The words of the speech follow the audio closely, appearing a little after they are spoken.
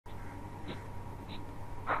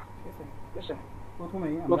আছে।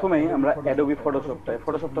 প্রথমেই আমরা অ্যাডোবি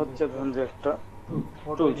ফটোশপটা হচ্ছে যে একটা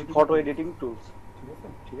টুলস, ফটো এডিটিং টুলস,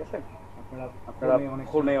 ঠিক আছে। আপনারা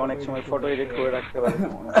ফোনে অনেক সময় ফটো এডিট করে রাখতে পারেন,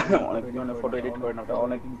 অনেক ধরনের ফটো এডিট করেন আপনারা,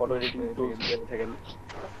 অনেক ফটো এডিটিং টুলস পেয়ে থাকেন,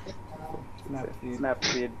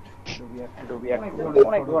 স্ন্যাপসিড, অ্যাডোবি অ্যাক্রোবাট,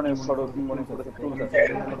 অনেক ধরনের ফটো মনে করতে টুলস আছে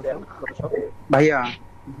ফটোশপ। ভাইয়া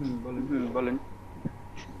বলেন।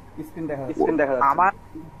 স্ক্রিন দেখা যাচ্ছে। আমার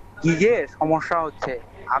কি যে সমস্যা হচ্ছে,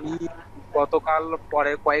 আমি গতকাল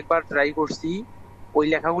পরে কয়েকবার ট্রাই করছি, ওই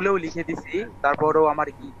লেখাগুলোও লিখে দিছি, তারপরেও আমার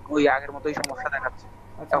কি ওই আগের মতোই সমস্যা দেখাচ্ছে।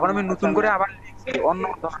 এখন আমি নতুন করে আবার লিখছি অন্য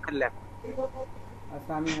ধরনের লেখা।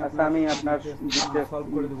 আচ্ছা, আমি আপনার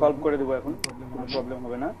সলভ করে দেবো, এখন কোনো প্রবলেম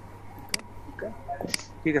হবে না।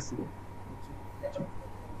 ঠিক আছে,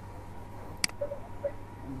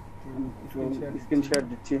 স্ক্রিন শেয়ার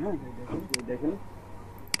দিচ্ছি। হ্যাঁ, দেখেন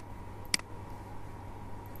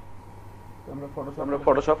আমরা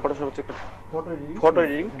ফটোশপ হচ্ছে ফটো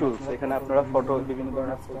এডিটিং টুলস। এখানে আপনারা ফটো, বিভিন্ন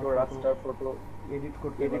ধরনের ফটো, রাস্টার ফটো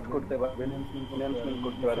এডিট করতে পারবেন, এনহ্যান্সমেন্ট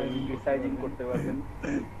করতে পারবেন, রিসাইজিং করতে পারবেন,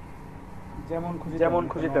 যেমন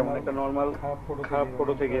খুশি তেমন। একটা নর্মাল খারাপ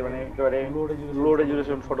ফটো থেকে, মানে একেবারে লো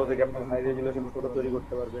রেজুলেশন ফটো থেকে আপনার হাই রেজুলেশন ফটো তৈরি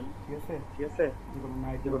করতে পারবেন, ঠিক আছে।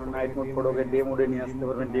 যে কোনো নাইট মোড ফটোকে ডে মোডে নিয়ে আসতে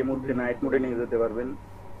পারবেন, ডে মোড থেকে নাইট মোডে নিয়ে যেতে পারবেন।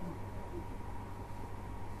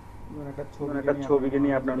 একটা ছবিকে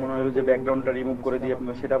নিয়ে আপনার মনে হলো যে ব্যাকগ্রাউন্ডটা রিমুভ করে দিয়ে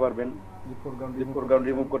আপনারা সেটা পারবেন, যে ফোরগ্রাউন্ড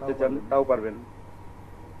রিমুভ করতে চান তাও পারবেন,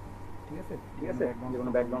 ঠিক আছে। যে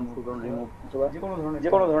কোনো ব্যাকগ্রাউন্ড, ফোরগ্রাউন্ড রিমুভ, অথবা যে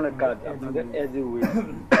কোনো ধরনের কাজ আপনাদের এজ ইউ উইল।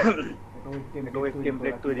 একটা ওয়েব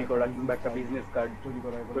টেমপ্লেট তৈরি করা, কিংবা একটা বিজনেস কার্ড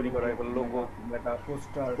তৈরি করা, একটা লোগো, একটা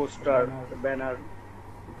পোস্টার, ব্যানার,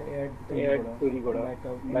 অ্যাড তৈরি করা,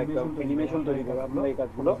 বা একটা অ্যানিমেশন তৈরি করা, আপনারা এই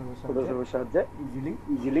কাজগুলো ফটোশপের সাহায্যে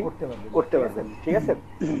ইজিলি করতে পারবেন, ঠিক আছে।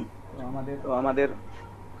 তো আমাদের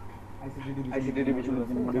আইসিটি ডিভিশনের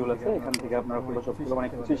যে মডিউল আছে, এখান থেকে আপনারা ফটোশপ থেকে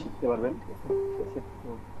অনেক কিছু শিখতে পারবেন, ঠিক আছে।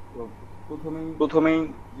 তো প্রথমেই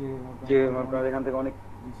যে আপনারা এখান থেকে অনেক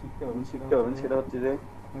শিখতে পারবেন সেটা হচ্ছে যে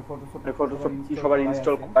ফটোশপ কি সবার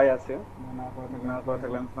ইনস্টল করাই আছে, না করা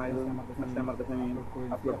থাকলে আমার কাছে আমি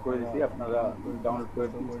আপলোড করে দিচ্ছি, আপনারা ডাউনলোড করে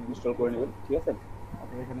ইনস্টল করে নেবেন, ঠিক আছে।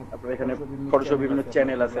 আপনার এখানে ফটোশপ বিভিন্ন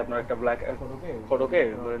চ্যানেল আছে। আপনার একটা ব্ল্যাক ফটোকে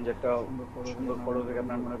ধরেন যে একটা সুন্দর ফটো থেকে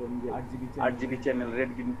আপনার মনে করেন যে 8GB channel,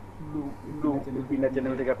 red, green, blue, তিনটা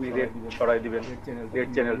চ্যানেল থেকে আপনি রেড সরাই দিবেন, রেড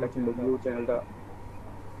চ্যানেলটা, কিংবা ব্লু চ্যানেলটা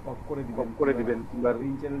অফ করে দিবেন, কিংবা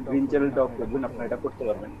গ্রিন চ্যানেলটা অফ করবেন, আপনারা এটা করতে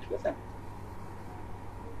পারবেন, ঠিক আছে।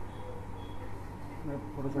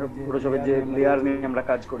 ফটোশপের যে লেয়ার নিয়ে আমরা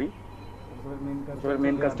কাজ করি, ফটোশপের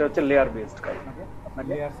মেইন কাজটা হচ্ছে লেয়ার বেসড কাজ।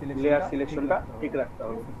 আপনাকে লেয়ার সিলেকশনটা ঠিক রাখতে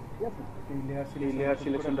হবে, ঠিক আছে। এই লেয়ার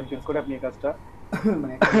সিলেকশনটা ঠিক করে আপনি এই কাজটা,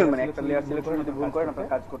 মানে একটা লেয়ার সিলেকশন যদি ভুল করেন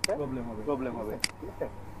আপনার কাজ করতে প্রবলেম হবে, ঠিক আছে।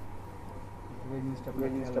 এই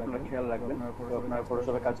জিনিসটা আপনারা খেয়াল রাখবেন। তো আপনার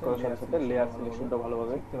ফটোশপে কাজ করার সাথে সাথে লেয়ার সিলেকশনটা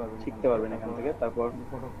ভালোভাবে শিখতে পারবেন এখান থেকে। তারপর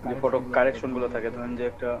যে ফটো কারেকশন গুলো থাকে, ধরেন যে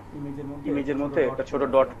একটা ইমেজের মধ্যে একটা ছোট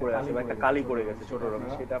ডট পড়ে আছে বা একটা কালি পড়ে গেছে ছোট রঙে,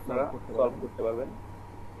 সেটা আপনারা সলভ করতে পারবেন।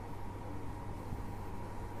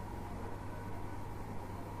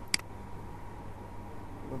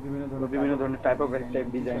 বিভিন্ন ধরনের টাইপোগ্রাফি টাইপ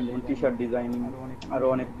ডিজাইন, যেমন টি শার্ট ডিজাইনিং, আরো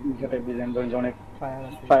অনেক টাইপ ডিজাইন, ধরেন যে অনেক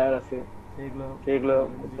ফায়ার আছে, সেগুলো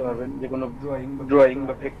করতে পারবেন। যে কোনো ড্রয়িং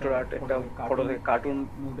বা ভেক্টর আর্ট, একটা ফটো থেকে কার্টুন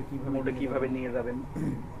মোডে কিভাবে নিয়ে যাবেন,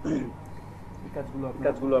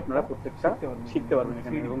 কাজগুলো আপনারা প্রত্যেকটা শিখতে পারবেন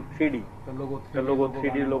এখানে। এবং 3D লোগো,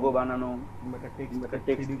 3D লোগো বানানো, একটা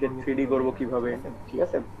টেক্সটকে 3D করবো কিভাবে, ঠিক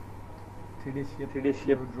আছে। 3D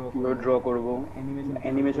শেপ কিভাবে ড্র করব,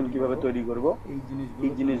 অ্যানিমেশন কিভাবে তৈরি করব,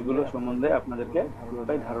 এই জিনিসগুলো সম্বন্ধে আপনাদেরকে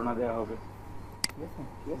পুরোটাই ধারণা দেওয়া হবে, ঠিক আছে।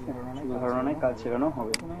 শুধু ধারণা নয়, কাজ শেখানো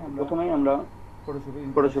হবে। প্রথমেই আমরা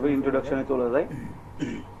ফটোশপের ইন্ট্রোডাকশনে চলে যাই।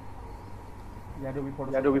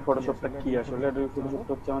 অ্যাডোবি ফটোশপটা কি আসলে? অ্যাডোবি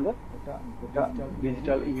ফটোশপটা হচ্ছে আমাদের এটা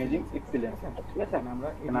ডিজিটাল ইমেজিং এক্সিলেন্স, ঠিক আছে।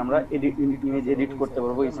 এখানে আমরা ইমেজ এডিট করতে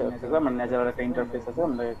পারবো, এই সাইড থেকে আমার ন্যাচারাল একটা ইন্টারফেস আছে,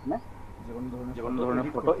 আমরা এখানে যে কোনো ধরনের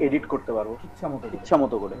ফটো এডিট করতে পারবো ইচ্ছা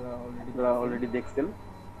মতো করে। আপনারা অলরেডি দেখছেন।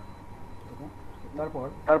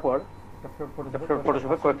 তারপর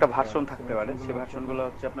ফটোশপের কয়েকটা ভার্সন থাকতে পারে, সেই ভার্সনগুলো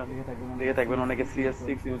হচ্ছে আপনার দেখে থাকবেন অনেকে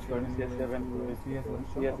CS6 ইউজ করেন, CS7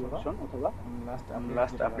 CS ভার্সন, অথবা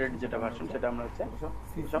লাস্ট আপডেট যেটা ভার্সন সেটা আমরা হচ্ছে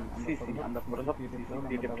CC, আমরা ফটোশপ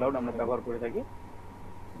ক্রিয়েটিভ ক্লাউড আমরা ব্যবহার করে থাকি।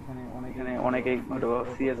 এখানে অনেকেই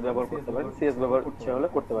CS ব্যবহার করতে পারেন, CS ব্যবহার ইচ্ছা হলে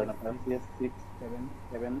করতে পারেন আপনারা CS6,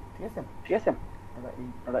 7, ঠিক আছে।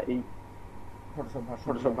 আপনারা এই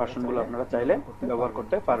ফটোশপ ভার্সনগুলো আপনারা চাইলে ব্যবহার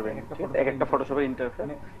করতে পারবেন। ঠিক আছে, এক একটা ফটোশপের ইন্টারফেস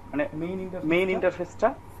মানে মেইন ইন্টারফেসটা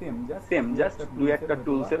সেম, জাস্ট দুই একটা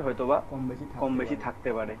টুলসের হয়তোবা কম বেশি থাকতে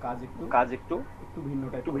পারে, কাজ একটু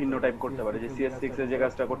ভিন্ন টাইপ করতে পারে। যে CS6 এর যে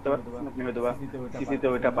কাজটা করতে পারতেছেন আপনি হয়তোবা সিসিতে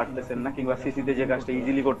ওইটা পারতেছেন না, কিংবা সিসিতে যে কাজটা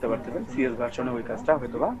ইজিলি করতে পারতেছেন CS ভার্সনে ওই কাজটা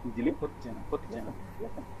হয়তোবা ইজিলি হচ্ছে না।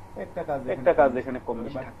 একটা কাজ এখানে কম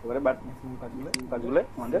বেশি থাকতে পারে, বাট কাজগুলো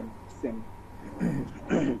আমাদের সেম।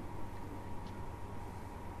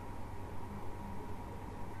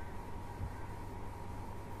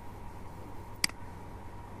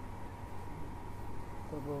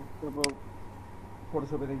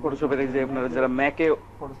 ফটোশপের যে আপনারা যারা ম্যাকে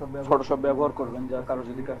ফটোশপ ব্যবহার করবেন, যারা কারো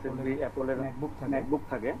যদি কাছে অ্যাপলের ম্যাকবুক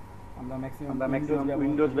থাকে, আমরা ম্যাক্সিমাম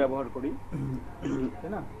উইন্ডোজ ব্যবহার করি, তাই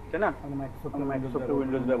না? আমরা মাইক্রোসফটের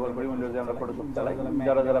উইন্ডোজ ব্যবহার করি, উইন্ডোজে আমরা ফটোশপ চালাই।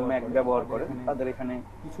 যারা ম্যাক ব্যবহার করেন তাদের এখানে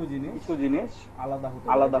কিছু জিনিস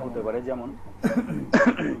আলাদা হতে পারে, যেমন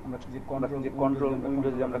আমরা যে কন্ট্রোল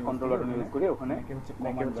উইন্ডোজে আমরা কন্ট্রোল বাটন ইউজ করি, ওখানে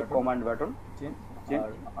ম্যাকে হচ্ছে কমান্ড বাটন,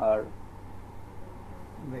 আর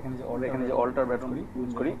এখানে যে অল্টার বাটন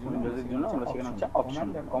ইউজ করি উইন্ডোজের জন্য, আমরা সেখানে হচ্ছে অপশন,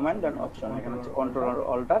 কমান্ড এন্ড অপশন। এখানে হচ্ছে control R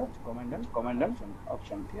alter, command and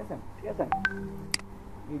option. ঠিক আছে,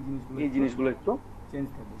 এই জিনিসগুলো একটু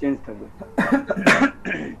চেঞ্জ থাকবে।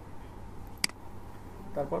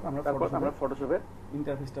 তারপর আমরা ফটোশপের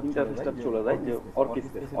ইন্টারফেসটা চলে যাই, যে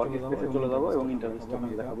অর্কিস্পেসে চলে যাব এবং ইন্টারফেসটা আমি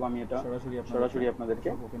দেখাবো। আমি এটা সরাসরি আপনাদেরকে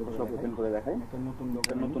ফটোশপ ওপেন করে দেখাই।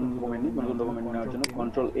 নতুন ডকুমেন্ট নেওয়ার জন্য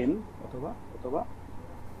কন্ট্রোল N অথবা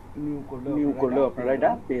নিউ করলেও আপনারা এটা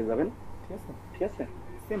পেয়ে যাবেন। ঠিক আছে,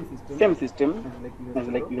 সেম সিস্টেম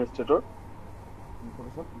লাইক ইলাস্ট্রেটর,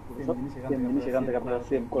 সেখান থেকে আপনারা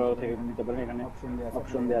সেভ করা থেকে নিতে পারেন। এখানে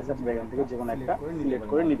অপশন দেওয়া আছে, এখান থেকে যে কোনো একটা সিলেক্ট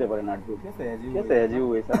করে নিতে পারেন আর্টবোর্ড। ঠিক আছে, অ্যাজ ইউ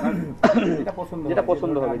উইশ, আপনার যেটা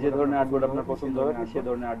পছন্দ হবে, যে ধরনের আর্টবোর্ড আপনার পছন্দ হবে সে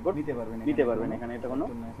ধরনের আর্টবোর্ড নিতে পারবেন। এখানে এটা কোনো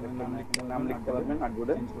নাম লিখতে পারবেন,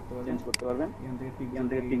 আর্টবোর্ডে চেঞ্জ করতে পারবেন। এখান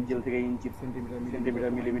থেকে পিক্সেল থেকে ইঞ্চি,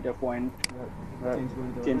 সেন্টিমিটার, মিলিমিটার, পয়েন্ট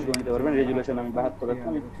চেঞ্জ করে নিতে পারবেন। রেজুলেশন আমি 72 রাখছি,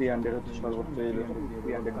 আমি 300 হচ্ছে সর্বোচ্চ রেজুলেশন,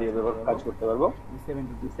 300 দিয়ে কাজ করতে পারবো,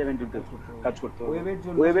 72 কাজ করতে পারবো।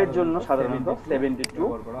 ওয়েবের জন্য সাধারণত 72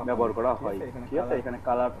 ব্যবহার করা হয়। ঠিক আছে, এখানে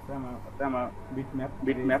কালার আমার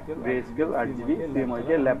bitmap, greyscale, RGB, CMYK,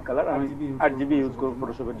 lab colour. আমি RGB ইউজ করব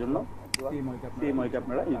ফটোশপের জন্য, CMYK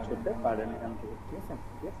আপনারা ইউজ করতে পারেন এখান থেকে। ঠিক আছে,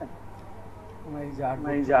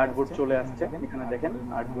 এই যে আর্টবোর্ড চলে আসছে, এখানে দেখেন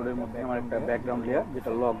আর্টবোর্ডের মধ্যে আমার একটা ব্যাকগ্রাউন্ড লেয়ার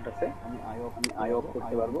যেটা লকড আছে, আমি আই অফ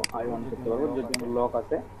করতে পারবো, আই অন করতে পারবো। যদি লক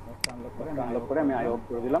আছে আনলক করে আমি আই অফ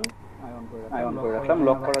করে দিলাম, আই অন করে রাখলাম।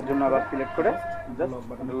 লক করার জন্য আবার সিলেক্ট করে জাস্ট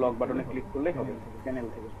লক বাটনে ক্লিক করলেই হবে। প্যানেল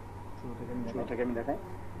থেকে শুরু থেকে আমি দেখাই।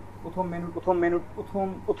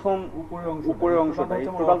 প্রথম উপরের অংশটা এই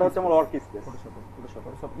টোটালটা হচ্ছে আমার ওয়ার্ক স্পেস,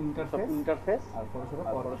 ফটোশপ ইন্টারফেস আর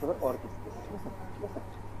ফটোশপের ওয়ার্ক স্পেস। ঠিক আছে,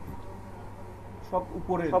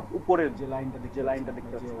 সব উপরের যে লাইনটা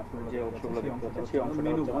দেখতে পাচ্ছেন, যে অংশগুলো দেখতে পাচ্ছেন, সেই অংশটা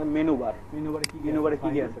হচ্ছে আমাদের মেনুবারে কি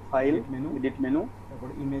আছে? ফাইল, এডিট মেনু,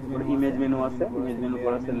 তারপরে ইমেজ মেনু আছে, ইমেজ মেনু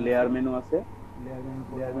পর আছে লেয়ার মেনু আছে,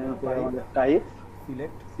 লেয়ার মেনু পরে আমাদের type,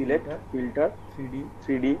 select, filter,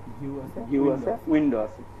 3D view আছে, উইন্ডো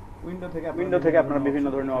আছে। উইন্ডো থেকে আপনারা বিভিন্ন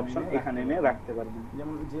ধরনের অপশন এখানে এনে রাখতে পারবেন।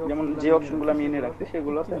 যেমন যে অপশনগুলো আমি এনে রাখছি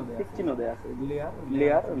সেগুলোতে ঠিক চিহ্ন দেওয়া আছে,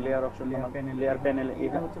 লেয়ার অপশন, লেয়ার প্যানেল।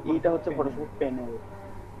 এইটা হচ্ছে ফটোশপ প্যানেল।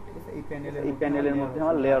 এই প্যানেলের মধ্যে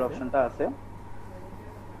আমার লেয়ার অপশনটা আছে,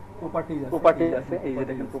 প্রপার্টিজ আছে, এই যে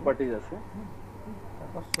দেখেন প্রপার্টিজ আছে,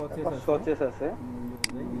 সোচেস আছে,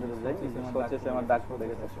 সোচেসে আমার দাগ পড়ে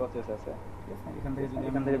গেছে, সোচেস আছে।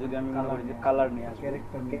 এখান থেকে যদি আমি মনে করি যে কালার নিয়ে আসবো,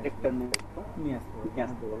 ক্যারেক্টার নিয়ে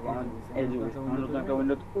আসতে পারবো। আমার নতুন একটা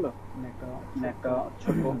উইন্ডো খুললো, একটা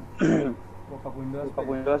ছোট পপআপ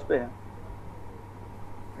উইন্ডো আসবে,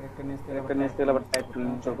 একটা নিয়ে আসতে গেলে আবার টাইপ টুল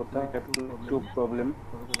ইনস্টল করতে হয়। টাইপ টুল একটু প্রবলেম,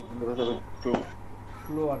 একটু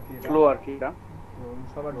স্লো আর কি, এটা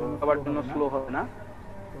সবার জন্য স্লো হবে না,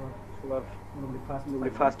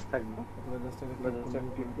 ফাস্ট থাকবে।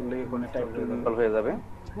 ক্লিক করলে কোনো টাইপ টুল ইনস্টল হয়ে যাবে।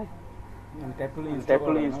 টাইপ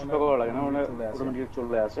টুল ইনস্টল করা লাগে না, মানে অটোমেটিক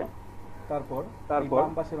চলে আসে। তারপর এই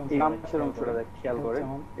বাম পাশের অংশটা খেয়াল করে,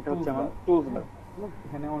 এটা হচ্ছে আমার টুলস বার।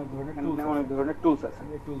 এখানে অনেক ধরনের টুলস আছে,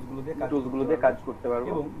 এই টুলসগুলো দিয়ে কাজ করতে পারবো।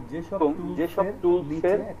 এবং যেসব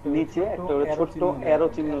টুলসের নিচে একটা ছোট্ট অ্যারো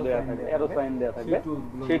চিহ্ন দেওয়া থাকে, অ্যারো সাইন দেওয়া থাকে,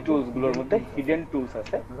 সেই টুলসগুলোর মধ্যে হিডেন টুলস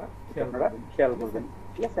আছে, আপনারা খেয়াল করবেন।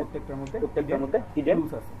 ঠিক আছে, প্রত্যেকটার মধ্যে হিডেন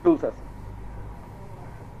টুলস আছে।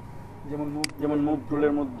 যেমন মুভ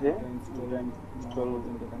টুলের মধ্যে ইনস্টল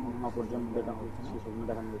পর্যন্ত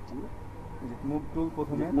দেখানো যাচ্ছে না। মুভ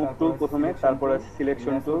টুল প্রথমে, তারপরে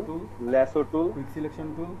সিলেকশন টুল, ল্যাসো টুল, কুইক সিলেকশন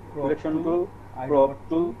টুল, ক্রপ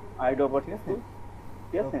টুল, আইড্রপার টুল,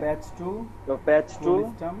 ঠিক আছে। প্যাচ টুল, তো প্যাচ টুল,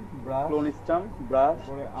 ব্রাশ, ক্লোন স্টাম্প, ব্রাশ,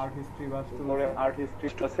 পরে আর্ট হিস্ট্রি ব্রাশ টুল, পরে আর্ট হিস্ট্রি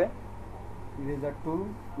আছে, ইরেজার টুল,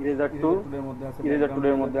 ইরেজার টুল, টুলের মধ্যে আছে ইরেজার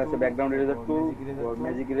টুলের মধ্যে আছে ব্যাকগ্রাউন্ড ইরেজার টুল,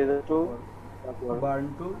 ম্যাজিক ইরেজার টুল, বার্ন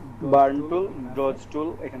টুল, বার্ন টুল, ডজ টুল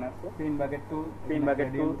এখানে আছে, পিন বাকেট টুল, পিন বাকেট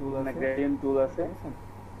টুল, গ্রেডিয়েন্ট টুল আছে,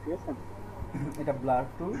 ঠিক আছে। এটা ব্লার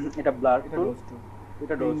টুল, এটা ব্লার টুল,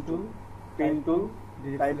 এটা ডজ টুল, পেন টুল,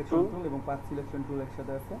 টাইপ টুল এবং পাথ সিলেকশন টুল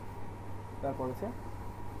একসাথে আছে। তারপর আছে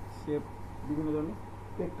শেপ, বিভিন্ন ধরনের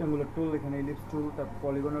রেক্ট্যাঙ্গুলার টুল, এখানে ইলিপস টুল, তারপর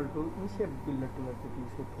পলিগনাল টুল, শেপ বিল্ডার টুল আছে, কি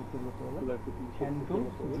শেপ করতে বলে, হ্যান্ড টুল,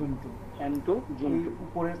 জুম টুল, হ্যান্ড টুল, জুম টুল।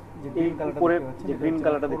 উপরের যে গ্রিন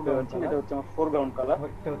কালারটা দেখতে পাচ্ছেন, এটা হচ্ছে আমার ফোরগ্রাউন্ড কালার,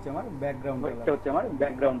 এটা হচ্ছে আমার ব্যাকগ্রাউন্ড কালার, এটা হচ্ছে আমার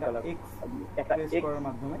ব্যাকগ্রাউন্ড কালার। এটা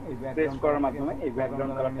প্রেস করার মাধ্যমে এই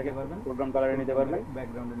ব্যাকগ্রাউন্ড কালারটাকে ফোরগ্রাউন্ড কালারে নিতে পারবেন,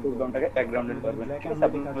 ব্যাকগ্রাউন্ডটাকে ব্যাকগ্রাউন্ডে নিতে পারবেন, ঠিক আছে।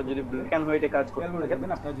 আপনারা যদি ব্ল্যাক এন্ড হোয়াইটে কাজ করতে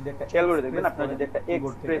থাকেন, আপনারা যদি একটা খেয়াল করে দেখবেন, আপনারা যদি একটা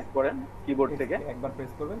এক্স প্রেস করেন কিবোর্ড থেকে, একবার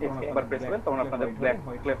প্রেস করবেন তখন আপনাদের ব্ল্যাক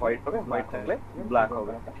থাকলে হোয়াইট হবে, হোয়াইট থাকলে ব্ল্যাক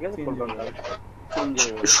হবে, ঠিক আছে। ফোরগ্রাউন্ড কালার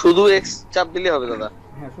শুধু এক্স চাপ দিলে হবে দাদা?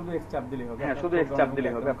 হ্যাঁ, শুধু এক্স চাপ দিলেই হবে। হ্যাঁ, শুধু এক্স চাপ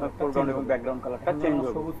দিলেই হবে, আপনার ফোরগ্রাউন্ড এবং ব্যাকগ্রাউন্ড কালারটা চেঞ্জ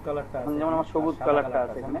হবে। সবুজ কালারটা আছে, যেমন আমার সবুজ কালারটা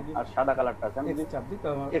আছে এখানে, আর সাদা কালারটা আছে। আমি যদি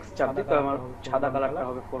এক্স চাপ দিই তো আমার সাদা কালারটা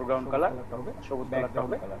হবে ফোরগ্রাউন্ড কালার, সবুজ কালারটা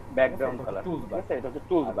হবে ব্যাকগ্রাউন্ড কালার, ঠিক আছে। এটা হচ্ছে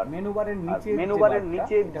টুলস বার। মেনু বারের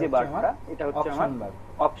নিচে যে বারটা, এটা হচ্ছে আমার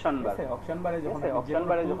অপশন বার। অপশন বারে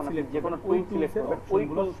যখন আপনি যে কোনো টুল সিলেক্ট করবেন, ওই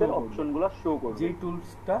টুলসের অপশনগুলো শো করবে। যেই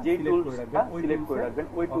টুলসটা সিলেক্ট করে রাখবেন,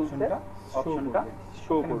 ওই টুলসের অপশনটা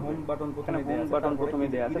শো করবে। হোম বাটন প্রথমে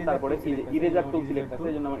দেয়া আছে, তারপরে ইরেজার টুল সিলেক্ট আছে,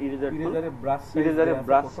 এজন্য আমার ইরেজার টুল, ইরেজারে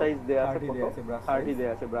ব্রাশ সাইজ দেয়া আছে, 30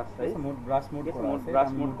 দেয়া আছে brush size, mode brush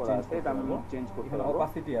mode করা আছে, এটা আমি চেঞ্জ করতে পারবো।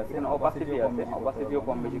 অপাসিটি আছে, এখানে অপাসিটি আছে, অপাসিটিও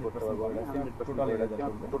কম বেশি করতে পারবো।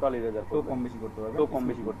 টোটাল ইরেজার তো কম বেশি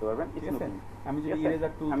করতে পারবেন, ঠিক আছে। আমি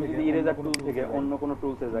যদি ইরেজার টুল থেকে অন্য কোনো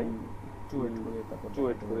টুলসে যাই,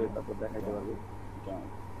 চুয়েট করে তারপর দেখাইতে পারবো।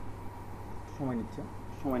 সময়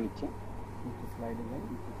নিচ্ছে স্লাইডে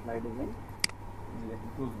যাই,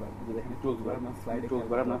 টুলস বার, দেখেন টুলস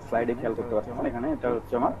বার, আপনার স্লাইডে খেয়াল করতে পারছেন। এখানে এটা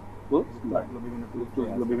হচ্ছে আমার টুলস বার,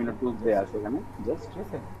 বিভিন্ন টুলস দেয়া আছে এখানে, জাস্ট,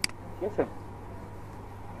 ঠিক আছে।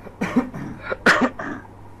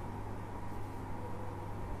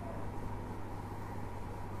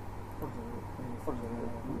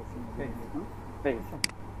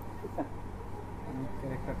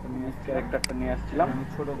 ক্যারেক্টারটা নিয়ে আসছিলাম,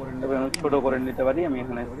 ছোট করে নিতে পারি, আমি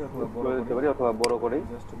এখানে করে দিতে পারি, অথবা বড় করেই,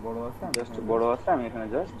 জাস্ট বড় আছে, আমি এখানে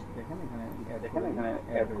জাস্ট দেখেন এখানে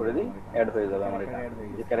অ্যাড করে দিই, অ্যাড হয়ে যাবে আমার, এটা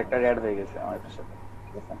যে ক্যারেক্টার অ্যাড হয়ে গেছে আমার এটার সাথে,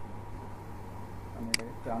 ঠিক আছে।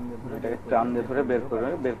 এটাকে টান দিয়ে ধরে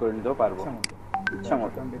বের করে নিতেও পারবো ইচ্ছা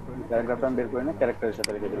মতো। প্যারাগ্রাফটা আমি বের করে নিয়ে ক্যারেক্টারের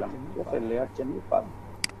সাথে রেখে দিলাম, ঠিক আছে। লেয়ার চেঞ্জ পার,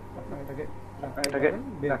 এটাকে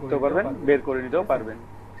রাখতেও পারবেন, বের করে নিতেও পারবেন,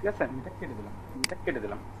 ঠিক আছে। এটা কেটে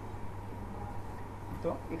দিলাম। তো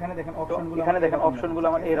এখানে দেখেন অপশনগুলো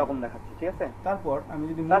আমার এরকম দেখাচ্ছে, ঠিক আছে। তারপর আমি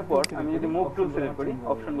যদি মুভ টুল সিলেক্ট করি,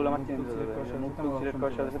 অপশনগুলো আমার চেঞ্জ হয়ে যাবে। মুভ টুল সিলেক্ট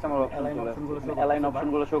করার সাথে সাথে আমার অ্যালাইন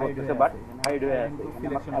অপশনগুলো শো করতেছে, বাট হাইড হয়ে আছে।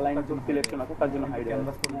 অ্যালাইন টুল সিলেকশন আছে, তার জন্য হাইড হয়ে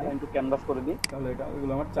আছে। অ্যালাইন টু ক্যানভাস করে দিই, তাহলে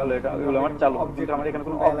এগুলো আমার চালু। কিন্তু আমার এখানে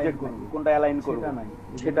কোনো অবজেক্ট কোনটা অ্যালাইন করব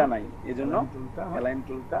সেটা নাই, এজন্য অ্যালাইন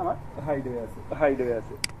টুলটা আমার হাইড হয়ে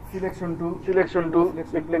আছে। Selection tool,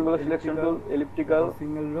 rectangular selection tool, elliptical,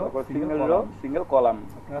 single rho, single column,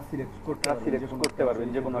 আপনারা সিলেক্ট করতে পারবেন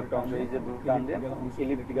যে কোনো একটা অংশ। এই যে ডান দিয়ে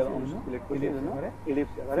এলিপ্টিক্যাল অংশ সিলেক্ট করে দিলে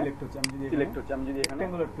এলিপস সিলেক্ট হচ্ছে। আমি যদি এখানে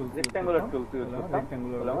রেক্ট্যাঙ্গুলার টুল ইউজ করতাম,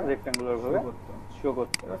 তাহলে আমার রেক্ট্যাঙ্গুলার ভাবে শো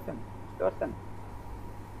করতে পারছেন।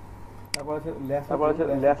 তারপর আছে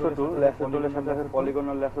ল্যাসো টুলের সাথে আছে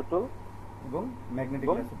পলিগনাল ল্যাসো টুল এবং ম্যাগনেটিক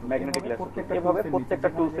ল্যাসো টুল। এভাবে প্রত্যেকটা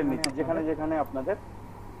টুলসের নিচে যেখানে আপনাদের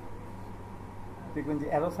দেখবেন যে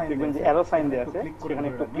অ্যারো সাইন দেয়া আছে, সেখানে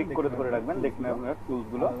একটু ক্লিক করে ধরে রাখবেন, দেখবেন আপনার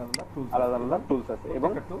টুলসগুলো আলাদা টুলস আছে, এবং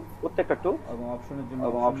প্রত্যেকটা টুল এবং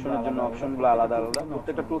অপশনের জন্য অপশনগুলো আলাদা,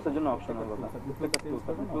 প্রত্যেকটা টুলসের জন্য অপশন আলাদা। প্রত্যেকটা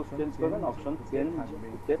টুলস চেঞ্জ করবেন, অপশন চেঞ্জ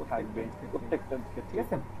হতে থাকবে প্রত্যেকটা, ঠিক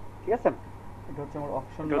আছে। এটা হচ্ছে আমার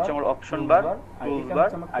অপশন বার, টুলস বার,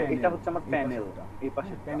 আর এটা হচ্ছে আমার প্যানেল। এই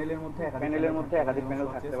পাশে প্যানেলের মধ্যে একাধিক প্যানেল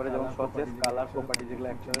থাকতে পারে, যেমন সচেস, কালার, প্রপার্টি, যেগুলো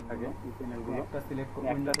একসাথে থাকে। এই প্যানেলগুলো একটা সিলেক্ট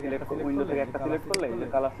উইন্ডো থেকে একটা সিলেক্ট করলে, এই যে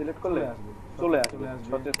কালার সিলেক্ট করলে চলে আসবে,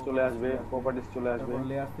 সচেস চলে আসবে, প্রপার্টিজ চলে আসবে।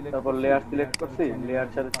 তারপর লেয়ার সিলেক্ট করছি, লেয়ার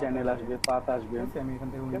সাথে চ্যানেল আসবে, পাথ আসবে। আমি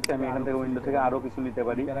এখান থেকে উইন্ডো থেকে আরো কিছু নিতে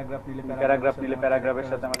পারি। প্যারাগ্রাফ নিলে প্যারাগ্রাফের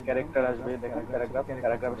সাথে আমার ক্যারেক্টার আসবে, দেখেন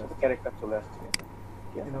প্যারাগ্রাফের সাথে ক্যারেক্টার চলে আসছে।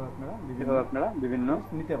 আপনারা বিভিন্ন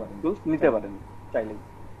টুলস নিতে পারেন চাইলে,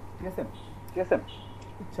 ঠিক আছে,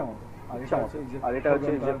 ইচ্ছা মতো। আর এটা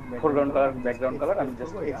হচ্ছে যে ফোরগ্রাউন্ড কালার, ব্যাকগ্রাউন্ড কালার, আমি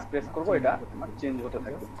জাস্ট এক্সপ্রেস করবো, এটা আমার চেঞ্জ হতে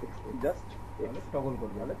থাকবে, জাস্ট টগল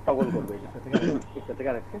করবে একটা থেকে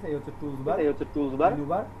আরেকটা। এই হচ্ছে টুলস বার,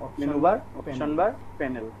 মেনু বার, অপশন বার,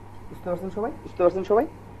 প্যানেল। বুঝতে পারছেন সবাই?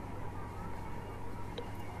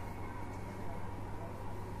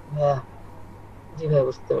 হ্যাঁ, জি ভাই,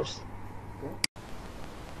 বুঝতে পারছি।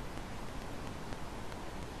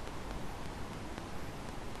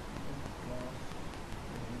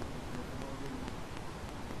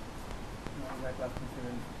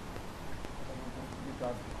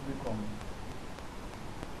 খুবই কম।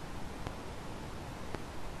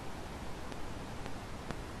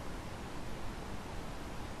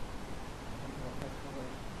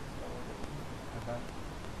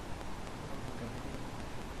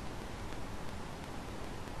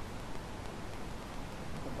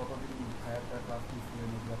 কতদিন ভাইয়াটা ক্লাস নিচ্ছিলেন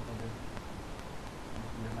আপনাদের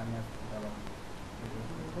নামি আসছে তারা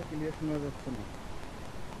ক্লিয়ার শোনা যাচ্ছে না।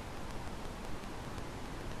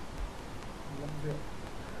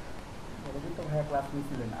 কতদিন তো ভাইয়া ক্লাস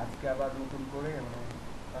নিচ্ছিলেন, আজকে আবার নতুন করে মানে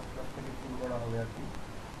ফার্স্ট ক্লাস থেকে শুরু করা হবে আর কি।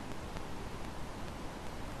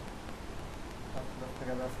 ফার্স্ট ক্লাস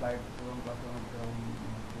থেকে আবার স্লাইড এবং ক্লাসের মধ্যে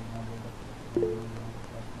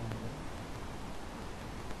ক্লাস নেওয়া হবে।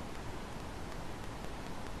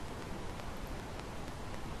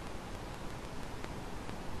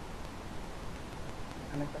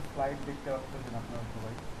 এখানে একটা স্লাইড দেখতে পাচ্ছেন আপনারা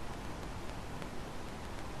সবাই।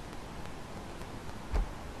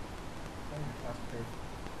 First page.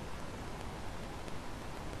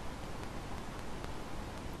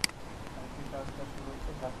 ক্লাসটা শুরু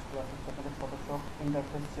হচ্ছে ফার্স্ট ক্লাসের সাথে ফটোশপ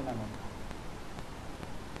ইন্টারফেস চেনানো।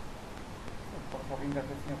 ফটোশপ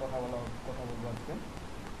ইন্টারফেস নিয়ে কথা বলবো আজকে।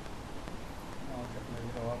 আপনারা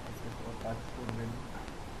যেটা ওয়ার্ক কাজ করবেন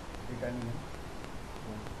এটা নিয়ে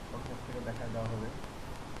ফটোশপ থেকে দেখা দেওয়া হবে।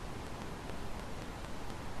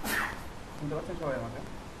 শুনতে পাচ্ছেন সবাই আমাকে?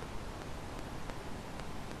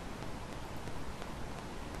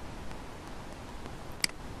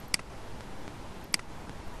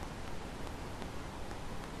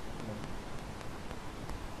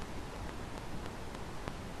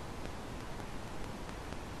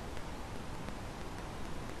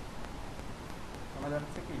 শোনা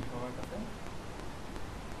যাচ্ছে কি সবার কাছে?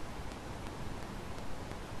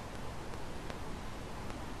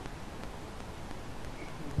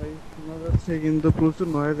 ভাই শোনা যাচ্ছে কিন্তু প্রচুর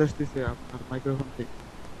নয়েজ আসতেছে আপনার মাইক্রোফোন থেকে।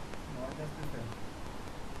 নয়েজ আসতেছে?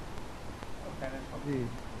 ফ্যানের শব্দ। জি,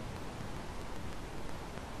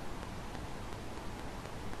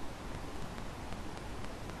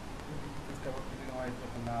 চেষ্টা করছি যে নয়েজ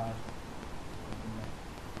যাতে না আসে।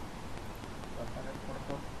 আপনাদের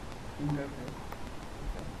ফটোশপ ইন্টারফেস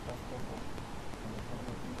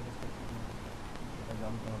সেটা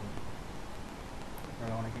জানতে হবে।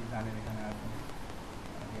 আপনারা অনেকেই জানেন, এখানে আছেন,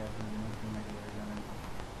 আগে আছেন, নতুন একেবারে জানেন।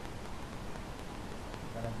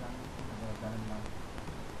 তারা জানেন, যারা জানেন না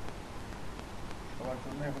সবার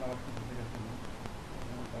জন্য এখন আবার কিছু থেকে শুনুন,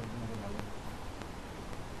 তার জন্য তো ভালো।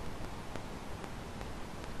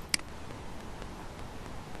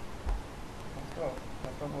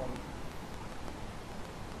 ফার্স্ট অফ অল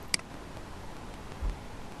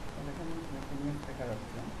দেখেন ইমেজ দেখা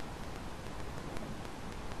যাচ্ছে,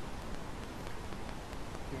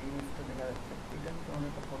 এই ইমেজটা দেখা যাচ্ছে। এটা হচ্ছে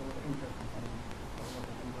অনেকটা ফটোগ্রাফ ইন্টারফেস, আমি ফটোগ্রাফ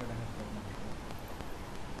করে দেখাচ্ছি আপনাদেরকে।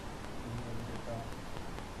 যেটা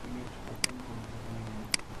ইমেজ ওপেন করছি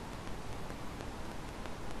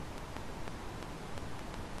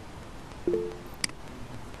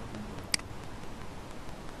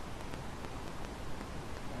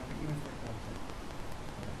ইমেজ দেখতে পাচ্ছেন।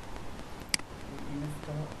 এই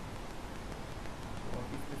ইমেজটা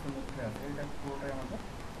স্পেসের মধ্যে আছে, এটা পুরোটাই আমাদের।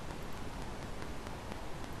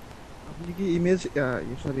 আপনি কি ইমেজ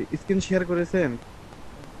সরি স্ক্রিন শেয়ার করেছেন?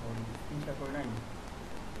 স্ক্রিনটা করে নাই,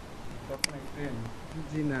 যখন স্ক্রিন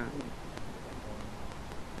জি না।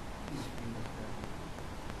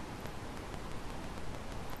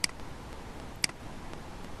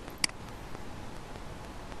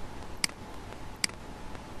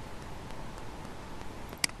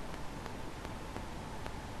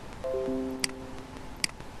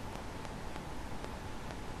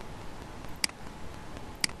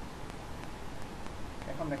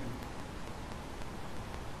 এখন দেখেন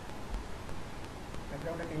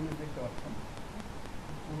ব্যাকগ্রাউন্ডে একটা ইমেজ দেখতে পাচ্ছেন,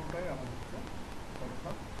 পুরোটাই আমাদের হচ্ছে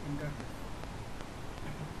ফটোশপ ইন্টারফেস।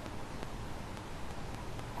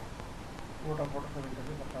 পুরোটা ফটোশপ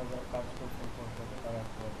ইন্টারফেস। আপনারা যারা কাজ করছেন ফটোশপে তারা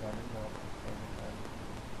জানেন, যারা একটা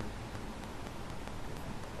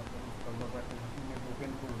ইমেজ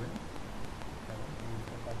ওপেন করবেন এবং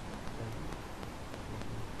ইমেজটা কাজ করতে চাইবেন।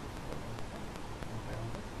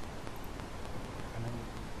 এখানে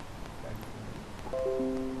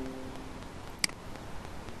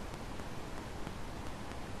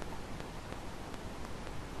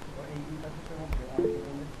ইমেজের মধ্যে অনেক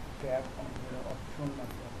ধরনের ট্যাব, অনেক ধরনের অপশন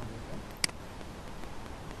আছে আপনাদের।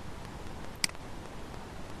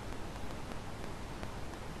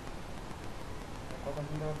 কথা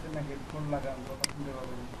শুনতে পাচ্ছেন না? হেডফোন লাগান, কথা শুনতে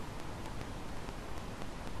পাবেন।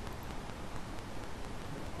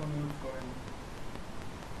 হেডফোন ইউজ করেন।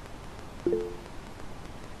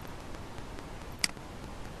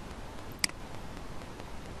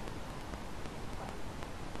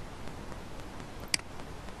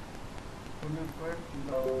 ফোন ইউজ করেন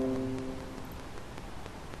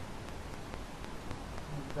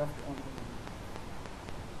জাস্ট অন করুন।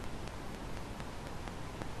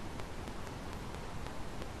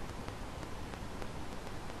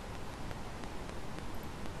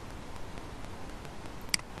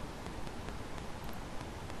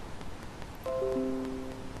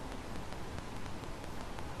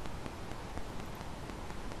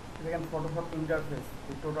 দেখেন ফটোশপ ইন্টারফেস,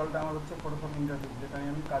 এই টোটালটা আমার হচ্ছে ফটোশপ ইন্টারফেস, যেটা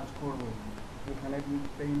নিয়ে আমি কাজ করবো। এখানে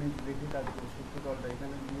ইমেজ রেখে কাজ করবো টোটালটা।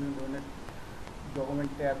 এখানে বিভিন্ন ধরনের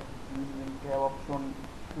document tab, tab option,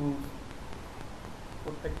 tools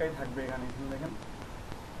প্রত্যেকটাই থাকবে এখানে। এখানে দেখেন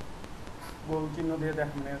গোল চিহ্ন দিয়ে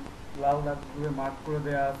দেখেন, লাল দাগ দিয়ে মার্ক করে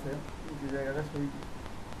দেওয়া আছে যে জায়গাটা,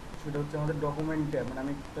 সেটা হচ্ছে আমাদের ডকুমেন্ট ট্যাব। মানে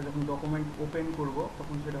আমি যখন ডকুমেন্ট ওপেন করব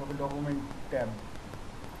তখন সেটা হবে ডকুমেন্ট ট্যাব।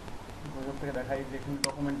 প্রজেক্ট থেকে দেখাই যে এখানে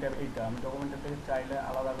ডকুমেন্ট ট্যাব এইটা। আমি ডকুমেন্ট ট্যাব থেকে চাইলে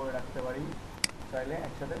আলাদা করে রাখতে পারি, চাইলে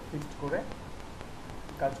একসাথে ফিক্সড করে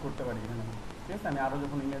কাজ করতে পারি এখানে। ঠিক আছে, আমি আরও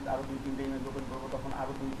যখন ইমেজ আরও 2-3টে ইমেজ ওপেন করবো তখন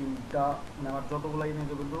আরও 2-3টা, মানে আমার যতগুলো ইমেজ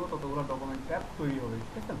ওপেন করবো ততগুলো ডকুমেন্ট ট্যাব তৈরি হবে।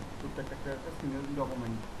 ঠিক আছে, প্রত্যেকটা একটা সিঙ্গেল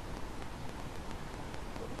ডকুমেন্ট।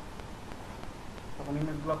 তখন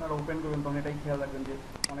ইমেজগুলো আপনারা ওপেন করবেন তখন এটাই খেয়াল রাখবেন যে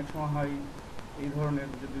অনেক সময় হয় এই ধরনের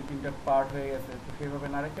যে 2-3টা পার্ট হয়ে গেছে, তো সেইভাবে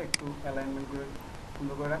না রেখে একটু অ্যালাইনমেন্ট করে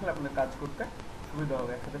সুন্দর করে রাখলে আপনাদের কাজ করতে সুবিধা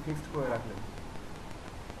হবে, একসাথে ফিক্সড করে রাখলে।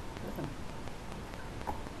 ঠিক আছে,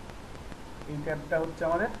 এই ট্যাবটা হচ্ছে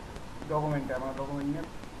আমাদের ডকুমেন্টে। আমরা ডকুমেন্ট নিয়ে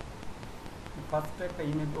ফার্স্টে একটা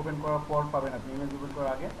ইমেজ ওপেন করার পর পাবেন আপনি। ইমেজ ওপেন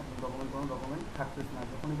করার আগে আপনি কোনো ডকুমেন্ট থাকতেছে না।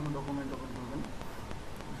 যখনই কোনো ডকুমেন্ট ওপেন করবেন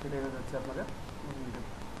সেটাই হয়ে যাচ্ছে আপনাদের।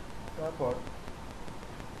 তারপর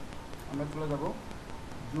আমরা চলে যাব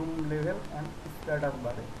জুম লেভেল অ্যান্ড স্ট্যাটাস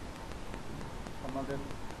বারে। আমাদের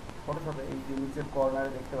ফটোশপে এই যে নিচের কর্নারে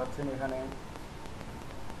দেখতে পাচ্ছেন, এখানে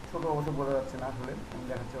ছোটো অবশ্য বোঝা যাচ্ছে না, আসলে আমি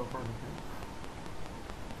দেখাচ্ছি ফটোশপে।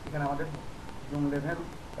 এখানে আমাদের জুম লেভেল,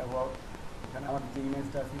 তারপর এখানে আমাদের যে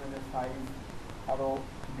ইমেজটা আছে ইমেজের সাইজ, আরও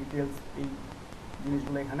ডিটেলস, এই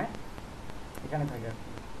জিনিসগুলো এখানে থাকে আর কি।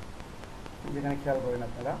 যেখানে খেয়াল করেন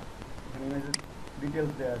আপনারা, এখানে ইমেজের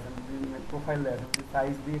ডিটেলস দেওয়া আছে, প্রোফাইল দেওয়া আছে,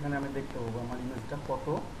 সাইজ দিয়ে এখানে আমি দেখতে পাবো আমার ইমেজটা কত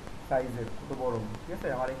সাইজের, কত বড়। ঠিক আছে,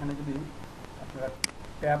 আমার এখানে যদি আপনারা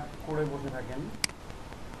ট্যাপ করে বসে থাকেন,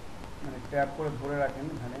 মানে ট্যাপ করে ধরে রাখেন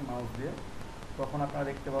এখানে মাউস দিয়ে, তখন আপনারা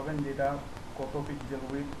দেখতে পাবেন যে এটা কত পিক্সেল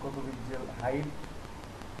উইথ, কত পিক্সেল হাইট।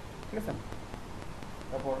 ঠিক আছে,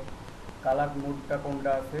 তারপর কালার মোডটা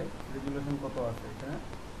কোনটা আছে, রেজুলেশন কত আছে, এখানে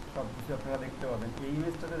সব কিছু আপনারা দেখতে পাবেন। এই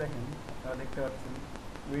ইমেজটাতে দেখেন আপনারা দেখতে পাচ্ছেন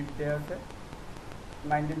উইথ দেওয়া আছে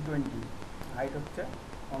 1920, হাইট হচ্ছে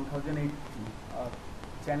 1080, আর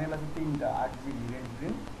চ্যানেল আছে 3টা, 8GB, রেড,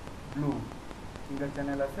 গ্রিন, ব্লু, 3টা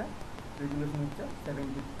চ্যানেল আছে। রেজুলেশন হচ্ছে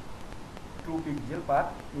 72 পিক্সেল পার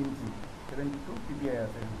ইঞ্চি, 72 ppi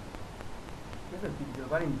আছে এখানে। ঠিক আছে, পিক্সেল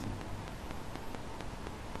পার ইঞ্চি।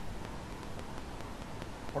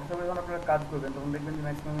 ফটোশপে যখন আপনারা কাজ করবেন তখন দেখবেন যে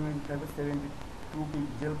ম্যাক্সিমাম ইমেজ থাকবে 72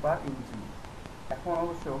 পিক্সেল পার ইঞ্চি। এখন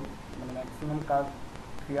অবশ্য মানে ম্যাক্সিমাম কাজ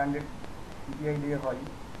 300 ppi দিয়ে হয়,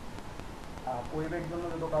 আর ওয়েবের জন্য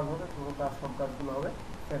যত কাজ হবে তত কাজ, সব কাজগুলো হবে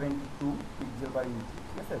 72 পিক্সেল পার ইঞ্চি।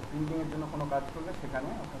 ঠিক আছে, প্রিন্টিংয়ের জন্য কোনো কাজ করলে সেখানে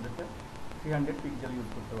আপনাদেরকে 300 পিক্সেল ইউজ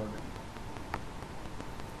করতে পারবেন।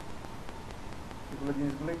 এগুলো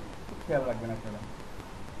জিনিসগুলো একটু খেয়াল রাখবেন আপনারা।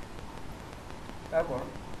 তারপর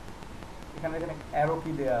এখানে অ্যারো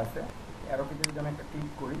কি দেওয়া আছে, অ্যারো কিতে যদি আমি একটা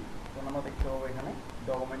ক্লিক করি তখন আমরা দেখতে পাবো এখানে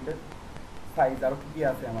ডকুমেন্টের সাইজ আরও কী কী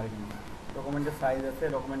আছে। আমার এখানে ডকুমেন্টের সাইজ আছে,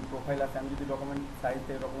 ডকুমেন্ট প্রোফাইল আছে। আমি যদি ডকুমেন্ট সাইজ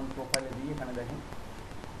থেকে ডকুমেন্ট প্রোফাইলে দিই, এখানে দেখেন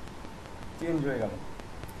চেঞ্জ হয়ে গেল।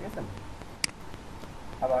 ঠিক আছে,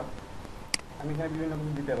 আবার আমি এখানে বিভিন্ন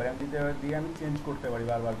কিছু দিতে পারি, দিয়ে আমি চেঞ্জ করতে পারি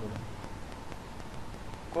বারবার করে।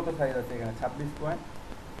 কত সাইজ আছে এখানে,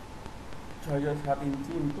 26.667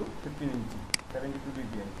 ইঞ্চি ইন্টু 15 ইঞ্চি, 72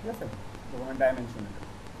 ppi। ঠিক আছে, ডকুমেন্ট ডাইমেনশন।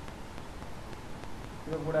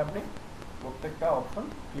 এর উপরে আপনি প্রত্যেকটা অপশন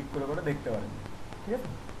ক্লিক করে করে দেখতে পারেন। ঠিক আছে,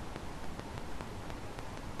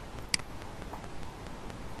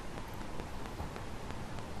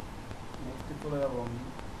 নেক্সটে চলে যাবো আমি।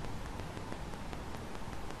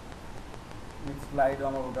 নেক্সট স্লাইডও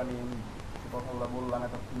আমার ওটা নিয়ে যে কথাগুলো বললাম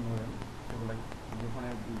এতক্ষণ ধরে, সেগুলো যেখানে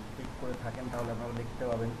ক্লিক করে থাকেন তাহলে আপনারা দেখতে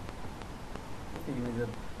পাবেন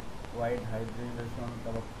ইমেজের ওয়াইড হাইট রেজুলেশন,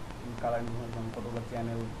 তারপর কালার ইনফরমেশন, কতগুলো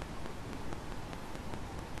চ্যানেল,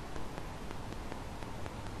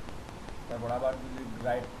 তারপর আবার যদি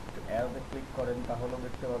রাইট অ্যারোতে ক্লিক করেন তাহলেও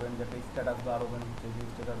দেখতে পাবেন যে একটা স্ট্যাটাস বার ওপেন হচ্ছে, যে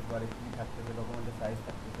স্ট্যাটাস বারে কী থাকতেছে, ডকুমেন্টের সাইজ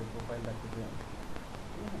থাকতেছে, প্রোফাইল থাকতেছে।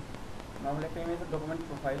 ঠিক আছে, নর্মালি একটা ইমেজের ডকুমেন্ট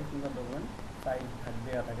প্রোফাইল কিংবা ডকুমেন্ট সাইজ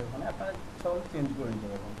দেওয়া থাকে ওখানে, আপনারা সব চেঞ্জ করে নিতে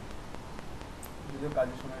পারবেন, যদিও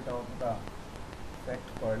কাজের সময় এটা অতটা ফ্যাক্ট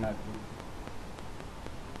করে না আর কি।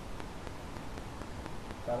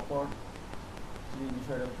 তারপর যে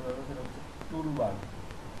বিষয়টা হচ্ছে সেটা হচ্ছে টুলবার।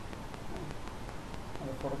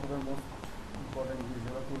 আমাদের ফটোশপের মোস্ট ইম্পর্টেন্ট জিনিস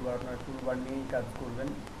হলো টুলবার। আপনারা টুলবার নিয়েই কাজ করবেন।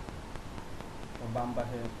 বাম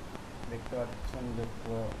পাশে দেখতে পাচ্ছেন যে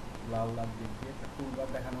লাল লাল দিক দিয়ে একটা টুলবার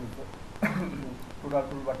দেখানো হয়েছে, টোটাল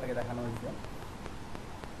টুলবারটাকে দেখানো হয়েছে।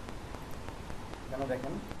 কেন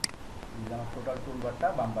দেখেন যে আমার টোটাল টুলবারটা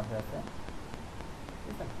বাম পাশে আছে,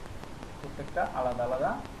 ঠিক আছে? প্রত্যেকটা আলাদা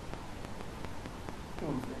আলাদা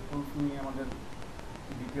টুলস, এই টুলস নিয়ে আমাদের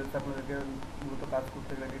ডিটেলস আপনাদেরকে মূলত কাজ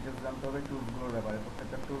করতে গেলে ডিটেলস জানতে হবে টুলসগুলোর ব্যাপারে।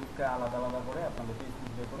 প্রত্যেকটা টুলসকে আলাদা আলাদা করে আপনাদেরকে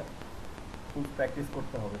স্কুল করে টুলস প্র্যাকটিস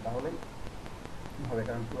করতে হবে, তাহলেই হবে।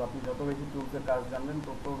 কারণ আপনি যত বেশি টুলসের কাজ জানবেন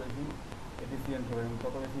তত বেশি এফিসিয়েন্ট হবেন,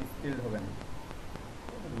 তত বেশি স্কিলড হবেন।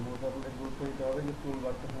 মূলত আপনাদের গুরুত্ব দিতে হবে যে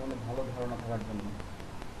টুলবারটা সম্বন্ধে ভালো ধারণা থাকার জন্য।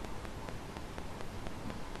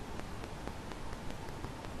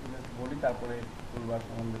 বলি তারপরে টুলবার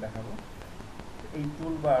সম্বন্ধে দেখাবো। এই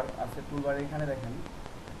টুলবার আছে, টুলবার এখানে দেখেন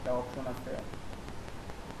একটা অপশন আছে,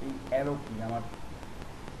 এই অ্যারো কি, আমার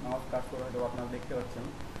মাউস কাজ করে হয়তো আপনারা দেখতে পাচ্ছেন,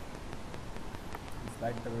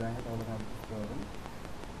 স্লাইডটা দেখেন তাহলে আপনারা বুঝতে পারবেন।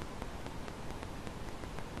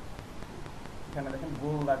 এখানে দেখেন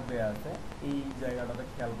গোল দাগ দেওয়া আছে, এই জায়গাটাতে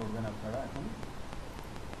খেয়াল করবেন আপনারা। এখন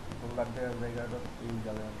গোল দাগ দেওয়ার জায়গাটা এই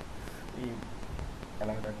জায়গা, এই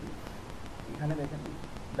এলাকাটা কি, এখানে দেখেন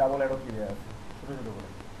ডাবল অ্যারো কি দেওয়া আছে ছোটো ছোটো করে।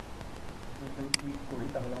 যদি ক্লিক করি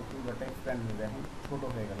তাহলে আমার টুলবারটা এক্সপ্যান্ড হয়ে যায়, এখন ছোটো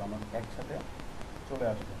হয়ে গেল, আমার একসাথে চলে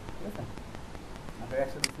আসবে। ঠিক আছে, আমার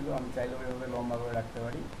একসাথে ছিল, আমি চাইলে ওইভাবে লম্বা করে রাখতে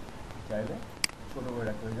পারি, চাইলে ছোটো করে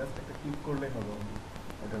রাখতে পারি। জাস্ট একটা ক্লিক করলেই হবে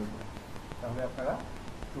ওটার উপরে, তাহলে আপনারা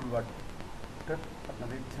টুলবারটা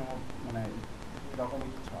আপনাদের ইচ্ছা মানে যখন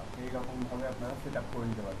ইচ্ছা এইরকমভাবে আপনারা সেট আপ করে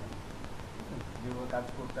নিতে পারবেন, যেভাবে কাজ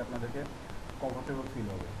করতে আপনাদেরকে কমফোর্টেবল ফিল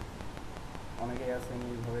হবে। অনেকেই আছেন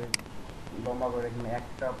এইভাবে লম্বা করে রেখে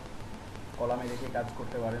একটা কলামে রেখে কাজ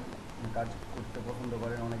করতে পারেন, কাজ করতে পছন্দ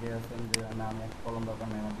করেন। অনেকেই আছেন যে না আমি একটা কলম দরকার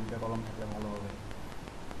নেই, আমার দুইটা কলম থাকলে ভালো হবে,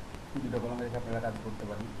 দুটো কলমে রেখে আপনারা কাজ করতে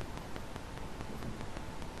পারেন।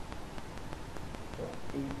 তো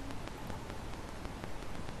এই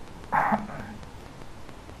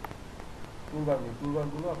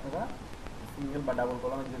টুলবারগুলো আপনারা সিঙ্গেল বা ডাবল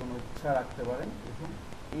কলামে যে কোনো ইচ্ছা রাখতে পারেন। এবং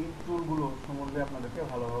এই টুলগুলো সম্বন্ধে আপনাদেরকে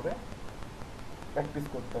ভালোভাবে প্র্যাকটিস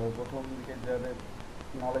করতে হবে। প্রথম দিকে যাদের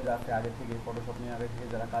নলেজ আছে আগে থেকে, ফটোশপ নিয়ে আগে থেকে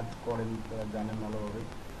যারা কাজ করেন তারা জানেন ভালোভাবে।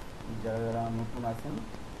 যারা যারা নতুন আছেন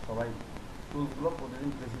সবাই টুলসগুলো প্রতিদিন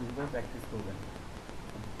বেশি বেশি করে প্র্যাকটিস করবেন।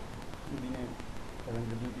 দিনে ধরেন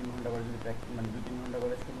যে 2-3 ঘন্টা করে যদি মানে 2-3 ঘন্টা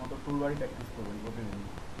করে শুধুমাত্র টুলবারই প্র্যাকটিস করবেন প্রতিদিন।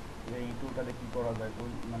 এই টুলটাতে কী করা যায়,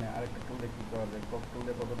 মানে আরেকটা টুলে কী করা যায়, টপ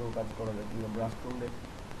টুলে কতটুকু কাজ করা যায়, কিংবা ব্রাশ টুলে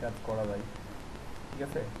কাজ করা যায়, ঠিক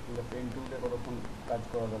আছে, কিংবা পেন টুলে কতক্ষণ কাজ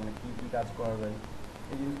করা যায়, মানে কী কী কাজ করা যায়,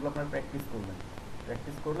 এই জিনিসগুলো আপনারা প্র্যাকটিস করবেন।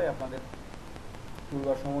 প্র্যাকটিস করলে আপনাদের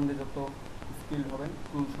টুলবার সম্বন্ধে যত স্কিল হবেন,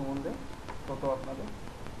 টুল সম্বন্ধে তত আপনাদের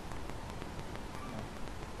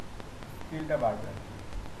স্কিলটা বাড়বে,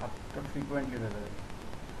 হাতটা ফ্রিকোয়েন্টলি হয়ে যাবে।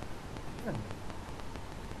 ঠিক আছে,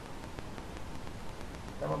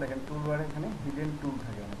 তারপর দেখেন টুলবারে এখানে হিডেন টুল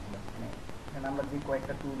থাকে অনেকগুলো। মানে এখানে আমরা যে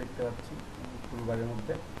কয়েকটা টুল দেখতে পাচ্ছি টুলবারের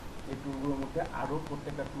মধ্যে, এই টুলগুলোর মধ্যে আরও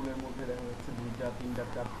প্রত্যেকটা টুলের মধ্যে দেখা যাচ্ছে 2টা 3টা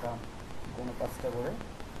 4টা কোনো 5টা করে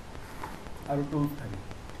আরও টুলস থাকে।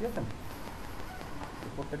 ঠিক আছে,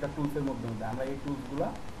 প্রত্যেকটা টুলসের মধ্যে আমরা এই টুলসগুলো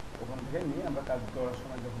ওখান থেকে নিয়ে আমরা কাজ করার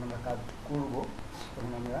সময় যখন আমরা কাজ করব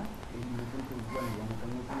তখন আমরা এই নতুন টুলসগুলো নিব। আমরা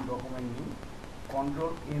নতুন ডকুমেন্ট নিই,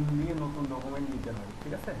 Ctrl+N দিয়ে নতুন ডকুমেন্ট নিতে হয়।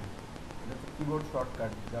 ঠিক আছে, এটা হচ্ছে কিবোর্ড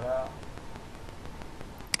শর্টকাট। যারা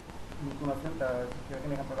নতুন আছেন তারা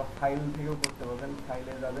সেখানে আপনারা ফাইল থেকেও করতে পারবেন,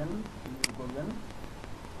 ফাইলে যাবেন, নিউ করবেন,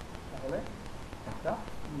 তাহলে একটা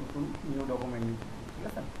নতুন নিউ ডকুমেন্ট নিতে। ঠিক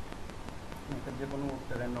আছে, একটা যে কোনো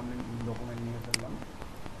র্যান্ডমলি ডকুমেন্ট নিয়ে ফেললাম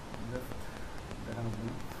জাস্ট দেখানোর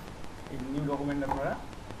জন্য। এই নিউ ডকুমেন্ট আপনারা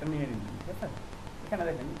একটা নিয়ে নিন। ঠিক আছে, এখানে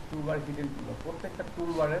দেখেন টুলবার, হিডেন টুলবার। প্রত্যেকটা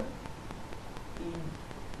টুলবারের এই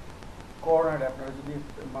কর্নারে আপনারা যদি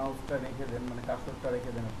মাউসটা রেখে দেন, মানে কার্সরটা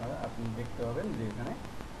রেখে দেন, আপনি দেখতে পাবেন যে এখানে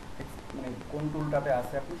মানে কোন টুলটাতে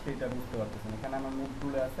আছে আপনি সেইটা বুঝতে পারতেছেন। এখানে আমার মুভ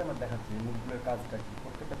টুলে আছে, আমার দেখাচ্ছি মুভ টুলের কাজটা কি।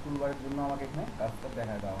 প্রত্যেকটা টুলবারের জন্য আমাকে এখানে কাজটা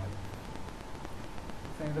দেখা দেওয়া হয়।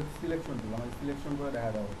 দেখছেন এটা সিলেকশন টুল, আমাদের সিলেকশন করে দেখা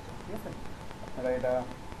দেওয়া হচ্ছে, ঠিক আছে? আপনারা এটা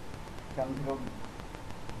এখান থেকেও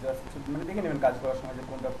জাস্ট মানে দেখে নেবেন কাজ করার সময় যে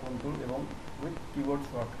কোনটা কোন টুল, এবং উইথ কিবোর্ড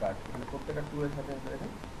শর্টকাট এখানে প্রত্যেকটা টুলের সাথে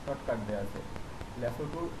দেখেন শর্টকাট দেওয়া আছে, ল্যাসো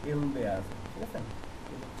টুল এল দেওয়া আছে, ঠিক আছে?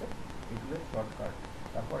 এই হচ্ছে এই টুলের শর্টকাট।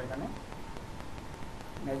 তারপর এখানে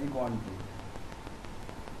ম্যাজিক ওয়ান টুল,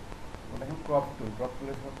 দেখেন ক্রপ টুল, ক্রপ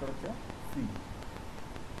টুলের শর্টকাট হচ্ছে সি।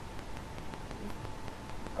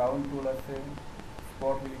 কাউন্ট টুল আছে,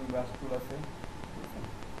 স্পট হিলিং ব্রাশ টুল আছে, ঠিক আছে?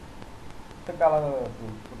 প্রত্যেকটা আলাদা আলাদা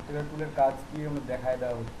টুল, প্রত্যেকটা টুলের কাজ কি আমরা দেখায়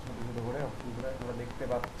দেওয়া হচ্ছে ছোটো ছোটো করে অপশন করে, আপনারা দেখতে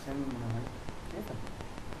পাচ্ছেন মনে হয়, ঠিক আছে?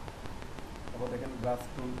 তারপর দেখেন ব্রাশ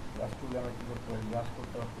টুল, ব্রাশ টুলে আমরা কী করতে পারি, ব্রাশ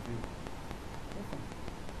করতে পারছি, ঠিক আছে?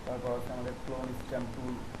 তারপর হচ্ছে আমাদের ক্লোন স্ট্যাম্প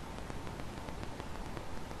টুল,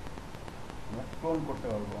 আমরা ক্লোন করতে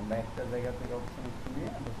পারবো, আমরা একটা জায়গা থেকে অপশন নিয়ে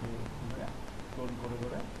আমরা ক্লোন করে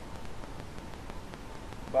করে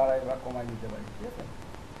বাড়াই বা কমাই দিতে পারি, ঠিক আছে?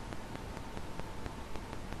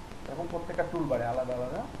 এখন প্রত্যেকটা টুল বারে আলাদা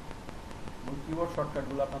আলাদা এবং কিবোর্ড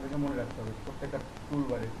শর্টকাটগুলো আপনাদেরকে মনে রাখতে হবে প্রত্যেকটা টুল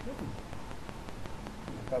বারে, ঠিক আছে?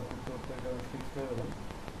 কাজ করতে করতে এটা ফিক্স হয়ে যাবেন।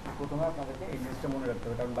 প্রথমে আপনাদেরকে এই জিনিসটা মনে রাখতে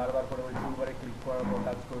হবে, কারণ বারবার করে ওই টুল বারে ক্লিক করার পর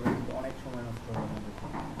কাজ করবে কিন্তু অনেক সময় নষ্ট হবে আমাদের।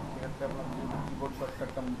 সেক্ষেত্রে আপনার যদি কিবোর্ড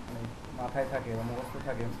শর্টকাটটা মানে মাথায় থাকে বা মুখস্থ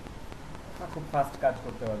থাকে, আপনার খুব ফাস্ট কাজ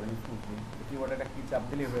করতে পারবেন স্মুথলি। কিবোর্ডে একটা কি চাপ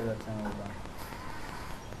দিলেই হয়ে যাচ্ছে আমাদের,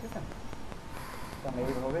 ঠিক আছে? তো আমরা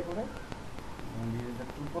এইভাবে করে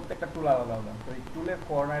প্রত্যেকটা টুল আলাদা আলাদা। তো এই টুলের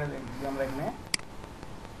কর্নারে যদি আমরা এখানে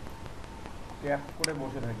ট্যাপ করে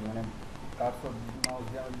বসে থাকি, মানে কার্সর মাউস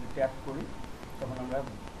দিয়ে আমরা যদি ট্যাপ করি তখন আমরা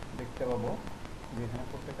দেখতে পাবো যে এখানে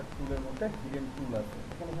প্রত্যেকটা টুলের মধ্যে হিডেন টুল আছে।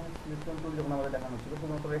 এখানে সিলেকশন টুল যখন আমাদের দেখানো ছিল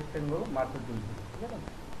শুধুমাত্র রেক্টেঙ্গল মার্কেট টুল ছিল, ঠিক আছে?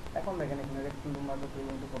 এখন দেখেন এখানে রেক্টেঙ্গল মার্কেট টুল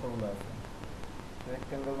কিন্তু কতগুলো আছে,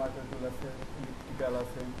 রেক্টেঙ্গল মার্কেট টুল আছে, ইলিপটিক্যাল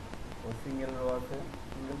আছে, ও সিঙ্গেল রো আছে,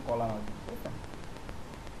 সিঙ্গেল কলাম আছে, ঠিক আছে?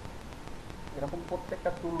 এরকম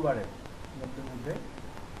প্রত্যেকটা টুল বারের মধ্যে মধ্যে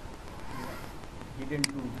হিডেন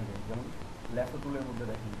টুল থাকে, যেমন ল্যাসো টুলের মধ্যে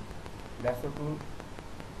দেখেন ল্যাসো টুল,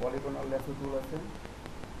 পলিগনাল ল্যাসো টুল আছে,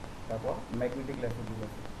 তারপর ম্যাগনেটিক ল্যাসো টুল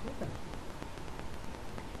আছে, ঠিক আছে?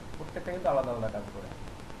 প্রত্যেকটা কিন্তু আলাদা আলাদা কাজ করে।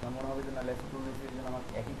 আমার মনে হবে যে না ল্যাসো টুল নিচে যেন আমার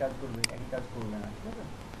একই কাজ করবে, একই কাজ করবে না, ঠিক আছে?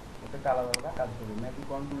 প্রত্যেকটা আলাদা আলাদা কাজ করবে। ম্যাজিক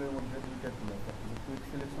ওয়ান টুলের মধ্যে দুইটা টুল আছে, কুইক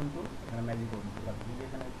সিলেকশন টুল, এখানে ম্যাজিক ওয়ান টুল। আপনি যদি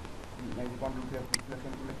এখানে ম্যাজিক ওয়ান টুল থেকে কুইক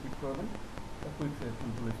সিলেকশন টুলে ক্লিক করবেন তো কুইক সিলেকশন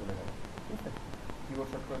টুলে চলে যাবে, ঠিক আছে? কিবোর্ড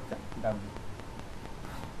শর্টকাট হচ্ছে ডাব্লিউ,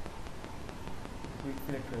 কুইক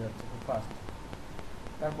সিলেক্ট হয়ে যাচ্ছে খুব ফাস্ট।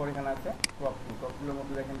 তারপর এখানে আছে ক্রপ টুল, ক্রপ টুলের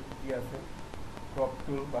মধ্যে দেখেন কী আছে, ক্রপ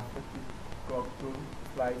টুল, পার্সপেক্টিভ ক্রপ টুল,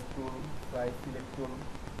 স্লাইস টুল, স্লাইস সিলেক্ট টুল।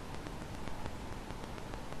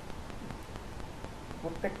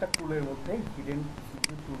 প্রত্যেকটা টুলের মধ্যে হিডেন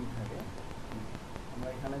কিছু টুল থাকে। আমরা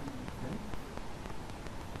এখানে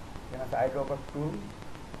আছে আই ড্রপার টুল,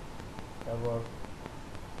 তারপর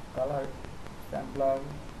colour sampler,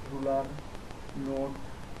 ruler, note,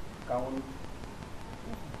 count,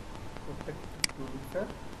 প্রত্যেকটা টুলসের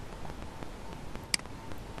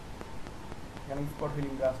এখানে স্পট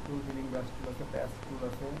হিলিং ব্রাশ টুল, হিলিং ব্রাশ টুল আছে, প্যাচ টুল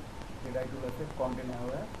আছে, হেডাই টুল আছে,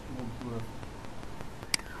 কন্টেনার মুভ টুল আছে।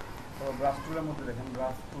 তারপর ব্রাশ টুলের মধ্যে দেখেন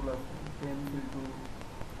ব্রাশ টুল আছে, পেন্সিল টুল,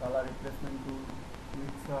 কালার রিপ্লেসমেন্ট টুল,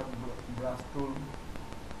 মিক্সার ব্রাশ টুল।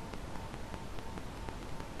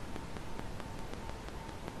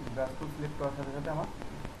 ব্রাশ টুল সিলেক্ট করার সাথে সাথে আমার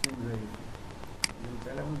চেঞ্জ হয়ে গেছে,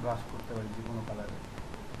 চাইলে আমি ব্রাশ করতে পারি যে কোনো কালারে।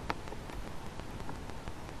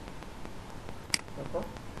 তারপর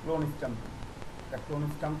ক্লোন স্ট্যাম্প টুল, একটা ক্লোন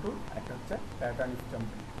স্ট্যাম্প টুল, একটা হচ্ছে প্যাটার্ন স্ট্যাম্প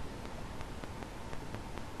টুল।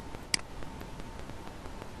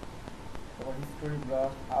 তারপর history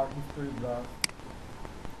brush, art history brush,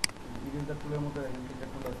 eraser টুলের মধ্যে দেখেন তিনটা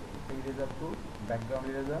টুল আছে, ইরেজার টুল, ব্যাকগ্রাউন্ড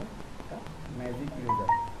ইরেজার, ম্যাজিক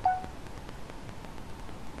ইরেজার।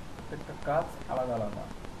 প্রত্যেকটা কাজ আলাদা আলাদা।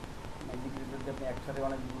 ম্যাজিক ইরেজার দিয়ে আপনি একসাথে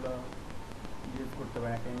অনেকগুলো ইরেজ করতে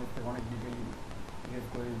পারেন, একটা ইমেজ থেকে অনেক ডিটেল ইরেজ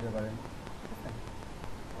করে দিতে পারেন, ঠিক আছে?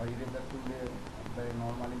 আর ইরেজার টুল দিয়ে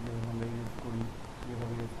নর্মালি যেভাবে আমরা ইরেজ করি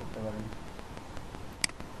সেভাবে ইরেজ করতে পারেন।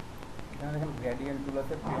 এখানে দেখেন গ্রেডিয়েন্ট টুল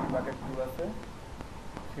আছে, পেন বাকেট টুল আছে,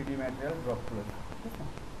 3D ম্যাটেরিয়াল ড্রপ টুল আছে, ঠিক আছে?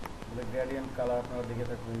 তাহলে গ্রেডিয়েন্ট কালার আপনারা দেখে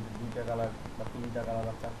থাকবেন, দুইটা কালার বা তিনটা কালার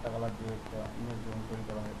বা চারটা কালার দিয়ে একটা ইমেজ যখন তৈরি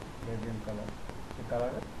করা হয় গ্রেডিয়েন্ট কালার, সেই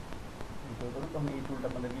কালারের তৈরি করবেন তখন এই টুলটা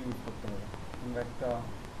আপনাদেরকে ইউজ করতে হবে। কিংবা একটা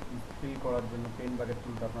ফিল করার জন্য পেন বাকেট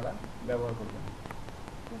টুলটা আপনারা ব্যবহার করবেন,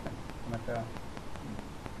 ঠিক আছে? কোনো একটা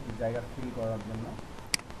জায়গা ফিল করার জন্য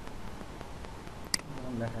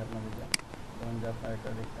যেমন দেখায় আপনাদের, যেমন যে আপনার একটা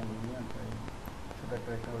রেক্টাঙ্গল নিয়ে ছোটো একটা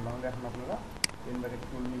রেক্টাঙ্গল নাহলে এখন আপনারা পেন বাকেট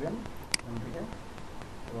টুল নেবেন এখান থেকে,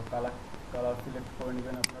 এবার কালার সিলেক্ট করে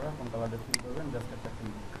নেবেন, আপনারা কোন কালারটা ফিল করবেন, জাস্ট একটা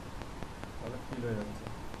ক্লিক, তাহলে ফিল হয়ে যাচ্ছে।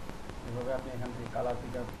 এভাবে আপনি এখান থেকে কালার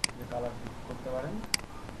পিক আপ যে কালার পিক করতে পারেন,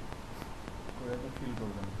 করে তো ফিল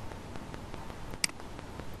করবেন।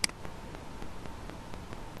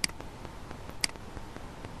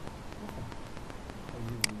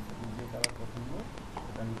 যে কালার পছন্দ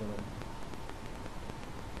সেটা নিতে পারেন।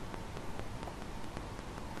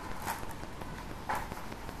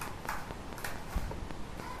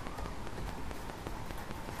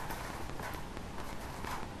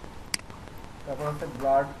 তারপর হচ্ছে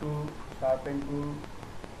ব্লার টুল, শার্পেন টুল,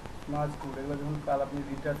 স্মার্ট টুল। এগুলো যখন আপনি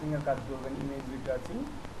রিটাচিংয়ের কাজ করবেন, ইমেজ রিটাচিং,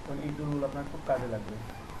 তখন এই টুলগুলো আপনার খুব কাজে লাগবে।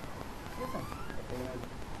 ঠিক আছে, একটা ইমেজ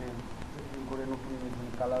করে নতুন ইমেজ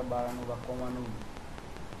কালার বাড়ানো বা কমানো,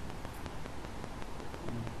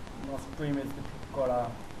 নষ্ট ইমেজকে ঠিক করা,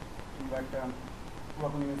 কিংবা একটা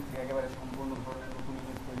পুরাতন ইমেজ থেকে একেবারে সম্পূর্ণ ধরনের নতুন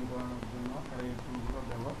ইমেজ তৈরি করানোর জন্য আপনারা এই টুলগুলোর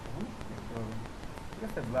ব্যবহার তখন দেখতে পাবেন। ঠিক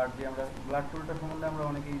আছে, ব্লাড দিয়ে আমরা ব্লাড টুলটা সম্বন্ধে আমরা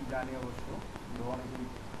অনেকেই জানি অবশ্য, কিন্তু অনেকেই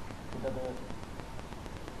এটাতে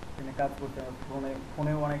এখানে কাজ করতে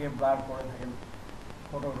ফোনেও অনেকে ব্লার করে থাকেন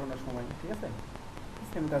ফটো ওঠানোর সময়। ঠিক আছে,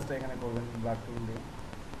 সেম কাজটা এখানে করবেন ব্লাড টুল দিয়ে,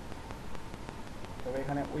 তবে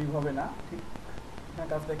এখানে ওইভাবে না, ঠিক এখানে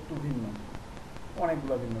কাজটা একটু ভিন্ন,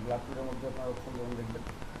 অনেকগুলো ভিন্ন। ব্লাড টুলের মধ্যে আপনার অপশন যখন দেখবেন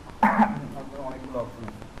আপনার অনেকগুলো অপশন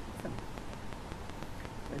আছে, ঠিক আছে,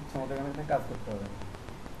 ইচ্ছা মতো এখানে কাজ করতে হবে।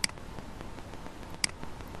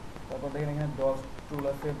 তারপর দেখেন এখানে ডস টুল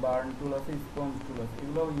আছে, বার্ন টুল আছে, স্পঞ্জ টুল আছে।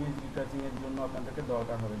 এগুলো ইমেজ রিটাচিংয়ের জন্য আপনাদেরকে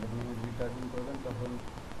দরকার হবে। যখন ইমেজ রিটাচিং করবেন তখন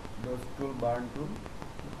ডস টুল, বার্ন টুল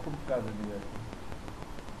খুব কাজে দিবে আর কি।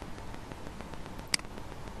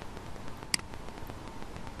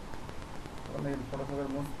 ফটোশপের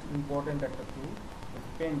মোস্ট ইম্পর্টেন্ট একটা টুল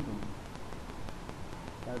পেন টুল।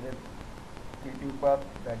 তাদের ক্রিয়েটিভ পাথ,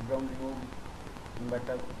 ব্যাকগ্রাউন্ড রিমুভ কিংবা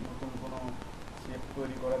একটা নতুন কোনো শেপ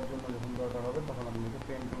তৈরি করার জন্য যখন দরকার হবে তখন আপনাদেরকে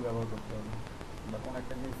পেন টুল ব্যবহার করতে হবে, বা কোনো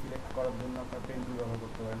একটা জিনিস সিলেক্ট করার জন্য আপনার পেন টুল ব্যবহার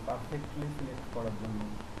করতে পারেন পারফেক্টলি সিলেক্ট করার জন্য।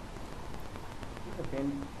 ঠিক আছে, পেন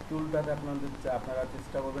টুলটাতে আপনারা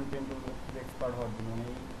চেষ্টা করবেন পেন টুল এক্সপার্ট হওয়ার জন্য।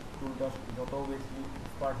 এই টুলটা যত বেশি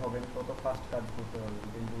এক্সপার্ট হবেন তত ফাস্ট কাজ করতে পারবেন।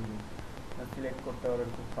 পেন টুল সিলেক্ট করতে পারবেন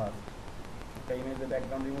খুব ফাস্ট। একটা ইমেজে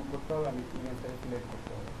ব্যাকগ্রাউন্ড রিমুভ করতে হবে, আমি ইমেজটাকে সিলেক্ট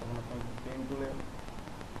করতে হবে, তখন আপনার পেন টুলে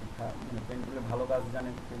পেন টুলে ভালো কাজ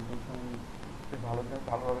জানেন, পেন টুল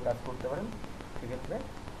ভালোভাবে কাজ করতে পারেন, সেক্ষেত্রে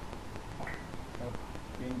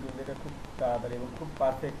পেন টুল যেটা খুব তাড়াতাড়ি এবং খুব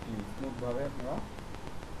পারফেক্টলি স্মুথভাবে আপনারা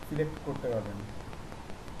সিলেক্ট করতে পারবেন।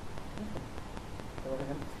 তারপর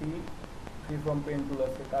এখানে ফ্রি ফ্রম পেন টুল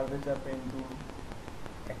আছে, কার্ভেচার পেন টুল,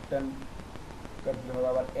 একটা হবে,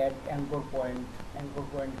 আবার add anchor point. Anchor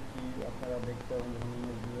point কি আপনারা দেখতে পাবেন যখন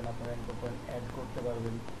ইমেজ দিবেন, আপনারা অ্যাঙ্কর পয়েন্ট অ্যাড করতে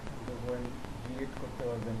পারবেন, অ্যাঙ্কর পয়েন্ট ডিলিট করতে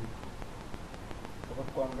পারবেন। তারপর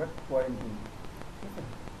কনভার্ট পয়েন্ট টুল। ঠিক আছে,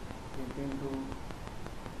 এই পেন টুল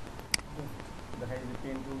দেখা যায় যে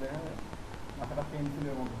পেন টুল মাথাটা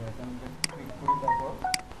পেন্সিলের মতো হয়, আমি ক্লিক করি, তারপর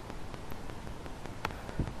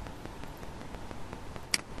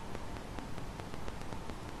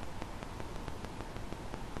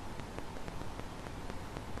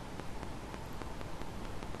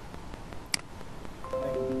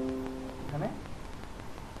এখানে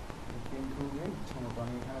পেন টুল দিয়ে ইচ্ছা মতো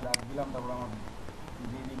আমি এখানে দাগ দিলাম, তারপর আমার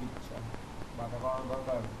যেদিকে ইচ্ছা বাঁকা করার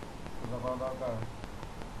দরকার, সোজা করা দরকার,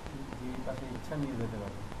 যে পাশে ইচ্ছা নিয়ে যেতে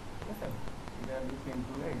পারে। ঠিক আছে, এটা আপনি পেন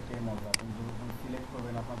টুলে এইটাই মজা। আপনি যখন সিলেক্ট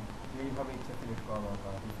করবেন আপনার যেইভাবে ইচ্ছা সিলেক্ট করা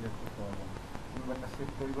দরকার আপনি সিলেক্ট করতে পারবেন। কিংবা একটা শেপ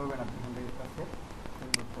তৈরি করবেন, আপনি এখান থেকে একটা শেপ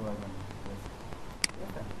তৈরি করতে পারবেন। ঠিক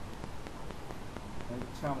আছে,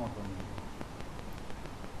 ইচ্ছা মতন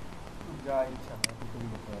যা ইচ্ছা আপনি তৈরি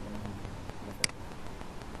করতে পারবেন এখান থেকে। ঠিক আছে,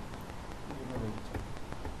 যেভাবে ইচ্ছা।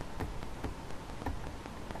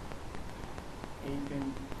 এই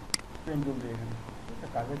পেন টুল দিয়ে এখানে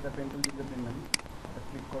কাগজের যা পেন টুল দিতে পেন এটা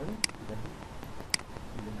ক্লিক করেন, দেখুন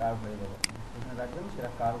যে কার্ভ হয়ে যাবে, যেখানে রাখবেন সেটা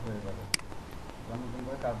কার্ভ হয়ে যাবে। নতুন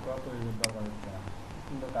করে কার্ভ করা তৈরির দরকার হচ্ছে না,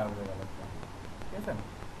 সুন্দর কার্ভ হয়ে গেল। ঠিক আছে,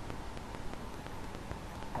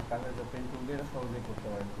 আর কাগজের যা পেন টুল দিয়ে এটা সহজেই করতে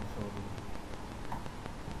পারেন, খুব সহজেই।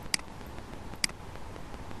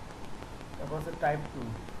 তারপর হচ্ছে টাইপ টুল।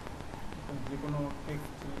 যে কোনো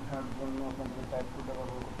টেক্সট লেখার জন্য আপনাদের টাইপ টুলটা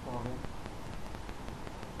ব্যবহার করতে হবে।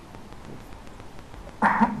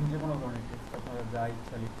 যে কোনো ধরনের টেক্সট আপনারা যা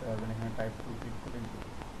ইচ্ছা লিখতে পারবেন, এখানে টাইপ টুল ক্লিক করবেন,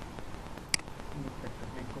 একটা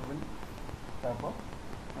ক্লিক করবেন, তারপর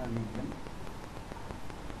লিখবেন।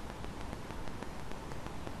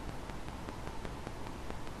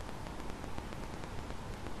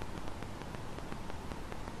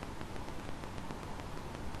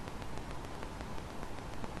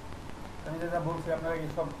 আমি যেটা বলছি আপনারা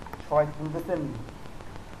এইসব সবাই বুঝতেছেন,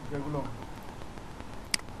 যেগুলো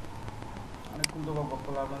অনেকক্ষণ তো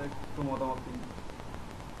বক্তব্য আপনাদের একটু মতামত দিন।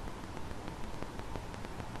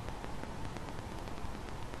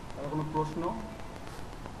 কারো কোনো প্রশ্ন?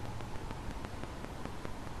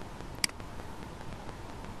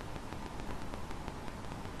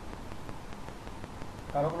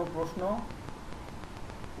 কারো কোনো প্রশ্ন?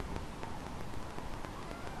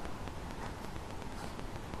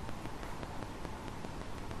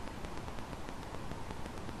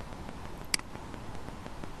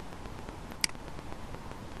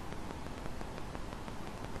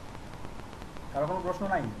 কারো কোনো প্রশ্ন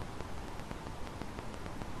নাই?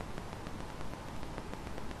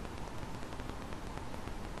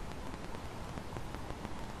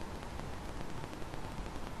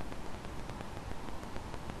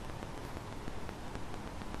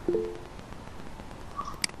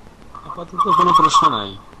 আপাতত কোনো প্রশ্ন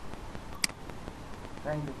নাই।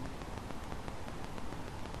 Thank you.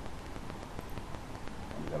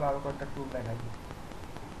 চলো আরো কয়েকটা টুল দেখাই।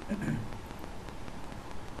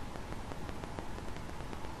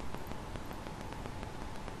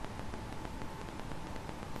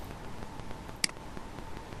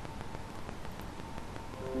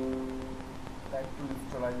 একটু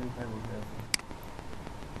চলাই দিতে বলতে আছে।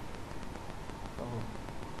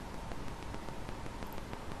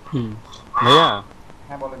 ভাইয়া,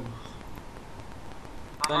 হ্যাঁ বলেন।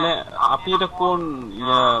 তাহলে আপনি এটা কোন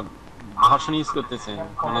ভার্সন ইউজ করতেছেন?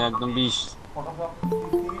 মানে একদম 20 ফটোশপ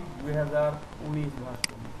সিসি 2019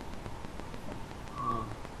 ভার্সন।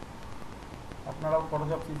 আপনারাও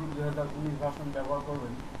ফটোশপ সিসি 2019 ভার্সন ব্যবহার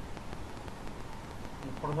করবেন।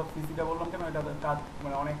 ফটোশপ সিসিটা বললাম কেন, এটা কাজ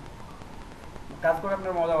মানে অনেক কাজ করে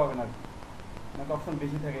আপনার মজা পাবেন আর কি। অনেক অপশন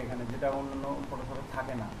বেশি থাকে এখানে, যেটা অন্যান্য ফটোশপে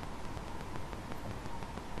থাকে না।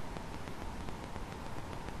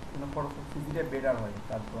 ফটোশপ সিসিটা বেটার হয়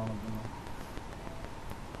কাজ করানোর জন্য।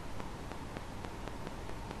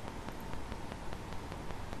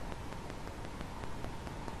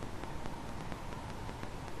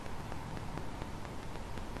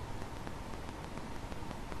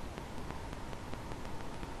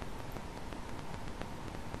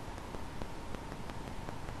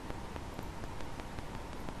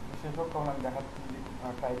 সেসব কারণ আমি দেখাচ্ছি যে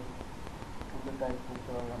টাইপ টুলে টাইপ করতে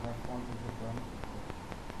পারবেন, আপনার ফন্ট করতে পারবেন।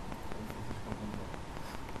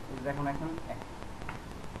 দেখুন এখন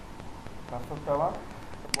পাসওয়ার্ডটা আবার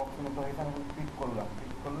বক্সের মতো এখানে ক্লিক করলাম,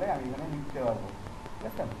 ক্লিক করলে আমি এখানে লিখতে পারবো। ঠিক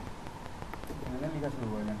আছে, এখানে লেখা শুরু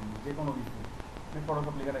করেন এখন যে কোনো কিছু। আমি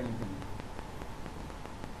ফটোশপ লেখাটাই লিখে নিই।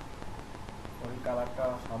 ওই কালারটা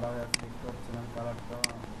সাদা হয়ে আছে, দেখতে পাচ্ছেন আমি কালারটা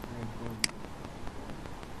একটু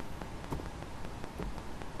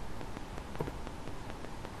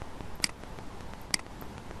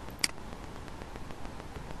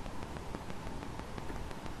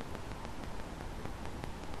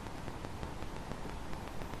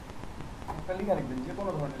লেখা লিখবেন, যে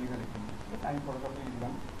কোনো ধরনের লেখা লিখবেন। ঠিক আছে, আমি ফটোশপে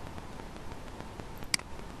লিখলাম।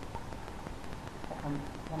 এখন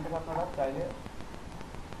এখান থেকে আপনারা চাইলে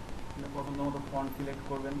পছন্দ মতো ফন্ট সিলেক্ট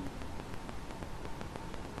করবেন।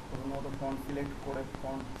 পছন্দ মতো ফন্ট সিলেক্ট করে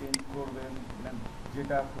ফন্ট চেঞ্জ করবেন,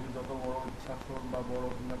 যেটা খুবই যত বড় ইচ্ছা, ছোট বা বড়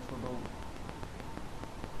কিংবা ছোট।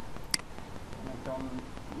 একটা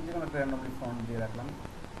যে কোনো একটা র্যান্ডমলি ফন্ট দিয়ে রাখলাম।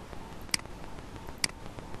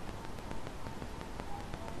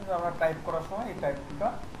 আমরা টাইপ করার সময় এই টাইপটা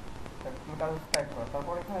টাইপ করা,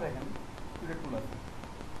 তারপর এখানে দেখেন সিলেক্ট টুল আছে,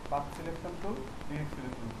 path selection tool, direct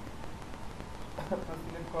selection tool.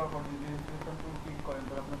 Select করার পর যদি সিলেকশন টুল ক্লিক করেন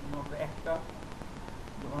তাহলে আপনার শুধুমাত্র একটা,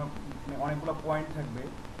 যখন অনেকগুলো পয়েন্ট থাকবে,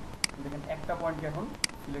 দেখেন একটা পয়েন্টকে এখন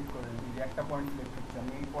সিলেক্ট করেন। এই যে একটা পয়েন্ট সিলেক্ট হচ্ছে,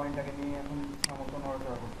 আমি এই পয়েন্টটাকে নিয়ে এখন সমস্ত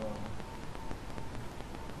নড়াচড়া করতে পারবো।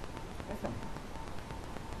 ঠিক আছে,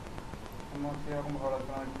 আমার সেরকম ভালো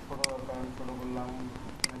লাগছে না, একটু ছোটো দরকার আমি ছোটো করলাম,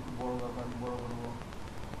 একটু বড়ো দরকার আমি বড়ো করবো।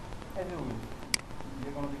 এই যে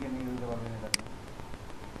কোনো দিকে নিয়ে যেতে পারবেন এটাকে।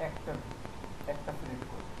 একটা সিলেক্ট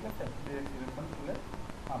করে, ঠিক আছে, ডিরেক্ট সিলেকশন তুলে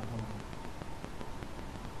মাধ্যমে।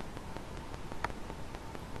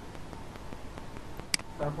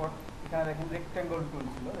 তারপর এখানে দেখেন রেক্ট্যাঙ্গল টুল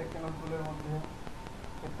ছিল, রেক্ট্যাঙ্গল টুলের মধ্যে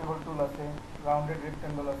রেক্ট্যাঙ্গল টুল আছে, রাউন্ডেড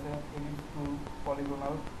রেক্ট্যাঙ্গল আছে, এলিপস টুল,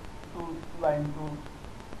 পলিগোনাল টুল, লাইন টুল,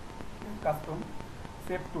 কাস্টম,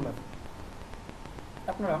 শেপ টুল আছে।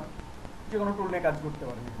 আপনারা যে কোনো টুল নিয়ে কাজ করতে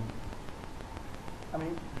পারেন। এখানে আমি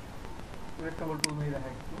রেক্ট্যাঙ্গল টুল নিয়ে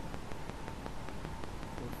দেখাই একটু।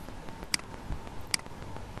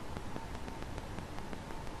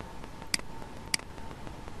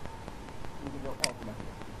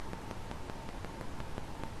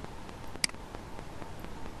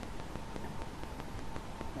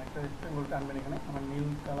 একটা রেক্ট্যাঙ্গল টানবেন, এখানে আমার নীল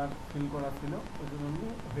কালার ফিল করা ছিল, ওই জন্য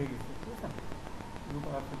হয়ে গেছে। ঠিক আছে, ব্লু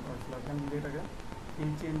কালার ফিল করা ছিল। এখানে যদি এটাকে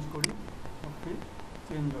ফিল চেঞ্জ করি, ফিল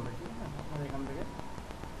চেঞ্জ হবে। ঠিক আছে, আপনারা এখান থেকে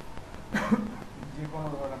যে কোনো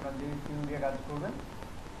ধরনের আপনার যে ফিল দিয়ে কাজ করবেন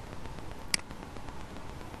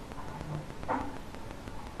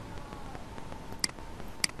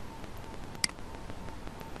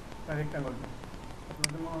রেক্টাঙ্গল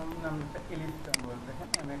আপনাদের মনে হয় আমি একটা এলিপ্স ট্রাঙ্গল দেখেন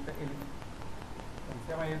আমি একটা এলিপ্স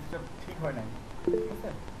আমার এলিপ্সটা ঠিক হয় নাই ঠিক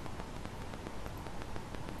আছে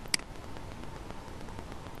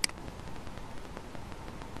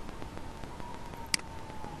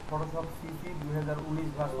ফটোশপ সিসি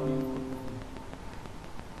 2019 ভার্সন ইউজ করতেছি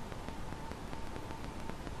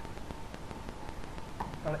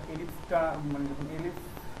তারা এলিপ্সটা মানে যখন এলিপ্স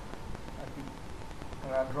আর কি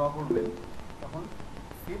ড্র করবেন তখন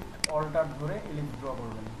শিফট অল্টার ধরে এলিপ্স ড্র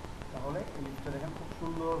করবেন তাহলে এলিপ্সটা দেখেন খুব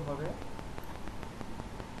সুন্দরভাবে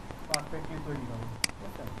পারফেক্টলি তৈরি হবে ঠিক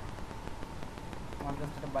আছে আমার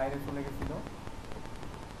জাস্ট এটা বাইরে চলে গেছিলো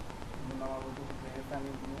এই জন্য আমার বলতে আমি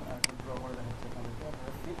একটা ড্র করে দেখাচ্ছি আপনাদেরকে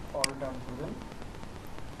আপনারা শিফট অল্টার ধরবেন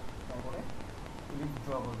তারপরে এলিপ্স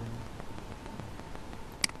ড্র করবেন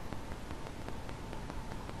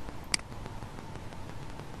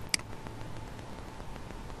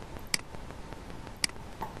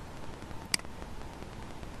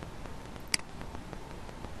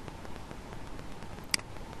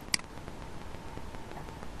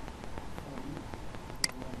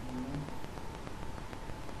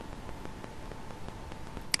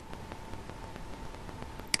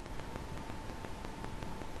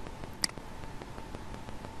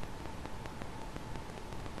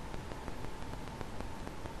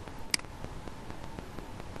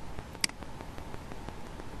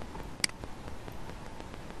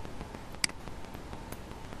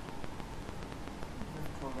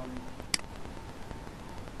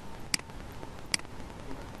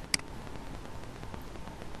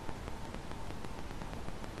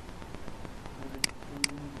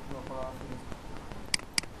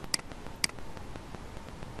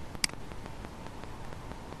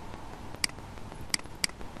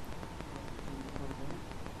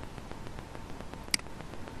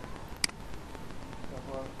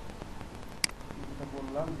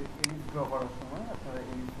বললাম যে এলিপ্স ড্র করার সময় আপনারা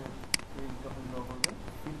এলিপ্স যখন ড্র করবেন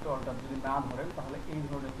শিফট অল্টার যদি না ধরেন তাহলে এই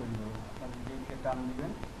ধরনের তৈরি হবে আপনারা যেই দিকে টান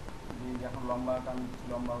দিবেন যে এখন লম্বা টান দিচ্ছি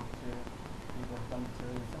লম্বা হচ্ছে এই টান দিচ্ছে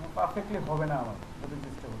হয়ে গেছে পারফেক্টলি হবে না আমার যদি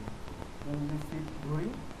চেষ্টা করি যদি শিফট ধরি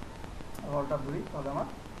অল্টার ধরি তাহলে আমার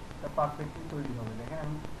এটা পারফেক্টলি তৈরি হবে দেখেন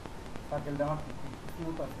আমি সার্কেলটা আমার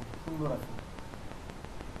স্মুথ আছে সুন্দর আছে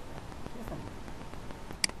ঠিক আছে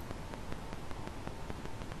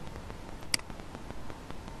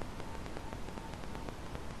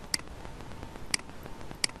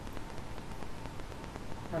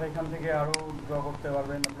আর এখান থেকে আরো ড্র করতে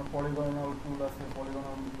পারবেন আপনার পলিগনাল টুল আছে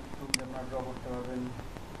পলিগনাল টুল দিয়ে আপনারা ড্র করতে পারবেন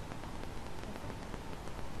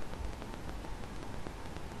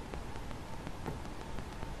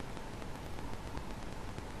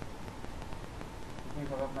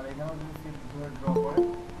এইভাবে আপনারা এখানেও যদি শিফট ধরে ড্র করেন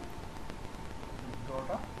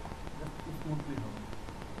ড্রটা জাস্ট স্মুথলি হবে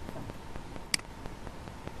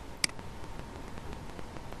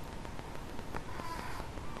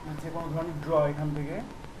যে কোনো ধরনের ড্র এখান থেকে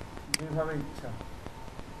যেভাবে ইচ্ছা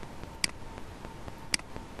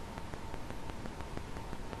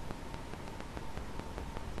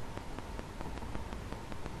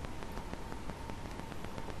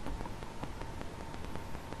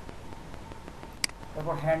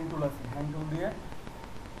তারপর হ্যান্ড টুল আছে হ্যান্ড টুল দিয়ে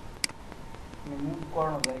মুভ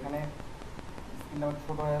করানো যায় এখানে স্ক্রিনটা আমার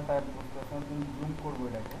ছোটো হয়ে তাই বুঝতে পারছি আমি জুম করবো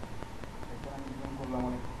এটাকে এখানে আমি জুম করলাম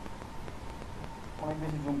অনেক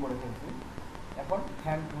বেশি জুম করে ফেলছি এখন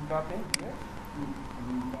হ্যান্ড টুলটাতে গিয়ে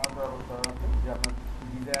ব্যবস্থা আছে যে আপনার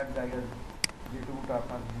ডিজায়ার জায়গায় যেটুকুটা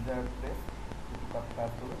আপনার ডিজায়ার প্লেস যেটুকু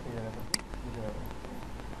কাজ করবে সেই জায়গাটাতে দিতে পারবেন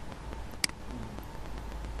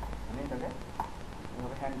আমি এটাকে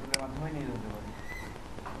এভাবে হ্যান্ড টুলের মাধ্যমে নিয়ে যেতে পারি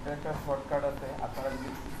এটা একটা শর্টকাট আছে আপনারা যদি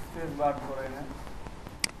স্পেস বার করে নেন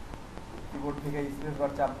কিবোর্ড থেকে স্পেস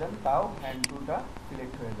বার চাপ দেন তাও হ্যান্ড টুলটা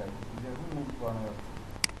সিলেক্ট হয়ে যাবে যেরকম মুভ করানো যাচ্ছে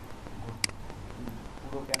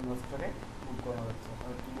পুরো ক্যানভাসটাকে মুভ করানো যাচ্ছে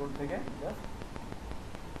আপনার কিবোর্ড থেকে জাস্ট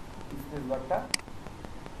স্পেস বারটা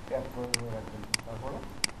ট্যাপ করে ধরে রাখবেন তারপরে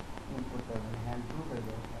মুভ করতে পারবেন হ্যান্ড টুল হয়ে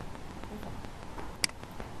যাবে ঠিক আছে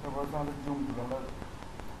তারপর হচ্ছে আমাদের জুম টুল আমরা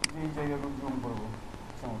যেই জায়গাগুলো জুম করবো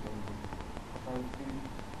ইচ্ছা মতো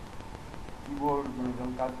কিবোর্ড মানে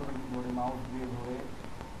যখন কাজ করবেন কিবোর্ডে মাউস দিয়ে ধরে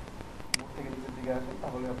উপর থেকে নিচের দিকে আসেন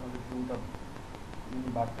তাহলে আপনাদের জুমটা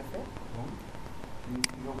বাড়তেছে এবং নিচ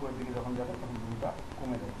থেকে উপরের দিকে যখন যাবে তখন জুমটা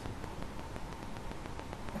কমে যাচ্ছে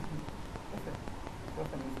ঠিক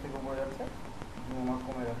আছে নিচ থেকে উপরে যাচ্ছে জুম আমার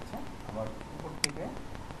কমে যাচ্ছে আবার উপর থেকে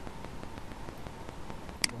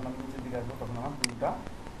যখন আমি নিচের দিকে আসবো তখন আমার জুমটা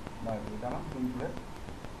বাড়বে এটা আমার জুম টুলের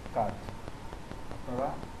কাজ আপনারা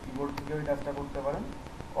কিবোর্ড থেকে ওই কাজটা করতে পারেন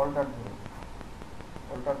অল্টার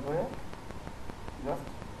ধরে জাস্ট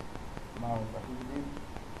মাউস আপনি যদি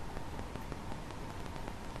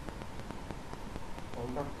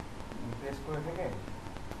হোল্ডার প্রেস করে থেকে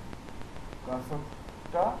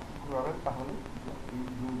কার্সরটা ঘোরাবেন, তাহলে এই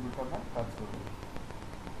দুটো আপনার কাজ করবে।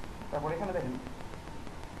 তারপর এখানে দেখেন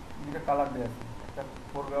দুটো কালার দেওয়া আছে, একটা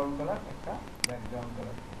ফোরগ্রাউন্ড কালার, একটা ব্যাকগ্রাউন্ড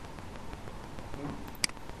কালার।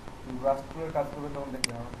 ব্রাশ টুলের কাজ করবে তখন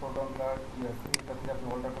দেখবেন আমার ফোরগ্রাউন্ড কালার কি আছে, এটা থেকে আপনি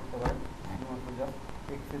অল্টার করতে পারেন। শুধুমাত্র জাস্ট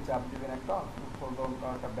এক্সে চাপ দিবেন একটা, ফোরগ্রাউন্ড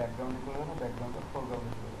কালারটা ব্যাকগ্রাউন্ডে চলে যাবে, ব্যাকগ্রাউন্ডটা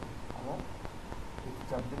ফোরগ্রাউন্ডে চলে যাবে। আবার এক্সে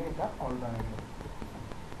চাপ দিলে এটা অল্টারনেট হবে।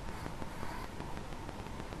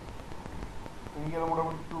 এই গেল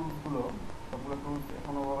মোটামুটি টুলসগুলো। সবগুলো টুলস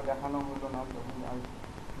এখনো দেখানো হলো না, তখন আমি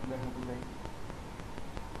দেখাতে চাই।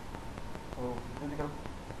 তো যদি কারো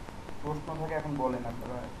প্রশ্ন থাকে এখন বলেন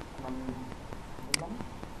আপনারা। আমি বললাম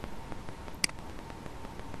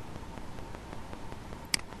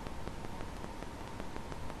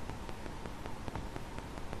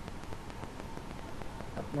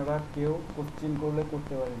আপনারা কেউ কোশ্চিন করলে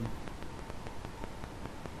করতে পারেন।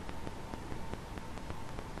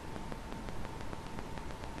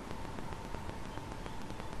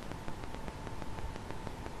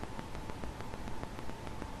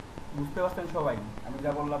 বুঝতে পারছেন সবাই আমি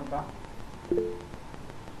যা বললাম তা?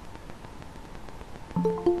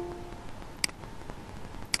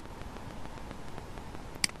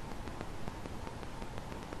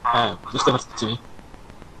 হ্যাঁ, বুঝতে পারছি।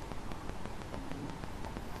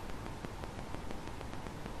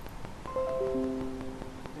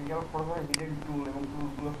 প্রথমে হিডেন টুল এবং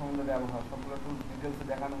টুলসগুলো সম্বন্ধে ব্যবহার, সবগুলো টুলস ডিটেলসে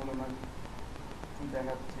দেখানো হলো না, কি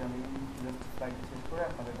দেখাচ্ছি আমি জাস্ট স্লাইড শেষ করে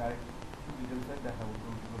আপনাদের ডাইরেক্ট ডিটেলসে দেখাবো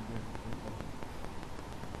টুলসগুলো দিয়ে।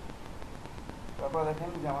 তারপর দেখেন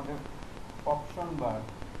যে আমাদের অপশন বার,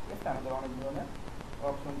 ঠিক আছে, আমাদের অনেক ধরনের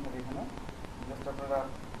অপশন থাকে এখানে। জাস্ট আপনারা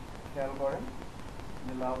খেয়াল করেন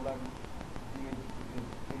যে লাভ লাভ দিয়ে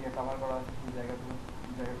এরিয়া কাভার করা আছে সেই জায়গাগুলো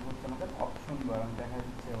হচ্ছে আমাদের অপশন বার। আমি দেখা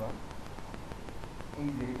দিচ্ছি আবার, এই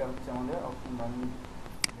যে এটা হচ্ছে আমাদের অপশন বার। আমি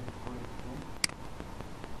সিলেক্ট করেছি,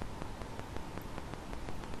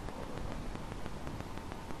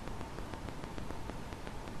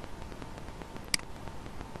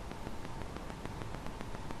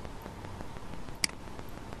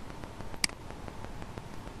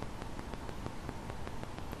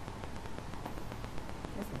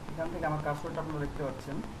 এখান থেকে আমার কাজটা আপনারা দেখতে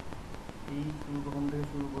পাচ্ছেন। এই প্রথম থেকে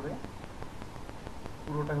শুরু করে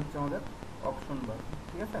পুরোটা হচ্ছে আমাদের অপশন বার,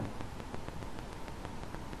 ঠিক আছে।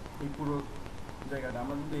 এই পুরো জায়গাটা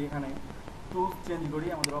আমরা যদি এখানে টুলস চেঞ্জ করি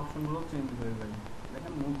আমাদের অপশনগুলো চেঞ্জ হয়ে যায়।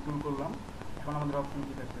 দেখেন মুভ টুল করলাম, এখন আমাদের অপশন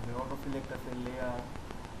কি থাকতেছে, অটো সিলেক্ট আছে, লেয়ার,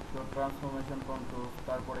 ট্রান্সফরমেশন কন্ট্রোল,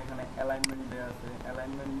 তারপরে এখানে অ্যালাইনমেন্ট দেওয়া আছে।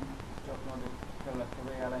 অ্যালাইনমেন্ট আপনাদের খেয়াল রাখতে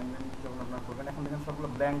হবে, অ্যালাইনমেন্ট যখন আপনারা করবেন। এখন দেখেন সবগুলো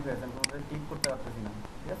ব্ল্যাঙ্ক হয়ে আছে, আমি কোনোটাই ক্লিক করতে পারতেছি না,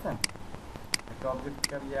 ঠিক আছে। একটা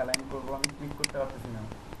অবজেক্টকে আমি অ্যালাইন করবো, আমি ক্লিক করতে পারতেছি না,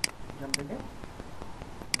 এখান থেকে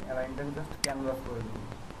অ্যালাইনটাকে জাস্ট ক্যানভাস করে দেবো।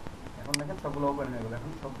 এখন দেখেন সবগুলো ওপেন হয়ে গেলো।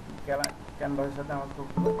 এখন সব ক্যানভাসের সাথে আমার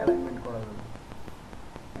সবগুলো অ্যালাইনমেন্ট করা যাবে।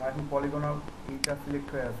 আমার এখন পলিগনাল এইটা সিলেক্ট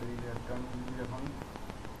হয়ে আছে, এই যে একটা আমি যদি যখন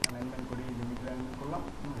অ্যালাইনমেন্ট করি, এই যে মিডল অ্যালাইনমেন্ট করলাম,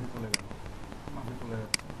 মাঝে চলে গেল, মাঝে চলে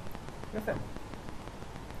যাচ্ছে, ঠিক আছে।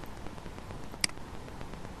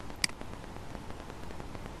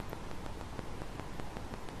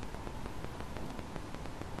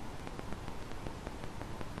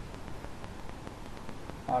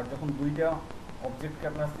 আর যখন দুইটা অবজেক্টকে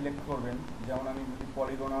আপনারা সিলেক্ট করবেন, যেমন আমি যদি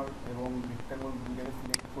পলিগনাল এবং রেক্ট্যাঙ্গল দুইটাকে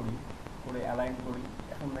সিলেক্ট করি, করে অ্যালাইন করি,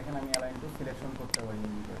 এখন দেখেন আমি অ্যালাইন টু সিলেকশন করতে পারি।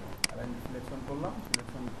 দুইটাকে অ্যালাইন সিলেকশন করলাম,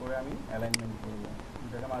 সিলেকশন করে আমি অ্যালাইনমেন্ট করবো,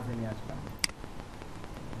 দুইটাকে মাঝে নিয়ে আসলাম,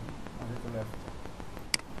 মাঝে চলে আসছে।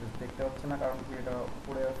 দেখতে পাচ্ছে না কারণ কি এটা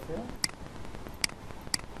উপরে আসছে,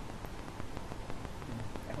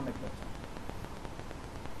 এখন দেখতে পাচ্ছি।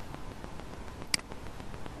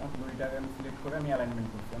 দুইটাকে আমি সিলেক্ট করে আমি অ্যালাইনমেন্ট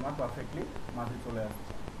করছি, আমার পারফেক্টলি মাঝে চলে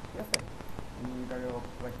আসছে, ঠিক আছে। আমি এটাকে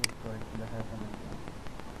ক্লিক করে একটু দেখা যাচ্ছে না,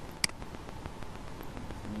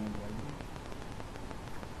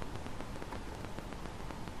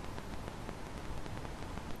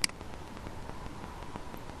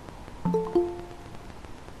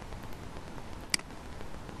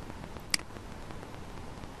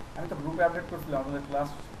 আমি তো গ্রুপে আপডেট করছিলাম আমাদের ক্লাস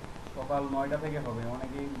সকাল 9টা থেকে হবে,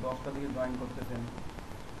 অনেকেই 10টা থেকে জয়েন করতেছেন।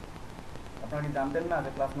 আপনারা কি জানতেন না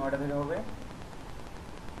যে ক্লাস 9টা থেকে হবে?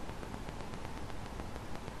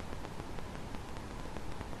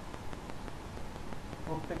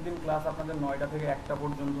 প্রত্যেকদিন ক্লাস আপনাদের 9টা থেকে 1টা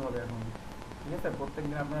পর্যন্ত হবে এখন, ঠিক আছে।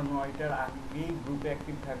 প্রত্যেকদিন আপনারা 9টার আগেই গ্রুপে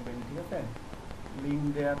অ্যাক্টিভ থাকবেন, ঠিক আছে। লিঙ্ক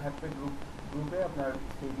দেওয়া থাকবে গ্রুপে, আপনার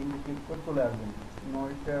সেই লিঙ্কে ক্লিক করে চলে আসবেন।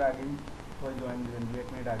 9টার আগেই সবাই জয়েন দেবেন, 2-1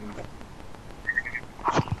 মিনিট আগেই।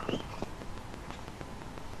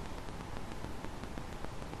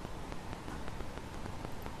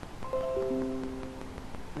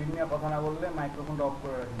 নিয়ে কথা না বললে মাইক্রোফোনটা অফ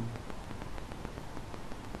করে রাখেন।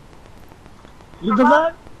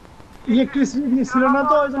 ইলেকট্রিসিটি ছিল না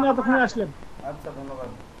তো, ওই জন্য এতক্ষণে আসলেন। আচ্ছা, ধন্যবাদ।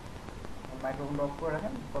 মাইক্রোফোনটা অফ করে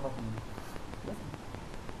রাখেন, কথা শুনুন। ঠিক আছে,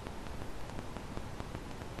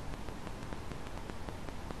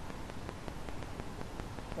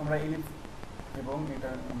 আমরা ইলিপস এবং এটা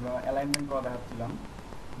আমরা অ্যালাইনমেন্ট করা দেখাচ্ছিলাম।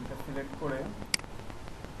 এটা সিলেক্ট করে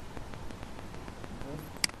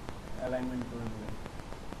অ্যালাইনমেন্ট করে দেবেন।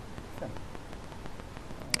 ঠিক আছে,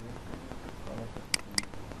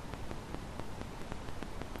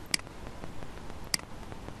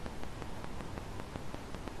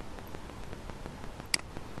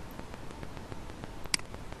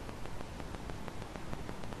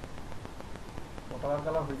 পতাকার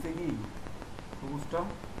কালার হয়েছে কি সবুজটা?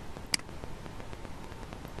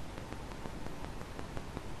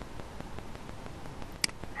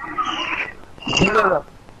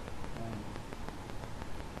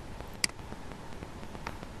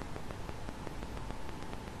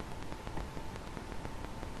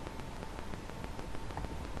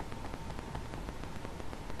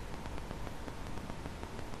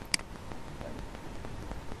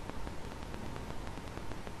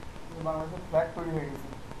 বাংলাদেশের ফ্ল্যাগ তৈরি হয়ে গেছে,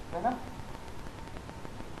 তাই না?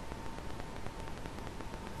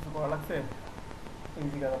 কিছু করা লাগছে? এই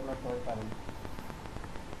জায়গায় আপনার সবাই পারেন,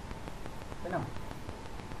 তাই না?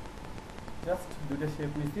 জাস্ট দুইটা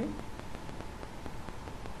শেপ নিচ্ছি,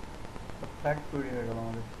 ফ্ল্যাগ তৈরি হয়ে গেল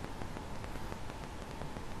আমাদের।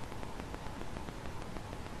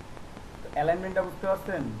 অ্যালাইনমেন্টটা বুঝতে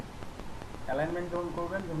পারছেন? অ্যালাইনমেন্ট যখন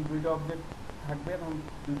করবেন, যখন দুইটা অবজেক্ট থাকবে তখন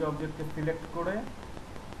দুইটা অবজেক্টকে সিলেক্ট করে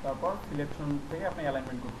তারপর সিলেকশন থেকে আপনি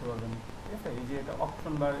অ্যালাইনমেন্ট করতে পারবেন। ঠিক আছে, এই যে এটা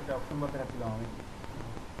অপশন বার, এটা অপশন বার দেখাচ্ছিলাম আমি,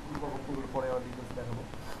 পরে আবার ডিটেলস দেখাবো।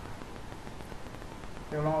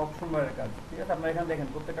 এটা হলো আমার অপশন বারের কাজ। ঠিক আছে, আপনারা এখানে দেখেন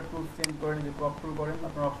প্রত্যেকটা টুলস চেঞ্জ করেন, যে ক্রপ টুল করেন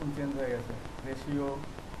আপনার অপশন চেঞ্জ হয়ে গেছে, রেশিও,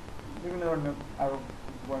 বিভিন্ন ধরনের আরও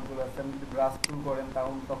পয়েন্ট চলে আসছে। আপনি যদি ব্রাশ টুল করেন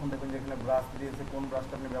তখন দেখবেন যে এখানে ব্রাশ দিয়েছে, কোন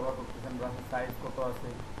ব্রাশটা আপনি ব্যবহার করতেছেন, ব্রাশের সাইজ কত আছে,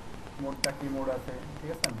 মোডটা কি মোড আছে, ঠিক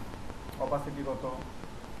আছে, অপাসিটি কত,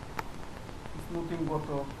 স্মুথিং কত,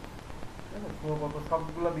 ঠিক আছে, ফ্লো কত,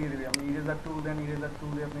 সবগুলো দিয়ে দিবি। আপনি ইরেজার টুল দেন, ইরেজার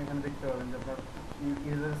টুল দিয়ে আপনি এখানে দেখতে পাবেন যে আপনার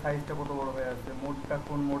ইরেজারের সাইজটা কত বড় হয়ে আছে, মোডটা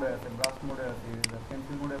কোন মোডে আছে, ব্রাশ মোডে আছে ইরেজার,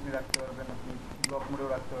 পেন্সিল মোডে আপনি রাখতে পারবেন, আপনি ব্লক মোডেও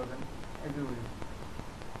রাখতে পারবেন, এগুলোই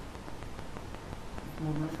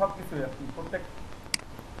স্মুথলি সব কিছুই। আপনি প্রত্যেক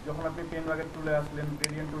যখন আপনি পেন বাগের টুলে আসলেন,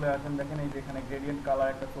 গ্রেডিয়েন্ট টুলে আসেন, দেখেন এই যে এখানে গ্রেডিয়েন্ট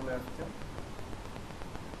কালার একটা চলে আসছে,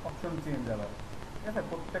 অপশন চেঞ্জ আবার। ঠিক আছে,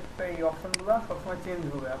 প্রত্যেকটা এই অপশনগুলো সবসময় চেঞ্জ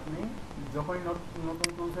হবে। আপনি যখনই নতুন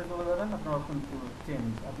টুলসে চলে যাবেন আপনার অপশন চেঞ্জ।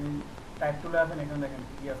 আপনি টাইপ টুলে আসেন, এখানে দেখেন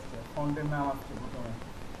কী আসছে, ফন্টের নাম আসছে প্রথমে,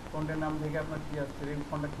 ফন্টের নাম থেকে আপনার কী আসছে,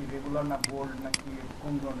 ফন্টটা কি রেগুলার না বোল্ড না কি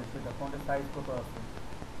কোন ধরনের সেটা, ফন্টের সাইজ কত আছে,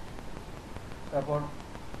 তারপর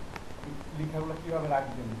লেখাগুলো কীভাবে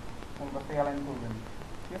রাখবেন, কোনটা থেকে অ্যালাইন করবেন,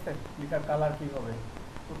 ঠিক আছে, লেখার কালার কী হবে,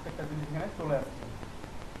 প্রত্যেকটা জিনিস এখানে চলে আসছে।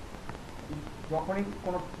 যখনই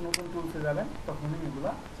কোনো নতুন টুলসে যাবেন তখনই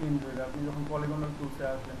এগুলো চেঞ্জ হয়ে যাবে। আপনি যখন পলিগনাল টুলসে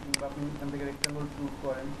আসবেন কিংবা আপনি এখান থেকে রেক্টাঙ্গল চুজ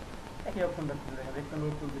করেন, একই অপশন থাকতেছে, দেখেন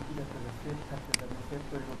রেক্টাঙ্গল টুলসে কী থাকতেছে, শেপ থাকতেছে, আপনি শেপ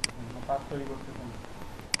তৈরি করতেছেন না পাস তৈরি করতেছেন,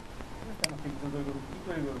 ঠিক আছে, আমরা পিক্সেল তৈরি করবো, কী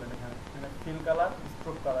তৈরি করবেন এখানে, এখানে fill colour,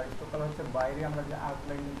 stroke colour. Stroke colour হচ্ছে বাইরে আমরা যে আর্ট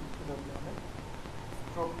লাইন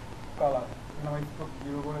স্ট্রোক কালার, এখানে আমার স্ট্রোক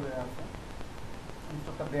 0 করে দেওয়া আছে,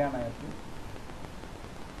 স্ট্রোকটা দেওয়া নাই আর কি।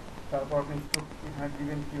 তারপর আপনি স্ট্রোক এখানে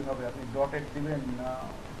দিবেন কীভাবে, আপনি ডটেড দিবেন না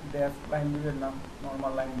ড্যাশ লাইন দিবেন না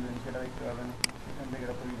নর্মাল লাইন দিবেন সেটা দেখতে পাবেন, এখান থেকে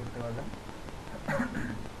এটা তৈরি করতে পারবেন।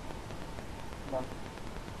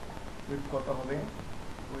 উইডথ কত হবে,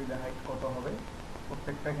 উইথ হাইট কত হবে,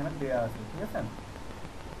 প্রত্যেকটা এখানে দেওয়া আছে। ঠিক আছে,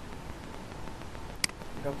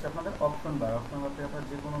 এটা হচ্ছে আপনাদের অপশন বার। অপশন বার থেকে আপনার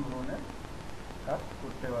যে কোনো ধরনের কাজ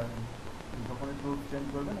করতে পারবেন, যখনই টুল চেঞ্জ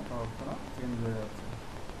করবেন আপনার অপশনও চেঞ্জ হয়ে যাচ্ছে।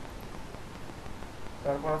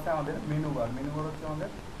 তারপর আছে আমাদের মেনু বার। মেনু বার হচ্ছে আমাদের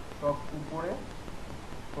সব উপরে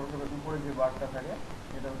উপরে যে বারটা থাকে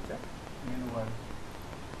এটা হচ্ছে মেনু বার।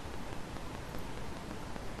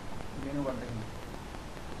 মেনু বার দেখুন,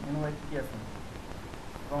 মেনু বার কী আছে,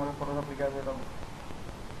 আমাদের ফটোশপ লিখে আছে,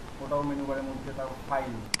 ওটাও মেনু বারের মধ্যে। তারপর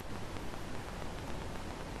ফাইল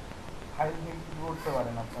থেকে কী করতে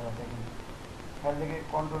পারেন আপনারা দেখুন, ফাইল থেকে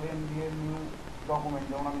কন্ট্রোল এন দিয়ে নিউ ডকুমেন্ট,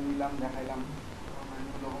 যেমন আমি নিলাম দেখাইলাম,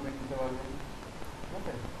 নিউ ডকুমেন্ট নিতে পারবেন। ঠিক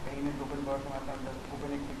আছে, এই ইমেজ ওপেন করার সময় আপনার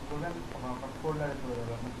ওপেনে ক্লিক করবেন, তখন আপনার ফোল্ডারে চলে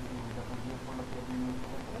যাবে। আপনি যদি আপনার যে ফোল্ডার থেকে আপনি ইউজ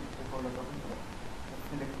ওপেন করেন সেই ফোল্ডারটা ওপেন করে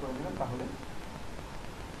সিলেক্ট করে দেবেন, তাহলে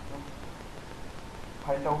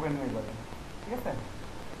ফাইলটা ওপেন হয়ে যাবে। ঠিক আছে,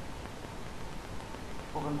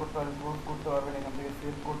 ওপেন করতে পারবেন, ক্লোজ করতে পারবেন, এখান থেকে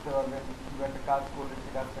সেভ করতে পারবেন। কীভাবে একটা কাজ করলে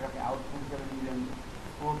সেই কাজটাকে আপনি আউটপুট হিসাবে নিলেন,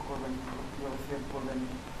 স্টোর করবেন, কীভাবে সেভ করবেন,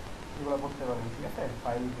 সেগুলো করতে পারেন, ঠিক আছে।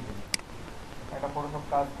 ফাইল থেকে একটা ফটোশপ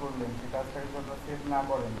কাজ করলেন, সেই কাজটাকে যদি আপনারা সেভ না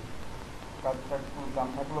করেন, কাজটা একটু দাম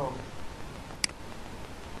থাকলো,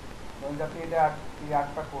 ধরুন যে আপনি এই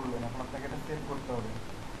আর্টটা করলেন, এখন আপনাকে এটা সেভ করতে হবে।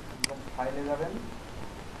 ফাইলে যাবেন,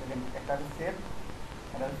 দেখেন একটা আছে সেভ,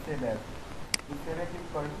 একটা আছে সেভ অ্যাজ। সেভে ক্লিক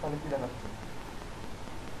করেন, তাহলে কি দেখাচ্ছে,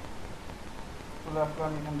 চলে আসলো।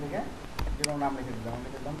 আমি এখান থেকে যে কোনো নাম লিখে দিলাম,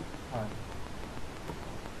 লিখে দিলাম হ্যাঁ।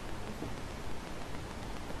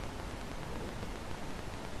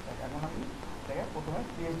 এখন আমি এটাকে প্রথমে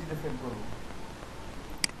পিএইচডিতে সেভ করবো,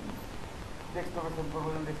 ডেস্কটপে সেভ করবো।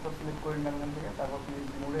 ডেস্কটপ সিলেক্ট করে নিলাম এখান থেকে, তারপর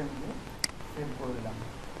পিএইচডি মোডে আমি সেভ করে দিলাম।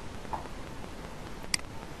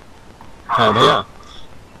 হ্যাঁ ভাইয়া,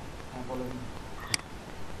 হ্যাঁ বলে দিন।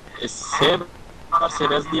 সেভ আর সেভ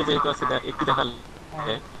অ্যাজ দিয়ে যেহেতু আছে একটু দেখালে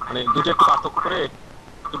মানে দুটো একটু পার্থক্য করে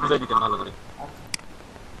একটু বুঝাই দিতেন ভালো করে। আচ্ছা,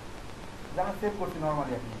 যেমন সেভ করছি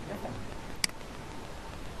নর্মালি আপনি, ঠিক আছে।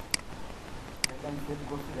 আমি সেভ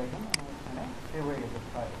করছি, দেখেন আমার এখানে সেভ হয়ে গেছে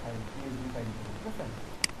ফাইল, পিএইচডি ফাইল, ঠিক আছে।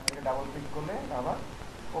 আমি এটা ডাবল ক্লিক করলে আবার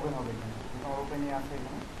ওপেন হবে এখানে, আমার ওপেনই আছে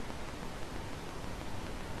এখানে।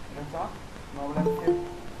 এটা হচ্ছে আমার নর্মাল সেভ,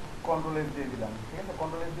 কন্ট্রোল এস দিয়ে দিলাম, ঠিক আছে।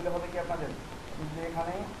 কন্ট্রোল এস দিলে হবে কি আপনাদের, যে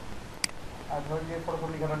এখানে ধরেন যে ফটোফট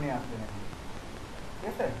লেখাটা নিয়ে আসবেন এখানে, ঠিক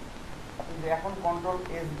আছে। আপনি যে এখন কন্ট্রোল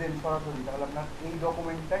এস দেন সরাসরি, তাহলে আপনার এই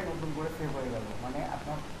ডকুমেন্টটাই নতুন করে সেভ হয়ে গেল, মানে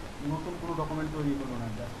আপনার নতুন কোনো ডকুমেন্ট তৈরি হলো না,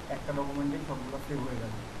 জাস্ট একটা ডকুমেন্টেই সবগুলো সেভ হয়ে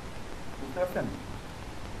গেল, বুঝতে পারছেন।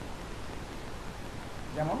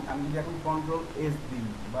 যেমন আমি যদি এখন কন্ট্রোল এস দিই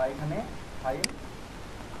বা এখানে ফাইল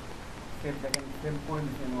সেভ, দেখেন সেভ করে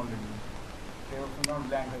দিচ্ছি আমি অলরেডি, সেভ অপশন আমার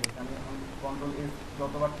ব্ল্যাঙ্ক হয়ে গেছে। আমি এখন কন্ট্রোল এস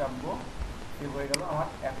যতবার চাপবো সেভ হয়ে গেল আমার।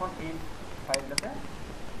 এখন এই ফাইলটাতে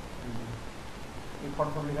এই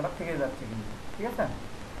ফটোশপ লেখাটা থেকে যাচ্ছে কিন্তু, ঠিক আছে।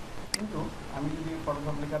 কিন্তু আমি যদি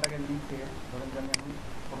ফটোশপ লেখাটাকে লিখে ধরেন যে আমি এখন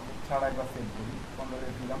ফটোশপ ছাড়া একবার সেভ করি, কন্ট্রোল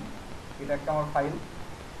এস দিলাম, এটা একটা আমার ফাইল।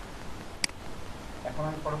 এখন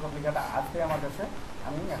আমি ফটোশপ লেখাটা আছে আমার কাছে,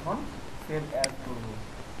 আমি এখন সেভ অ্যাজ করবো,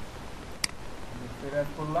 সেভ অ্যাজ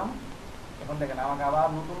করলাম। এখন দেখেন আমাকে আবার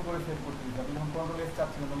নতুন করে সেভ করতে দিচ্ছে। আপনি যখন কন্ট্রোল এস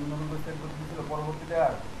চাচ্ছিলেন তখন নতুন করে সেভ করতে দিচ্ছিল, পরবর্তীতে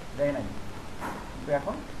আর দেয় নাই। কিন্তু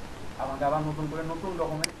এখন আমাকে আবার নতুন করে নতুন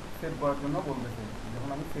ডকুমেন্ট সেভ করার জন্য বলতেছে। যখন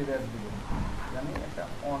আমি সেভ অ্যাজ দিব, আমি একটা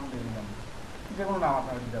অন দিয়ে দিলাম, যে কোনো নাম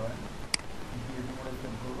আপনারা দিতে পারেন, পিএইচডি মোডে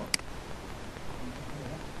সেভ করবো।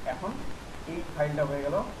 এখন এই ফাইলটা হয়ে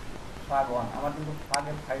গেল ফাগ ওয়ান। আমার কিন্তু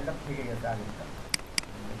ফাগের ফাইলটা থেকে গেছে আগেরটা,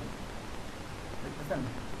 দেখতেছেন।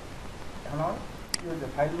 এখন আমার কী হয়েছে,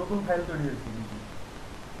 ফাইল নতুন ফাইল তৈরি হয়েছে,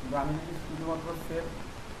 কিন্তু আমি যদি শুধুমাত্র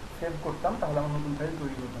সেভ করতাম তাহলে আমার নতুন ফাইল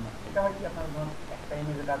তৈরি হতো না। এটা হয় কি, আপনারা যখন একটা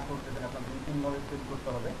ইমেজে কাজ করতেছেন, আপনার 2-3 ভাবে সেভ করতে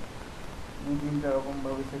হবে, 2-3টা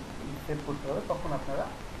রকমভাবে সেভ করতে হবে, তখন আপনারা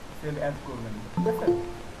সেভ অ্যাড করবেন, ঠিক আছে।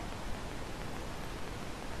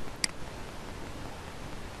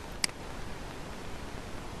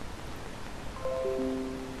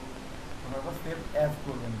 সেভ অ্যাড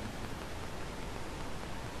করবেন,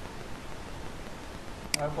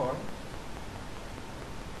 তারপর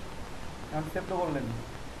এখন সেভ তো করলেন,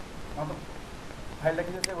 আমার তো ফাইলটা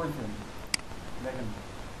কিছু সেভ হয়েছে, দেখেন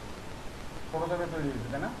ফটোশপে তৈরি হয়েছে,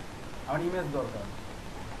 তাই না। আমার ইমেজ দরকার,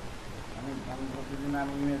 আমি ভাবছি না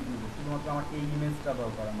আমি ইমেজ দিব, শুধুমাত্র আমার এই ইমেজটা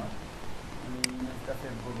দরকার। আমি ইমেজটা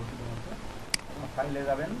সেভ করবো শুধুমাত্র। আমার ফাইলে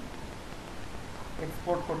যাবেন,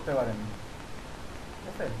 এক্সপোর্ট করতে পারেন, ঠিক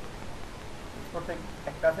আছে। এক্সপোর্ট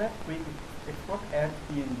একটা আছে কুইক এক্সপোর্ট অ্যাজ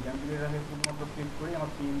পিএনজি। আমি যদি এটাকে শুধুমাত্র ক্লিক করি,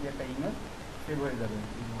 আমার পিএনজি একটা ইমেজ সেভ হয়ে যাবে,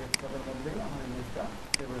 ডেস্কটপের মধ্যেই আমার ইমেজটা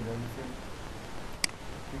সেভ হয়ে যাবে। সেভ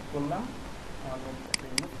ক্লিক করলাম, আমার একটা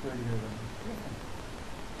ইমেজ তৈরি হয়ে যাবে, ঠিক আছে।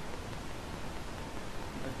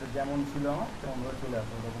 ইমেজটা যেমন ছিল আমার তেমনভাবে চলে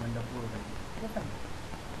আসবে ডকুমেন্টটা পুরোটাই, ঠিক আছে।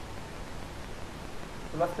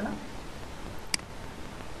 চলে আসছে না।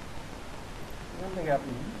 এখান থেকে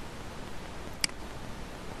আপনি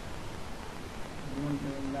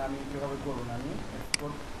আমি কীভাবে করবো না, আমি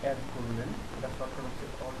এক্সপোর্ট অ্যাড করলেন, এটা শর্টকাট হচ্ছে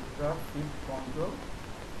অল্টার শিফট কন্ট্রোল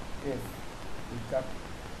এস, এই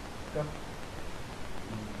চারটা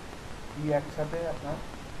কি একসাথে আপনার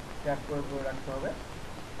ট্যাগ করে ধরে রাখতে হবে।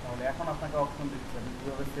 তাহলে এখন আপনাকে অপশন দিচ্ছে আপনি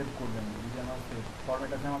কীভাবে সেভ করবেন। যদি আমার সেভ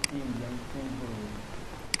ফরম্যাট আছে আমার পিএনজি, আমি চেঞ্জ করবো,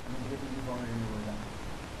 আমি জেপিজি ফরম্যাটে নিয়ে বললাম,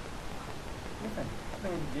 ঠিক আছে। আপনি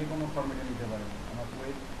যে কোনো ফরম্যাটে নিতে পারেন, আমার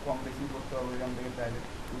ওয়েট কম বেশি করতে হবে, এখান থেকে চাইলে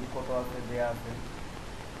কত আছে দেওয়া আছে,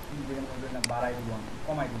 যেখানে মধ্যে না বাড়াই দিব, আমি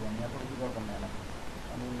কমাই দিব, আমি এত কিছু দরকার নেই।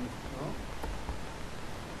 আমি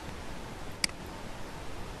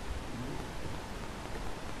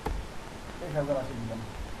 1080 দিলাম,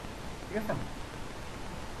 ঠিক আছে।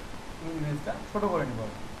 এই ইমেজটা ছোট করে নিব,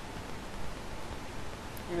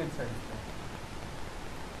 ইমেজ সাইজটা।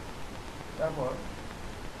 তারপর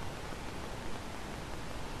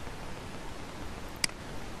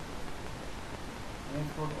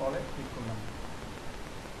এক্সপোর্ট অলে ক্লিক করলাম,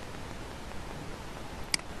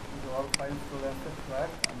 অল ফাইল চলে আসছে ফ্ল্যাগ,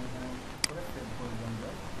 আমি এখানে করে সেভ করে দিলাম।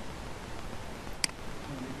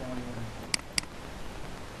 দেখি আমার ইমেল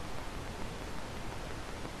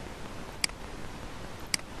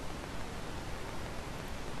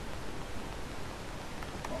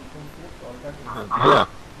ভাইয়া,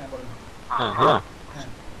 হ্যাঁ ভাইয়া,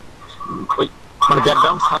 ওই মানে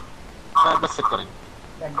ব্যাকগ্রাউন্ড একবার সেট করেন।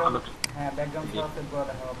 হ্যাঁ, ব্যাকগ্রাউন্ড সেট করা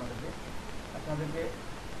দেখাবো আপনাদেরকে। আপনাদেরকে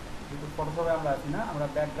যেহেতু ফটোশপে আমরা আছি না, আমরা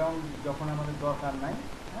ব্যাকগ্রাউন্ড যখন আমাদের দরকার নাই,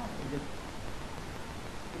 হ্যাঁ, এই যে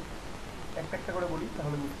একটা একটা করে বলি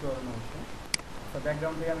তাহলে বুঝতে পারবেন অবশ্যই। তো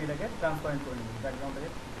ব্যাকগ্রাউন্ড থেকে আমি এটাকে ট্রান্সপারেন্ট করে নেব, ব্যাকগ্রাউন্ডটাকে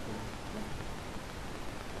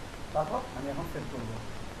তারপর আমি এখন সেট করবো।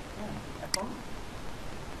 হ্যাঁ,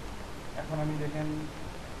 এখন আমি দেখেন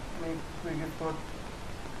আমি কুইক এক্সপোর্ট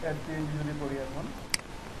পিএনজি যদি করি, এখন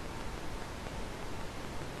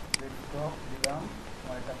ডেস্কটপ দিলাম,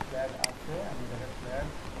 আমার একটা ফ্ল্যাগ আছে, আমি এটাকে ফ্ল্যাগ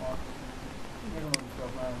যে কোনো কিছু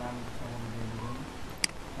আপনার নাম সম্বন্ধে দিয়ে দিবেন।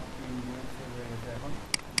 পিএনজি সেভ হয়ে গেছে। এখন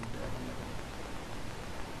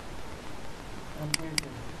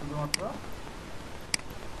শুধুমাত্র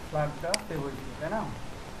ফ্ল্যাগটা সেভ হয়েছিল, তাই না?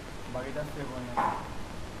 বাকিটা সেভ হয় না,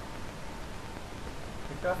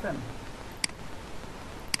 দেখতে পাচ্ছেন?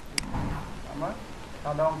 আমার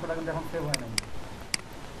সাদা অংশটা কিন্তু এখন সেভ হয় নাই।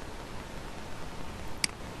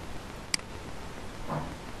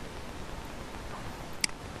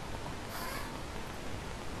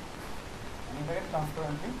 আমি এটাকে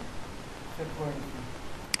ট্রান্সপারেন্টলি সেভ করে নিচ্ছি।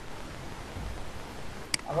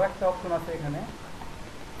 আরও একটা অপশন আছে এখানে,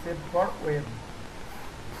 সেভ ফর ওয়েব।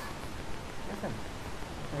 ঠিক আছে,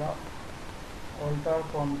 আপনারা অল্টার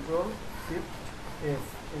কন্ট্রোল শিফট এস,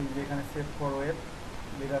 এই যে এখানে সেভ ফর ওয়েব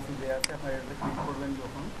লেগাসি দেওয়া আছে, আপনারা এটাতে ক্লিক করবেন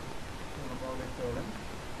যখন আপনারা দেখতে পাবেন।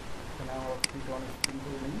 এখানে আমরা ক্লিক অন স্ক্রিন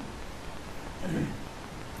করে নিই।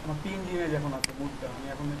 আমার পিএনজি ইমেজ এখন আছে মোডটা, আমি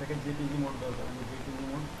এখন এটাকে জেপিজি মোড দরকার, আমি জেপিজি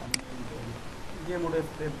মোড আমি যে মোডে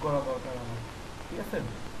সেভ করা দরকার আমার। ঠিক আছে,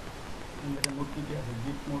 দেখেন মোড কী কী আছে,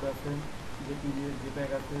 জিপ মোড আছে, জেপিজি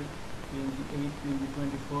জেপ্যাগ আছে, পিএনজি 8, পিএনজি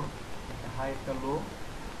 24, একটা হাই একটা লো,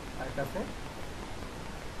 আর একটা আছে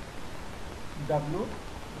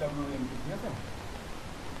WMP। ঠিক আছে,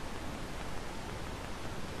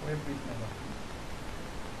 ওয়েব বিটম্যাপ।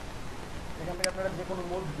 এখান থেকে আপনারা যে কোনো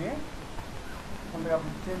মোড দিয়ে এখান থেকে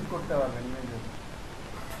আপনি চেঞ্জ করতে পারবেন, ইমেজের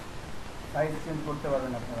সাইজ চেঞ্জ করতে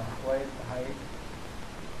পারবেন আপনারা, ওয়েট হাইট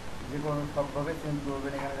যে কোনো সবভাবে চেঞ্জ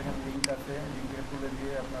করবেন। এখানে দেখেন লিঙ্ক আছে, লিঙ্কের তুলে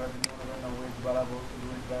দিয়ে আপনারা যদি মনে করেন না ওয়েট বাড়াবো,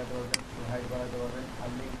 ওয়েট বাড়াতে পারবেন, হাইট বাড়াতে পারবেন। আর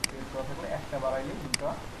লিঙ্ক চেঞ্জ করা থাকলে একটা বাড়াইলে দুটো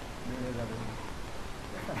বেড়ে যাবে।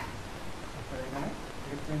 ঠিক আছে, আপনারা এখানে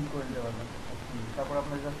চেঞ্জ করে দিতে পারবেন। তারপর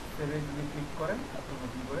আপনার জাস্ট সেভে যদি ক্লিক করেন, আপনি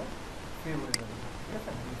নতুন করে সেভ হয়ে যাবে। ঠিক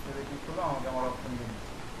আছে, সেভে ক্লিক করলে আমাকে আমার অপশন দিন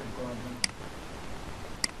সেভ করার জন্য,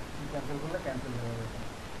 ক্যান্সেল করলে ক্যান্সেল হয়ে যাবে।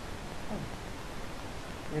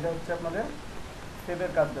 এটা হচ্ছে আপনাদের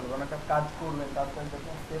সেভের কাজ দেবে, কারণ একটা কাজ করবেন, কাজটা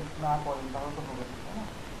যখন সেভ না করেন তাহলে তো হবে না।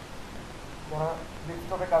 যারা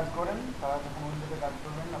ডেস্কটপে কাজ করেন তারা যখন উইন্ডোতে কাজ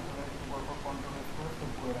করবেন, আপনাদের কন্ট্রোল করে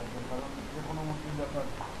সেভ করে রাখবেন, কারণ যে কোনো মুহূর্তে যদি আপনার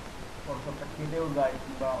ফটোশপটা কেটেও যায়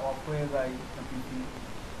কিংবা অফ হয়ে যায় পিসি,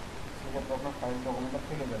 সেক্ষেত্রে আপনার ফাইল ডকুমেন্টটা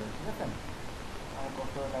থেকে যাবে। ঠিক আছে, আমার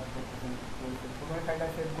কষ্ট করে কাজ করতেছেন, প্রথমে ফাইলটা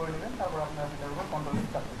সেভ করে নেবেন, তারপর আপনার সেটার উপর কন্ট্রোল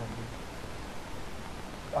চাপতে থাকবে,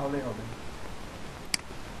 তাহলেই হবে।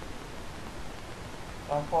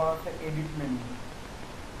 তারপর আছে এডিট মেনু।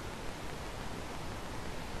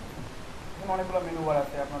 এখানে অনেকগুলো মেনু বার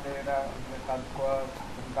আছে, আপনাদের এটা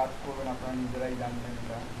কাজ করবেন আপনারা নিজেরাই জানবেন।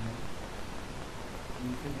 এটা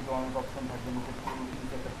নিচে দিকে অনেক অপশন থাকবে, নিচে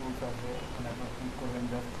একটা টুলস আছে, এখানে আপনার ক্লিক করবেন,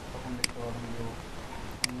 জাস্ট তখন দেখতে পাবেন যে।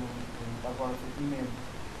 তারপর আছে ইমেজ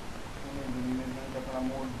মধ্যে আপনারা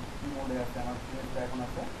মোড কি মোডে আছে, আমার ইমেজটা এখন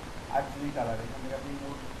আছে RGB কালার। এখান থেকে আপনি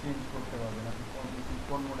মোড চেঞ্জ করতে পারবেন, আপনি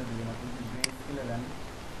কোন মোডে দেবেন। আপনি যদি গ্রে স্কেলে দেন,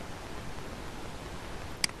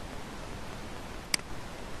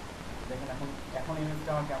 দেখেন এখন ইমেজটা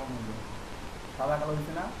আমার কেমন হলো, সাদা কালো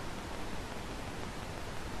হয়েছে না?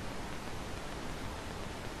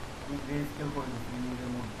 আমি গ্রে স্কেল করে দিচ্ছি ইমেজের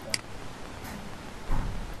মোডটা।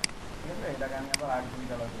 ঠিক আছে, এটাকে আমি আবার RGB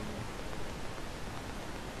কালার করবো।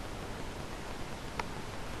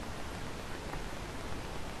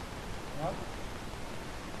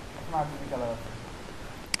 এখন RGB কালার আছে।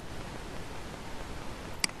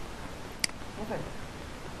 ঠিক আছে,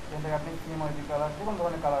 এখান থেকে আপনি সিএমআইডি কালার, যে কোনো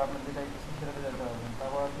ধরনের কালার আপনার যেটা ইচ্ছে সেটাতে যেতে পারবেন।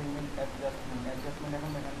 তারপর আছে ইমেজ অ্যাডজাস্টমেন্ট। এখন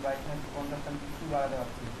দেখেন ব্রাইটনেস কন্ট্রাস্ট আমি কিছুই বাড়াতে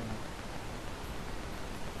পারছি না,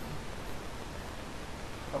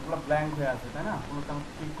 সবগুলো ব্ল্যাঙ্ক হয়ে আছে, তাই না? কোনোটা আমি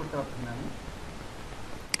ক্লিক করতে পারছি না আমি।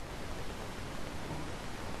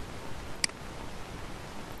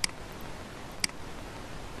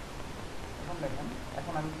 দেখেন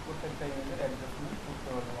এখন আমি প্রত্যেকটা ইমেজের অ্যাডজাস্টমেন্ট করতে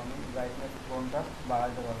পারবো, আমি ব্রাইটনেস কন্ট্রাস্ট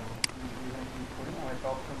বাড়াতে পারবো। এখানে ক্লিক করি আমার একটা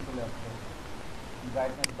অপশন চলে আসছে,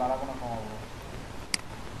 ব্রাইটনেস বাড়াবো না কমাবো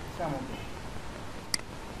ইচ্ছা মতো,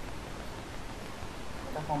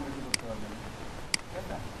 এটা কম বেশি করতে পারবেন, ঠিক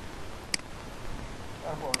আছে।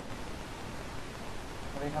 তারপর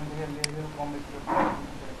এখান থেকে লেভেল কম বেশি করতে পারবেন,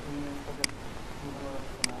 ইমেজটাকে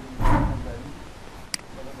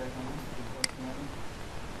দেখেন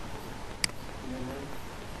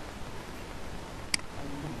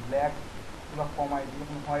ব্ল্যাক গুলো কমাই দিই,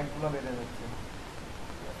 এখন হোয়াইট গুলো বেড়ে যাচ্ছে,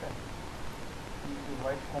 ঠিক আছে।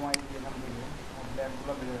 হোয়াইট কমাই দিই এখান থেকে, ব্ল্যাক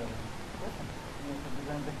গুলো বেড়ে যাবে, ঠিক আছে।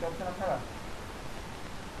 ডিজাইন দেখতে পাচ্ছেন আপনারা।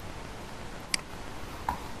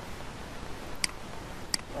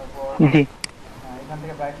 তারপর হ্যাঁ এখান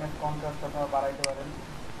থেকে ব্রাইটনেস কন্ট্রাস্ট আপনারা বাড়াইতে পারেন,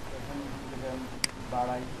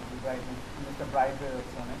 বাড়াই ব্রাইটনেস, জিনিসটা ব্রাইট হয়ে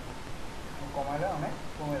যাচ্ছে অনেক, কমাইলে অনেক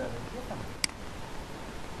কমে যাবে, ঠিক আছে।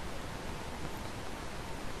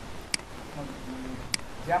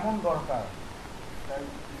 যেমন দরকার তাই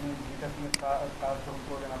যেটা তুমি কাজ শুরু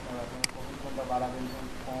করবেন আপনারা, কখন কোনটা বাড়াবেন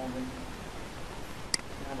কমাবেন,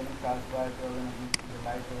 কাজ বাড়াতে হবে নাকি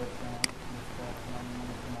লাইট হয়ে যাচ্ছে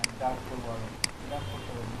ডার্ক করবো, আরো ডার্ক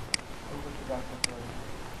করতে পারবেন, অল্প একটু ডার্ক করতে পারবেন,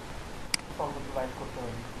 অল্প একটু লাইট করতে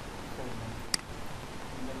পারবেন,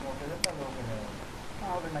 ওকে তাহলে ওকে হয়ে যাবে, না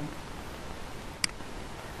হলে নাই।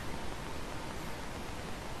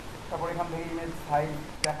 তারপর এখান থেকে ইমেজ সাইজ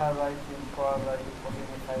দেখা যায়, চেঞ্জ করা যায়, কত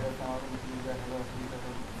ইমেজ সাইজ আছে আমার দেখা যায়,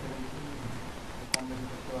 কম বেশি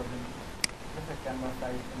করতে পারবেন, ঠিক আছে। ক্যানভাস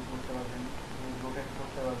সাইজ চেঞ্জ করতে পারবেন, রোটেট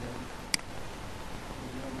করতে পারবেন,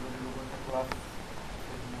 ক্লাস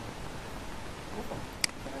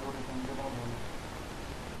এখানে রোটেশন যে কোনো ধরনের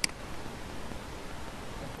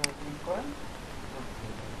ক্লিক করেন,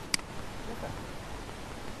 ঠিক আছে।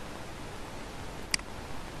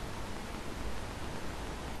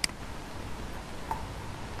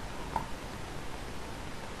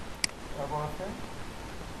 তারপর আছে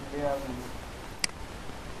লেয়ার মেনু।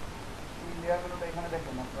 এই লেয়ার মেনুটা এখানে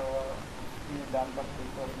দেখেন আপনারা ডান পাশে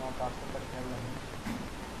দেখতে পাচ্ছেন, আমার কাজটা খেয়াল রাখেন,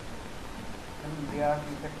 লেয়ার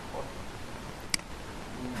ইফেক্ট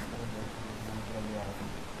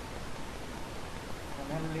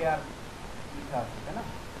লেয়ার লিখা আছে তাই না,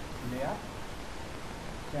 লেয়ার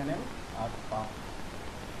চ্যানেল আর পাথ।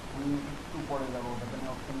 আমি একটু পরে যাবো, ওটাতে আমি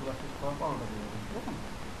অপশনগুলো শেষ করার পর ওটা দিয়ে যাবো, ঠিক আছে।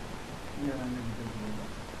 ডিটেলসগুলো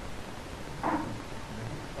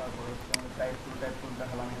তারপর হচ্ছে আমাদের টাইপ টুল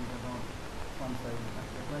দেখালাম, কিন্তু ফন্ট সাইজ,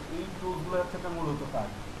 এই টুলসগুলো হচ্ছে একটা মূলত কাজ,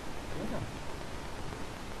 ঠিক আছে।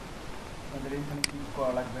 আমাদের এইখানে ক্লিক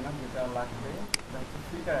করা লাগবে না, যেটা লাগবে সেটা হচ্ছে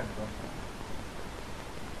ফিল্টার অ্যাড করা,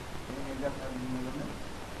 আপনার বিভিন্ন ধরনের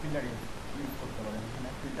ফিল্টার ইউজ করতে পারেন। এখানে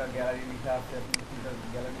ফিল্টার গ্যালারি লেখা আছে, আপনি ফিল্টার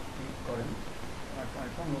গ্যালারি ক্লিক করেন,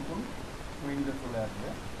 একটা নতুন উইন্ডো চলে আসবে,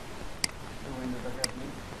 এই উইন্ডোটাকে আপনি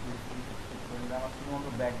আমার শুধুমাত্র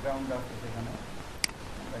ব্যাকগ্রাউন্ড আছে, সেখানে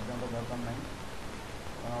ব্যাকগ্রাউন্ডের দরকার নাই,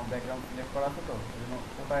 ব্যাকগ্রাউন্ড সিলেক্ট করা আছে তো এই জন্য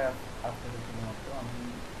ওটাই আসছে শুধুমাত্র। আমি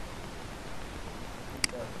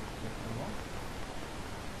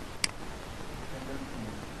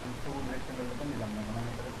সবুজ রেক্টেঙ্গেলটা নিলাম না, কারণ আমি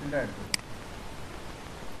এটাকে ফিল্টার অ্যাড করবো,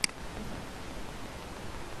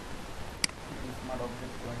 স্মার্ট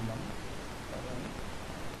অবজেক্ট করে নিলাম, তারপর আমি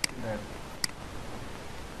ফিল্টার অ্যাড করবো।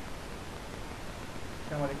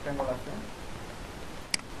 আমার রেক্টেঙ্গল আছে,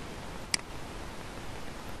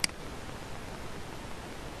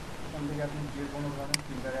 এখান থেকে আপনি যে কোনো ধরনের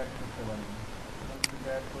ফিল্টার অ্যাড করতে পারেন,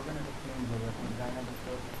 ফিল্টার অ্যাড করবেন, এটা চেঞ্জ হবে। আপনি জানি না দেখতে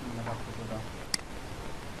পাচ্ছেন না পার্থক্যটা,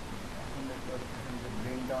 এখন দেখতে পাচ্ছেন যে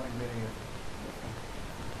ব্রেনটা অনেক বেড়ে গেছে,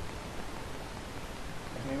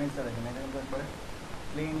 এখন ইমেজটা দেখেন, এটা কিন্তু একবারে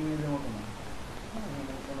প্লেন ইমেজের মতো না,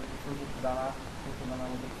 কোনো কিছু দানার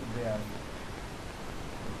মধ্যে একটু দেয়া আছে।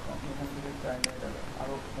 আপনি এখান থেকে চাইলে এটা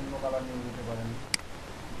আরও অন্য কালার নিয়ে দিতে পারেন,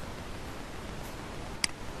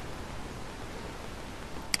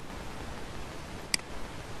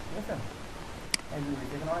 ঠিক আছে।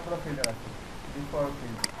 এখানে অনেকগুলো ফিল্টার আছে, ডিফল্ট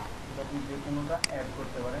ফিল্টার, আপনি যে কোনোটা অ্যাড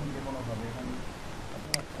করতে পারেন যে কোনোভাবে, এখানে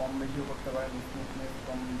আপনারা কম বেশিও করতে পারেন, স্মুথনেস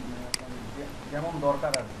কম, যেমন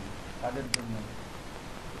দরকার আর কি কাজের জন্য।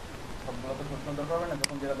 সবগুলো তো সবসময় দরকার হবে না,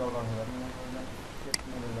 যখন যেটা দরকার হবে আপনি স্কেচ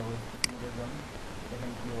মোডে যাবো, স্কেচ মোডের জন্য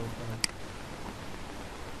দেখেন কী অবস্থা হয়।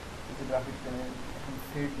 গ্রাফিক পেনে এখন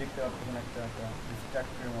সেট দেখতে পাচ্ছেন একটা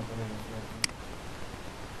ডিস্ট্রাক্টের মতো হয়ে গেছে আর কি,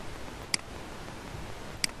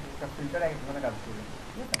 একটা ফিল্টার এক ধরনের কাজ করবে,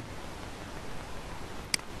 ঠিক আছে।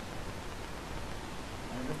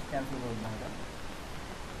 আমি জাস্ট ক্যান্সেল করে দিলাম এটা।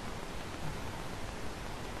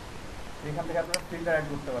 এখান থেকে আপনারা ফিল্টার অ্যাড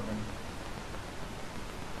করতে পারবেন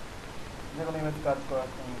যে কোনো ইমেজ কাজ করার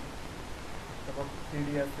জন্য, তারপর 3D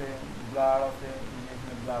আছে, ব্লার আছে,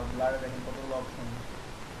 এখানে ব্লারে দেখেন কতগুলো অপশন।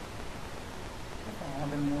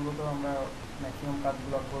 আমাদের মূলত আমরা ম্যাক্সিমাম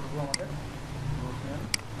কাজগুলো করবো আমাদের রোশনের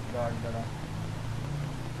ব্লার দ্বারা।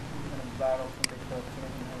 এখানে ব্লার অপশন দেখতে পাচ্ছি,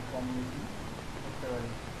 এখানে কম বেশি করতে পারি।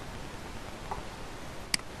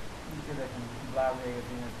 নিচে দেখেন ব্লার হয়ে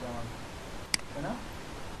গেছে ইমেজটা আমার, তাই না?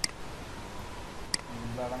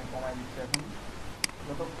 ব্লার আমি কমাই দিচ্ছি। এখন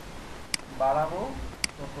যত বাড়াবো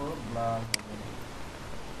তত ব্লার হবে।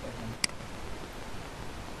 দেখেন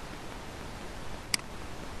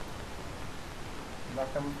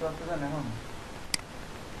ব্লারটা বুঝতে পারতেছেন এখন?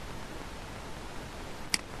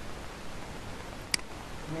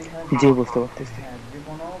 জি বুঝতে পারতেছি। হ্যাঁ, যে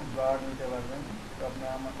কোনো ব্লার নিতে পারবেন। তো আপনি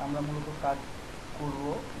আমরা মূলত কাজ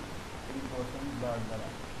করবো এই পার্সন ব্লার দ্বারা,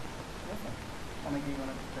 ঠিক আছে? অনেকেই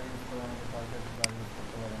কোনো একটা ইউজ করে, অনেকে সার্ফেস ব্লার ইউজ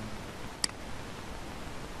করতে পারেন,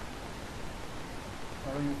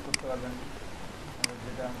 আরও ইউজ করতে পারবেন।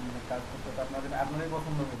 যেটা কাজ করতে আপনারই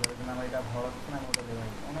পছন্দ হতে পারে, যে আমার এটা ভালো লাগছে না, আমি ওটা দেওয়া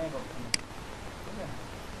অনেক অপশন আছে, ঠিক আছে?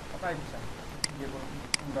 আপনার ইচ্ছা যে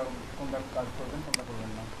কোনটা কাজ করবেন, কোনটা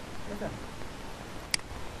করবেন না, ঠিক আছে?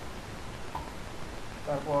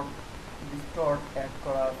 তারপর ডিস্টর্ট অ্যাড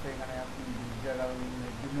করা আছে এখানে। আপনি জায়গায়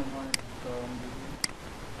বিভিন্ন ধরনের ডিস্টর্ট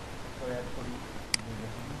অ্যাড করি,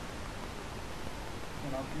 দেখুন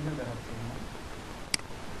ক্লিয়ার দেখাচ্ছে এখানে।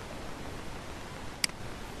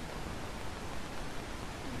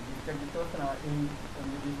 ডিস্ট্রাক্ট দিতে পারছে না, এই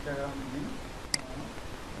ডিস্ট্রাক্ট আমি দিই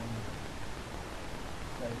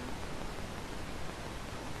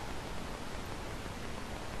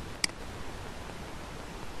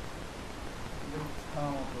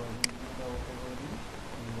মতো করে দিই।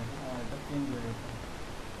 এটা চেঞ্জ হয়ে গেছে,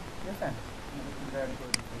 ঠিক আছে? অ্যাড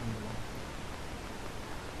করে দিচ্ছি,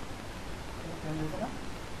 চেঞ্জ হয়েছে না?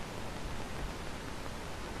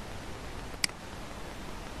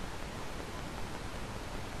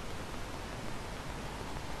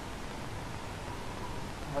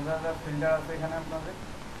 হাজার হাজার ফিল্টার আছে এখানে, আপনাদের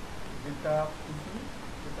যেটা খুশি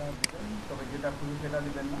সেটা দেবেন, তবে যেটা খুশি সেটা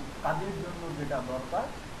দিবেন না। কাজের জন্য যেটা দরকার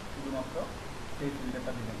শুধুমাত্র সেই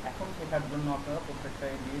ফিল্টারটা দিবেন। এখন শেখার জন্য আপনারা প্রত্যেকটা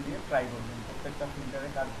দিয়ে ট্রাই করবেন, প্রত্যেকটা ফিল্টারে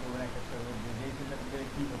কাজ করবেন, একটা যেই ফিল্টার দিয়ে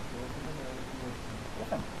কী হচ্ছে, ওই ফিল্টার কী হচ্ছে, ঠিক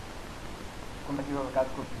আছে? কোনটা কীভাবে কাজ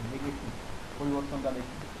করছে দেখি, পরিবর্তনটা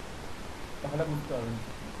দেখি, তাহলে বুঝতে পারবেন।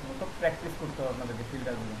 মতো প্র্যাকটিস করতে হবে আপনাদেরকে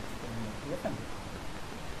ফিল্টারগুলো, ঠিক আছে?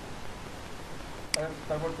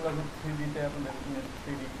 তারপর চলে আসবে 3D-তে। আপনাদের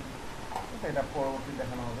 3D এটা পরবর্তী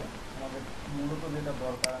দেখানো হবে। আমাদের মূলত যেটা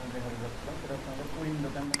দরকার আমি দেখাতে যাচ্ছিলাম সেটা হচ্ছে আমাদের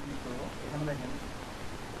উইন্ডোতে আমরা ক্লিক করবো। এখানে দেখেন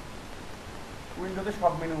উইন্ডোতে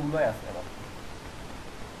সব মেনুগুলোই আছে। আবার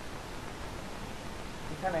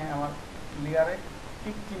এখানে আমার লেয়ারে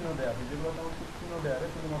টিক চিহ্ন দেওয়া আছে, যেগুলো আমার টিক চিহ্ন দেওয়া আছে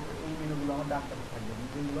শুধুমাত্র এই মেনুগুলো আমার ডান পাশে থাকবে,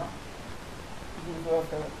 যেগুলো কিছু কিছু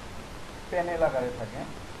একটা প্যানেল আকারে থাকে।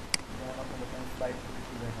 যেমন আপনাদের স্লাইড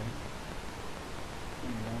কিছু দেখেন,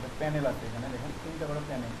 আমাদের প্যানেল আছে এখানে, দেখেন 3টা করে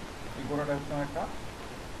প্যানেল। এই গোড়াটা হচ্ছে একটা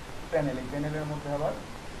প্যানেল, এই প্যানেলের মধ্যে আবার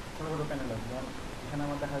ছোটো ছোটো প্যানেল আছে। যেমন এখানে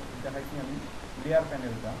আমার দেখাচ্ছি আমি লেয়ার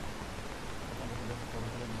প্যানেলটা।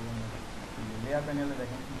 লেয়ার প্যানেলে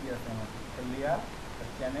দেখেন কী কী আছে আমার, একটা লেয়ার, একটা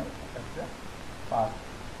চ্যানেল, একটা পাথ,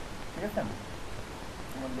 ঠিক আছে?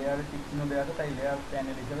 আমার লেয়ারে টিক চিহ্ন দেওয়া আছে, তাই লেয়ার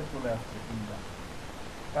প্যানেল হিসেবে চলে আসছে 3টা।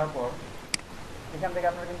 তারপর এখান থেকে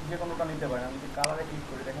আপনারা কিন্তু যে কোনোটা নিতে পারেন। আমি যদি কালারে ক্লিক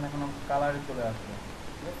করি, দেখেন এখন আমার কালারে চলে আসবে,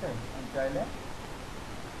 ঠিক আছে? আমি চাইলে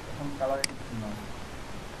এখন কালারে টিক চিহ্ন আছে,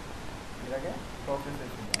 এটাকে প্রসেসে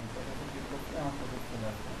ছিল, আমি প্রসেসে ক্লিক করছি, আমার প্রসেস চলে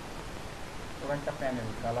আসছে। ওরা একটা প্যানেল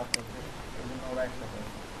কালার প্রসেস, এই জন্য ওরা একটা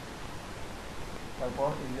প্রসেস। তারপর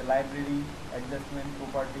এই যে লাইব্রেরি, অ্যাডজাস্টমেন্ট,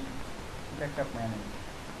 প্রপার্টি, এটা একটা প্যানেল,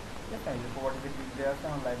 ঠিক আছে? এই যে প্রপার্টিতে ক্লিক দেওয়া আছে,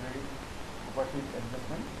 আমার লাইব্রেরি, প্রপার্টি,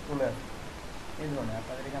 অ্যাডজাস্টমেন্ট চলে আসছে। এই ধরনের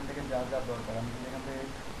আপনাদের এখান থেকে যা যা দরকার, আমি যদি এখান থেকে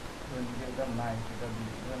যেটা নাই সেটা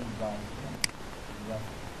দিয়ে ব্রাশ, ব্রাশ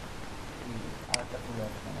আর একটা চলে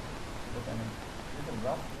আসছে আমার, সেটা প্যানেল, ঠিক আছে?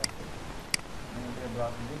 ব্রাশ এখান থেকে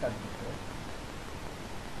ব্রাশ দিয়ে কাজ করতে হবে।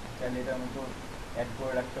 চাইলে এটার মতো অ্যাড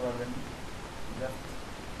করে রাখতে পারবেন, জাস্ট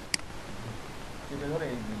চেপে ধরে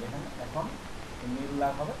এই যে দেখেন এখন নীল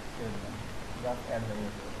লাভ হবে, ছেড়ে দেবেন, ব্রাশ অ্যাড হয়ে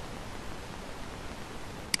গেছে।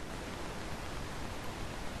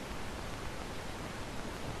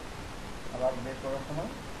 আবার বের করার সময়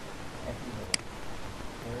একই হবে,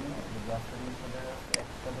 ধরে নিয়ে ব্রাশটা জিনিস চলে যাচ্ছে,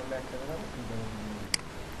 একটা ধরলে একটা ধরে যাবে,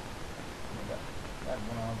 2টা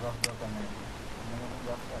রাখবো না, আমার ব্রাশ দরকার নেই,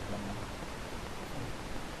 ব্রাশ রাখলাম না,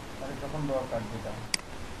 তাহলে যখন দরকার যেটা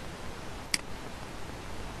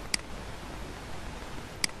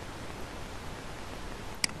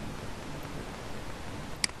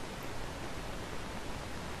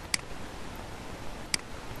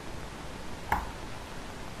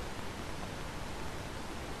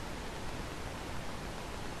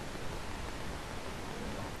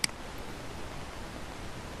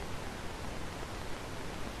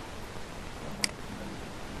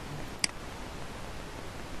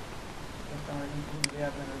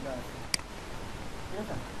ঠিক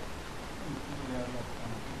আছে? কিছু লেয়ার লাগছে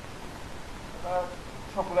আমাকে, ওটা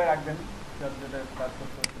সবগুলাই রাখবেন, যার যেটা কাজ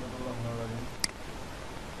করতে হচ্ছে সেগুলো ভালো লাগে।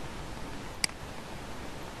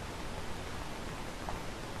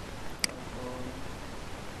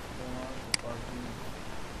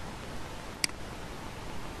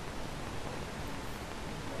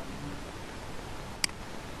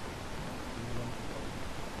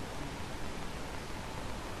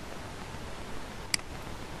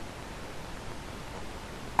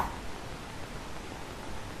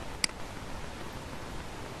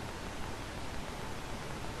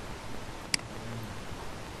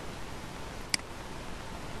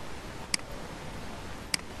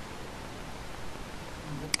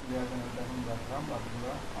 লেয়ার প্যানেলটা এখন রাখলাম, বাকিগুলো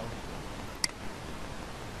আউট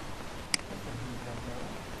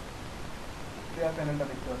লেয়ার প্যানেলটা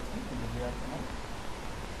দেখতে পাচ্ছি, কিন্তু লেয়ার প্যানেল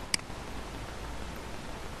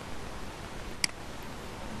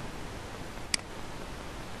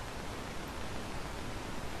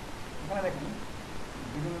এখানে দেখুন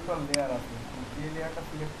বিভিন্ন লেয়ার আছে, যে লেয়ারটা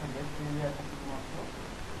সিলেক্ট থাকবে সেই লেয়ারটা শুধুমাত্র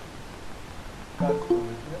কাজ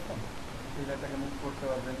করবে, ঠিক আছে? সেই লেয়ারটাকে মুভ করতে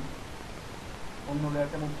পারবেন, অন্য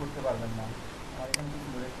লেয়ারটা মুভ করতে পারবেন না। আর এখানে কি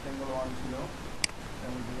ছিল, রেক্টেঙ্গল 1 ছিল,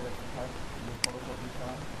 আমি দিকে রাখতে থাক, যে ফটোকপি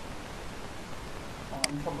ছাড়া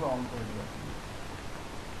আমি সবগুলো অন করে দিই।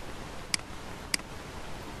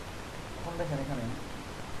 এখন দেখেন এখানে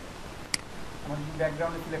আমার যদি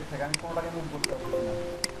ব্যাকগ্রাউন্ডে সিলেক্ট থাকে আমি কোনোটাকে মুভ করতে পারছি না,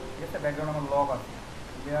 ঠিক আছে? ব্যাকগ্রাউন্ড আমার লক আছে,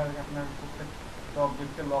 লেয়ার আপনার প্রত্যেকটা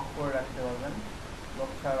অবজেক্টকে লক করে রাখতে পারবেন,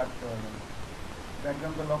 লক ছাড়া রাখতে পারবেন।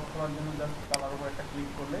 ব্যাকগ্রাউন্ডে লক করার জন্য জাস্ট কালার উপর একটা ক্লিক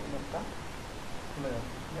করলে লকটা খুলে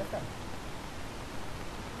যাচ্ছে, ঠিক আছে?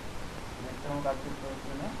 নেক্সট আমার কাজ করতে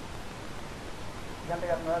হচ্ছে না, এখান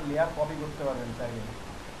থেকে আপনারা লেয়ার কপি করতে পারবেন চাইলে।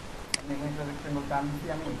 আপনি এখানে একটা রেক্টেঙ্গল টান দিচ্ছি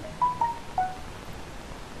আমি,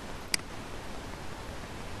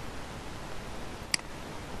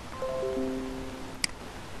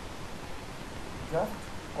 জাস্ট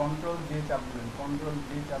কন্ট্রোল জে চাপ দিবেন, কন্ট্রোল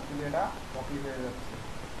জে চাপ দিলে এটা কপি হয়ে যাচ্ছে,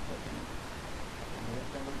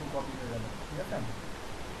 রেক্টেঙ্গল টু কপি হয়ে যাবে, ঠিক আছে?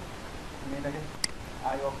 আমি এটাকে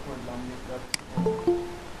আই অফ করে দিলাম, দেখতে পাচ্ছি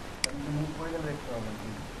কিন্তু মুভ করে গেলে দেখতে পাবেন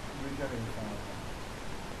দুইটা রয়েছে আমার,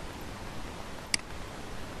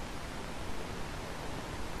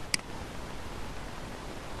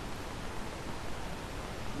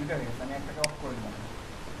 দুইটা রয়েছে। আমি একটাকে অফ করে দিলাম,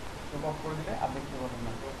 তো অফ করে দিলে আর দেখতে পাবেন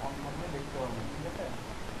না, তো অন থাকলে দেখতে পাবেন, ঠিক আছে?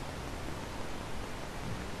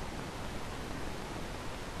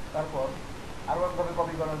 তারপর আরও একভাবে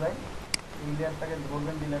কপি করা যায়, এই লেয়ারটাকে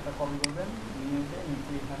ধরবেন, লেয়ারটা কপি করবেন, নিয়ে এসে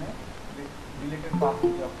নিচে এখানে ডিলেটেড পাথ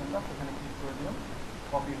যে অপশনটা সেখানে ক্লিক করে দিলাম,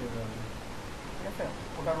 কপি হয়ে যাবে, ঠিক আছে?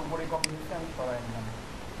 ওটার উপরেই কপি হয়েছে, আমি সরাই নিলাম।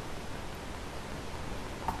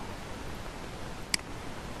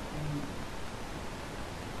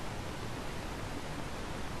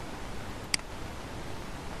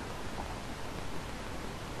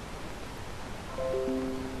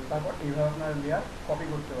 তারপর এইভাবে আপনার লেয়ার কপি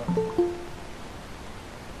করতে পারবেন।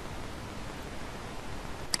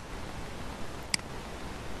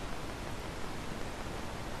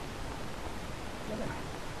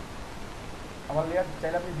 আবার লেয়ার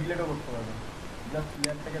চাইলে আপনি ডিলেটও করতে পারবেন, জাস্ট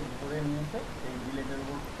লেয়ারটাকে ধরে নিয়ে এসে এই ডিলেটের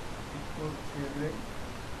উপর ছেড়ে দিলে,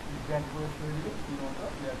 ব্যাক করে ছেড়ে দিলে শুধুমাত্র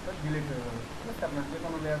লেয়ারটা ডিলেট হয়ে যাবে, ঠিক আছে? আপনার যে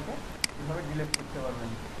কোনো লেয়ারকে এভাবে ডিলেট করতে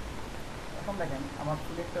পারবেন। এখন দেখেন আমার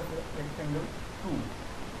সিলেক্ট আছে রেক্টেঙ্গল 2,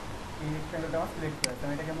 এই রেক্টেঙ্গলটা আমার সিলেক্ট হয়ে আছে,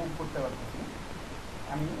 আমি এটাকে মুভ করতে পারতেছি।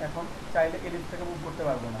 আমি এখন চাইলে এলিপসটাকে মুভ করতে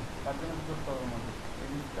পারবো না, তার জন্য কি করতে হবে আমাকে,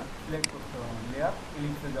 এলিপসটা সিলেক্ট করতে হবে না, লেয়ার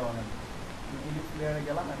এলিপসে যাওয়া লাগে, এলিপস লেয়ারে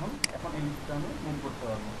গেলাম, এখন এলিপসটা আমি মুভ করতে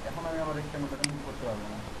পারবো। এখন আমি আমার রেক্টেঙ্গলটাকে মুভ করতে পারবো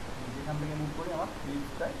না, যেখান থেকে মুভ করি আমার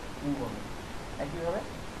এলিপসটাই মুভ হবে। একইভাবে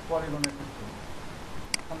পলিগনের ক্ষেত্রে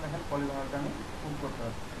এখন দেখেন পলিগনটা আমি মুভ করতে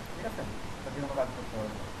পারছি, ঠিক আছে? তার জন্য কাজ করতে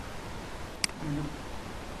পারবো। কিন্তু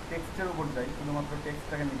টেক্সটের উপর যাই, শুধুমাত্র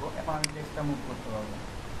টেক্সটটাকে নিব, এখন আমি টেক্সটটা মুভ করতে পারবো,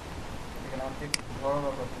 এখানে আমার টেক্সট ধরা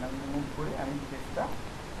দরকার ছিল, আমি মুভ করি, আমি টেক্সটটা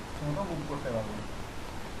সেমতো মুভ করতে পারবো।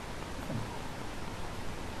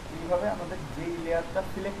 এইভাবে আমাদের যেই লেয়ারটা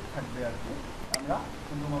সিলেক্ট থাকবে আর কি, আমরা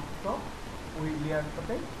শুধুমাত্র ওই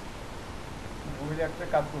লেয়ারটাতে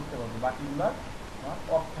কাজ করতে পারবো, বাকিগুলো আমার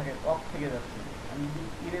অফ থেকে যাচ্ছে। আমি যদি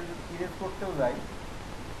ইরেজ করতেও যাই,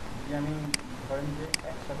 যদি আমি ধরেন যে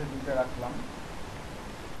একসাথে দুইটা রাখলাম,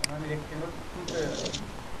 আমি রেক্টেঙ্গল 2-তে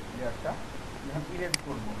লেয়ারটা যখন ইরেজ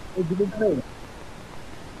করবো,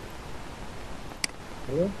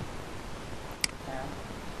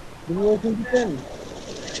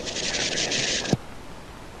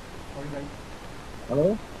 হ্যাঁ ভাই, হ্যালো,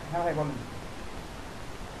 হ্যাঁ ভাই বলুন।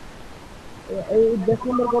 এই 10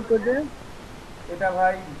 নম্বর কত, এটা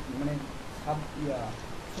ভাই মানে 16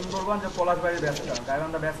 সুন্দরগঞ্জ পলাশবাড়ির ব্যাচটা,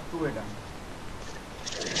 গাইবান্ধা ব্যাচ 2 এটা।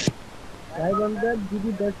 Gaibandha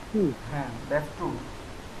GD batch 2। হ্যাঁ ব্যাচ 2।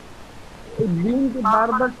 এই লিংক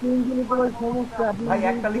বারবার চেঞ্জ হলে তোমার সমস্যা। আপনি ভাই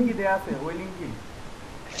একটা লিংকই দেয়া আছে, ওই লিংকই।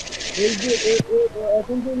 এই যে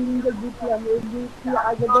এখন যে লিংকটা দিচ্ছিলাম এই লিংক কি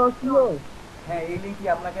আগে দেওয়া ছিল? হ্যাঁ এই লিংকই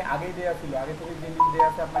আপনাকে আগেই দেয়া ছিল, আগে থেকে যে লিংক দেয়া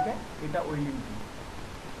আছে আপনাকে, এটা ওই লিংকই।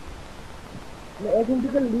 এখন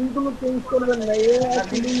থেকে লিংক গুলো চেঞ্জ করবেন না,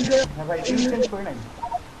 এই লিংকে হ্যাঁ ভাই লিংক চেঞ্জ করে নাই।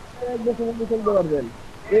 এক বছর চলতে পারবেন,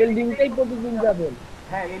 এই লিংকটাই প্রতিদিন যাবেন।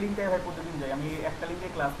 হ্যাঁ এই লিংকটাই ভাই প্রতিদিন যাই, আমি একটা লিংকে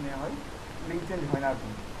ক্লাস নেওয়া হয়, লিংক চেঞ্জ হয় না আর কি।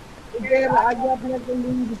 এর আগে আপনি একটা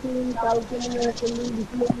লিংক দিচ্ছিলেন, কালকে মনে হয় একটা লিংক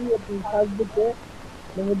দিচ্ছিলেন ফেসবুকে,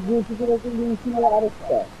 মানে দুটো একটা লিংক ছিল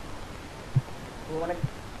আরেকটা। তো মানে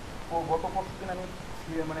গত পরশু দিন আমি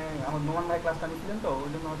মানে আমার নোমান ভাই ক্লাসটা নিয়েছিলেন, তো ওই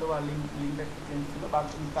জন্য হয়তো বা লিঙ্কটা একটু চেঞ্জ ছিল, বা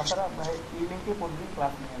তাছাড়া ভাই এই লিঙ্কে প্রতিদিন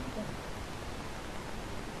ক্লাস নিয়ে আমি।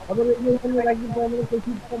 আবার এখানে রাখি আমাদের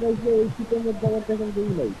শীতটা রয়েছে, এই শীতের মধ্যে আমার এখন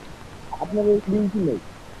দেরি নাই, আপনার এই লিঙ্কই নেই।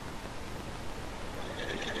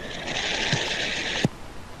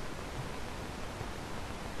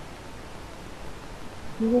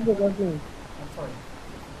 ঠিক আছে কাকুন। আচ্ছা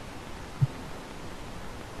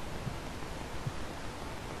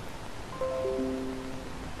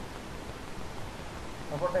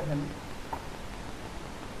তারপর দেখেন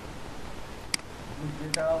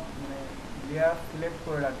যেটা মানে লেয়ার সিলেক্ট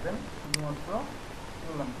করে রাখবেন, শুধুমাত্র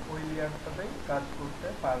বললাম ওই লেয়ারটাতেই কাজ করতে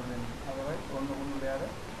পারবেন, আদারওয়াইজ অন্য কোনো লেয়ারে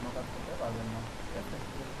কোনো কাজ করতে পারবেন না। ঠিক আছে,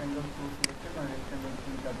 রেক্টেঙ্গল 2 সিলেক্টেড মানে রেক্টেঙ্গল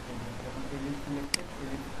 3 কাজ করবে, যখন এলিপ্স সিলেক্টেড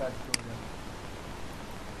এলিপ্স কাজ করবে,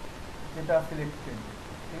 যেটা সিলেক্টেড।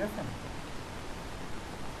 ঠিক আছে,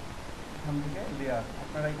 এখান থেকে লেয়ার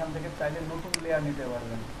আপনারা এখান থেকে চাইলে নতুন লেয়ার নিতে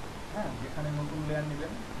পারবেন। হ্যাঁ, যেখানে নতুন লেয়ার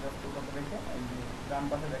নেবেন জাস্ট ওটাতে রেখে এই যে ডান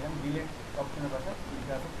পাশে দেখেন ডিলেট অপশনের পাশে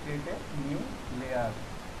লেখা আছে ক্রিয়েট এ নিউ লেয়ার,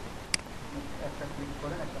 একটা ক্লিক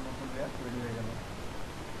করেন, একটা নতুন লেয়ার তৈরি হয়ে গেল।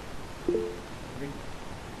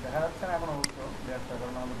 দেখা যাচ্ছে না এখন অবশ্য লেয়ারটা,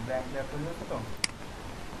 কারণ আমাদের ব্ল্যাঙ্ক লেয়ার তৈরি হচ্ছে। তো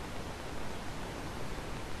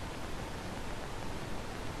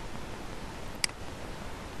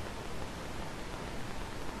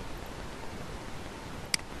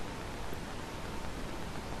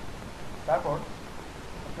তারপর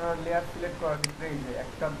আপনারা লেয়ার সিলেক্ট করার ক্ষেত্রে এই যে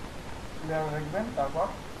একটা লেয়ার রাখবেন, তারপর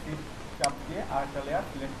শিফট চাপ দিয়ে আরেকটা লেয়ার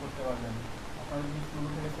সিলেক্ট করতে পারবেন। আপনারা যদি শুরু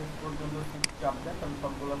থেকে শেষ পর্যন্ত শিফট চাপ দেন তাহলে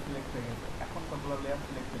সবগুলো সিলেক্ট হয়ে গেছে। এখন সবগুলো লেয়ার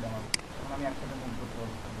সিলেক্টেড আমার, এখন আমি একসাথে মুভ করতে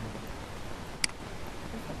পারবো সবগুলো।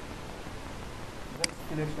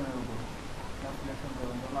 সিলেকশনের উপর সিলেকশন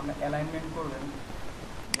করবেন, যখন আপনি অ্যালাইনমেন্ট করবেন,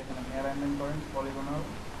 দেখেন আপনি অ্যালাইনমেন্ট করেন পলিগনাল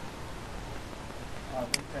আর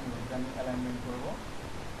রেক্ট্যাঙ্গেল, আমি অ্যালাইনমেন্ট করবো।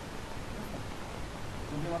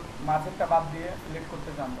 যদি মাঝেরটা বাদ দিয়ে সিলেক্ট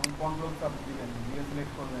করতে চান তখন কন্ট্রোল চাপ দিবেন, দিয়ে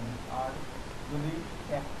সিলেক্ট করবেন। আর যদি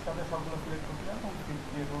একসাথে সবগুলো সিলেক্ট করতে চান তখন শিফট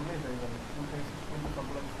দিয়ে করলেই হয়ে যাবে, কিন্তু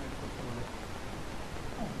সবগুলো সিলেক্ট করতে হবে।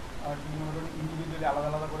 আর যদি মনে করেন ইন্ডিভিজুয়ালি আলাদা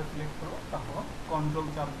আলাদা করে সিলেক্ট করবো তখন কন্ট্রোল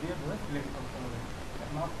চাপ দিয়ে ধরে সিলেক্ট করতে হবে।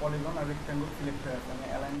 এখন আমার পলিগন আর রেক্ট্যাঙ্গল সিলেক্ট হয়ে আছে, আমি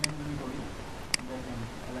অ্যালাইনমেন্ট যদি করি দেখেন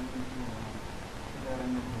অ্যালাইনমেন্ট কি হবে, এটা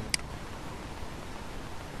অ্যালাইনমেন্ট হবে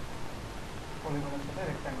পলিগনের সাথে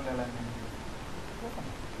রেক্ট্যাঙ্গল অ্যালাইনমেন্ট দিয়ে।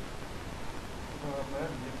 আপনারা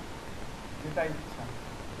যেটা ইচ্ছা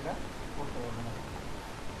সেটা করতে পারবেন।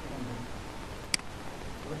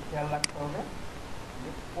 তবে খেয়াল রাখতে হবে যে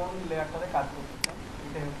কোন লেয়ারটাতে কাজ করতে চান,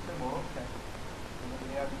 এটাই হচ্ছে বড় ফ্যাক্ট।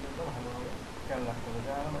 লেয়ার ভিডিওটা ভালোভাবে খেয়াল রাখতে হবে,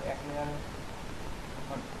 যেন এক লেয়ারে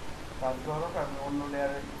আপনার কাজ করা হোক, আপনি অন্য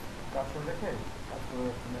লেয়ারে কাজ করে রেখে কাজ করে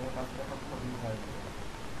যাচ্ছেন, কাজটা সব ভিউ হয়।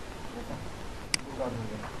 ঠিক আছে, দু কাজ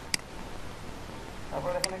হয়ে যাবে।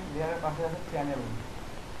 তারপর এখানে লেয়ারের পাশে আছে চ্যানেল,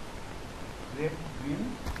 রেড গ্রিন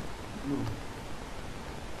ব্লু।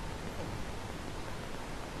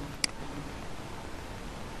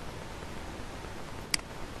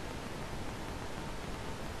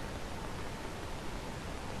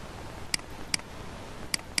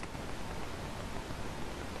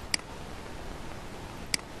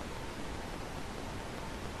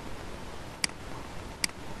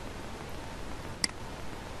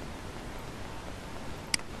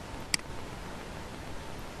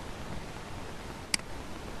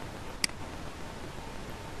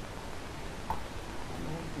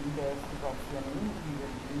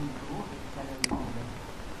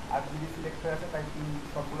 আর যদি সিলেক্ট হয়ে আছে তাই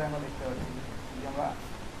সবগুলো আমরা দেখতে পাচ্ছি। যদি আমরা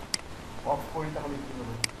অফ করি তাহলে কি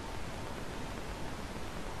হবে,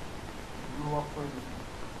 ব্লু অফ করে দিচ্ছি,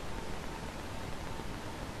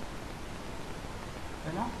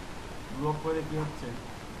 তাই না? ব্লু অফ করে কি হচ্ছে,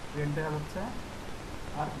 রেড দেখা যাচ্ছে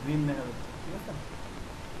আর গ্রিন দেখা যাচ্ছে। ঠিক আছে,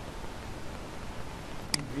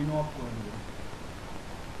 গ্রিন অফ করে দিবে,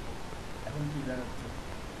 এখন কি দেখাচ্ছে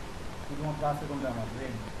শুধুমাত্র আছে কোনটা আমার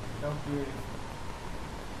রেড, এটাও ক্লিয়ার।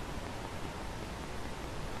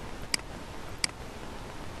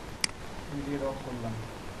 রেড অফ করলাম,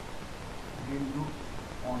 গ্রিন ব্লু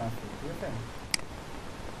অন আছে, ঠিক আছে।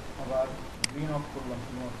 আবার গ্রিন অফ করলাম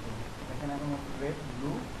শুধুমাত্র, এখানে এখন রেড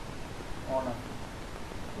ব্লু অন আছে,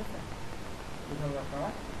 ঠিক আছে। এভাবে আপনারা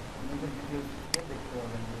নিজের ডিটেলসকে দেখতে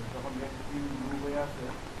পাবেন যে যখন রেড গ্রিন ব্লু হয়ে আছে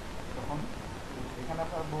তখন এখানে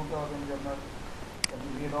আপনারা বলতে পারবেন যে আপনার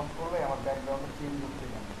রেড অফ করলে আমার ব্যাকগ্রাউন্ডটা চেঞ্জ হচ্ছে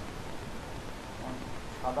কেন।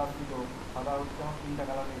 সাদা ছিল, সাদা হচ্ছে আমার 3টা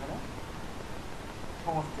কালার এখানে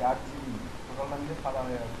সমষ্টি 8 GB, টোটালটা মিলে সাদা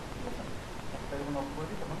হয়ে আছে, ঠিক আছে। একটা যখন অফ করে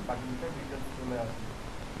দিই তখন বাকি দুটো ডিটেলস চলে আসে।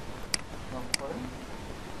 অফ করেন,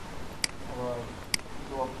 আবার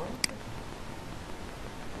দুটো অফ করেন, ঠিক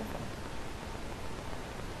আছে।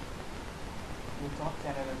 হচ্ছে আমার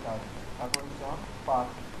চ্যানেলের কাজ। তারপর হচ্ছে আমার পাথ,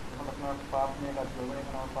 যখন আপনার পাথ নিয়ে কাজ করবেন,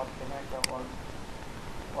 এখানে আমার পাথ থেকে একটা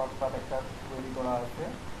ওয়ার্ক পাথ একটা তৈরি করা আছে।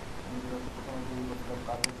 প্রথমে তৈরি করতে হবে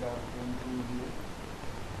কার্ভেচার পেন টুল দিয়ে,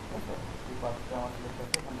 ঠিক আছে। এই পাথটা আমার সিলেক্ট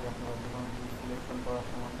আছে, এখান থেকে আপনারা যখন সিলেকশন করার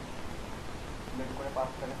সময় সিলেক্ট করে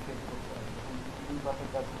পাথটাকে সেভ করতে হবে। যখন তিন পাথের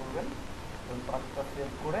কাজ করবেন তখন পাথটা সেভ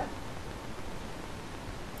করে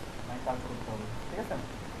কাজ করতে হবে, ঠিক আছে।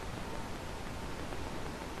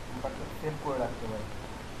 পাথটা সেভ করে রাখতে হবে।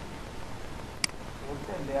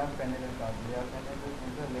 হচ্ছে লেয়ার প্যানেলের কাজ। লেয়ার প্যানেলের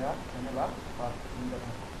মধ্যে লেয়ার প্যানেল আর পাথ তিনটা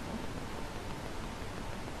থাকে।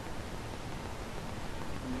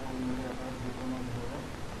 আপনারা যে কোনো ধরনের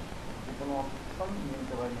যে কোনো অপশন নিয়ে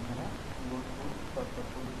নিতে পারেন এখানে,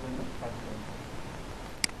 কাজ করেন।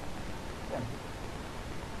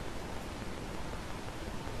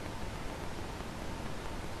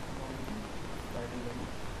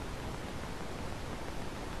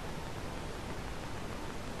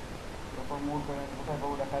 তারপর মোড কোথায়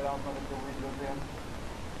পাবো দেখালাম আপনাদেরকে উইন্ডোতে।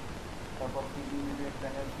 তারপর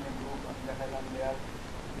প্যানেল নিয়ে গ্রুপ আমি দেখালাম, লেয়ার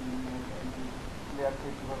লেয়ার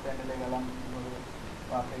থেকে কীভাবে প্যানেলে গেলাম, কীভাবে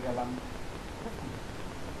পাতে গেলাম, ঠিক আছে।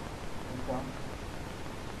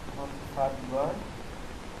 সার্চ বার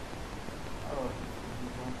আরও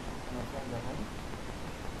দেখেন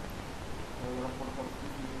যারা ফটোশপ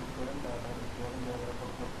ইউজ করেন তারা যারা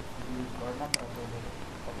ফটোশপ ইউজ করেন না তারা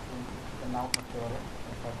অপশন নাও থাকতে পারে।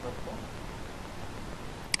 সার্চ বারটা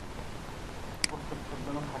প্রত্যেকের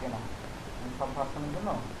জন্য থাকে না, সব ভার্সনের জন্য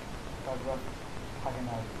সার্চ বার থাকে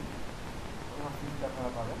না আর কি। সিটটা আপনারা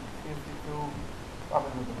পাবেন, সেই সিটটাও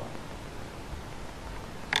পাবেন হতে পারে।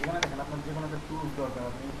 এখানে দেখেন আপনার যে কোনো একটা টুলস দরকার,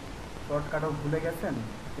 আপনি শর্টকাটও ভুলে গেছেন,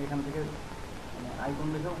 এখান থেকে মানে আইকন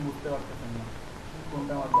দেখেও বুঝতে পারতেছেন না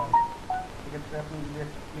কোনটা আমার বার। সেক্ষেত্রে আপনি যদি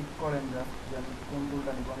ক্লিক করেন যে আমি কোন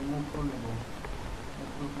টুলটা নিব, আমি মুভ টুল নেব, মুভ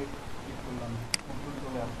টুল ক্লিক করলাম, মুভ টুল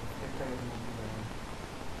চলে আসছে, সেটাকে মুভ টুল দেবেন।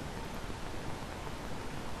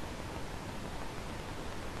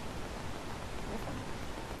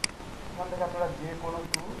 এখান থেকে আপনারা যে কোনো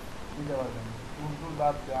টুল নিতে পারবেন। মুভ টুল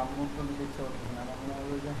বাদ আমি মুভ টুল নিতে ইচ্ছে করতেছি না, আমার মনে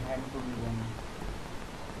হবে যে হ্যান্ড টুল নেবেন।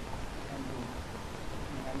 হ্যান্ড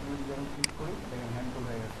টুল যখন ক্লিক করি দেখেন হ্যান্ড টুল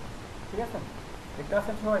হয়ে গেছে, ঠিক আছে। দেখতে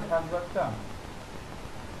পাচ্ছেন সবাই সার্চ বারটা।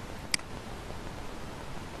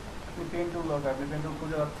 পেন টুল দরকার, আপনি পেন টুল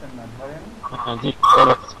খুঁজে পাচ্ছেন না,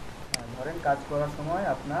 ধরেন কাজ করার সময়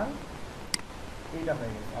আপনার এইটা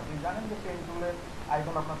হয়ে গেছে, আপনি জানেন যে পেন টুলের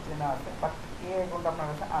আইকন আপনার চেনা আছে, বাট এই আইকনটা আপনার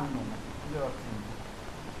কাছে আননোন, খুঁজে পাচ্ছেন না,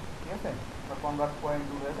 ঠিক আছে। বা কনভার্ট পয়েন্ট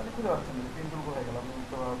টুল হয়ে তাহলে খুঁজে পাচ্ছেন না পেন টুল কোথায় গেল, আপনি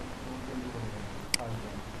বুঝতে পারবেন পেন টুল কোথায়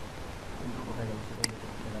গেল, পেন টুল কোথায় গেল সেটা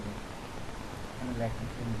দেখাবে এখানে লেখেন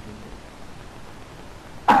পেন টুল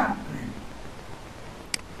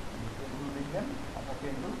লিখলেন, আপনার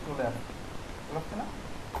পেন টুল চলে আসছে না।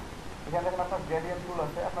 এখানে দেখেন আপনার গ্রেডিয়েন্ট টুল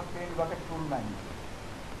আছে, আপনার পেন বাকেট টুল নাই,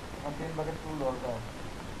 আপনার পেন বাকেট টুল দরকার।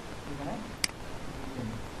 এখানে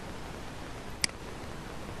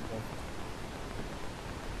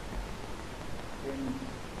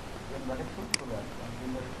পেন বাকেট টুল চলে আসছে, পেন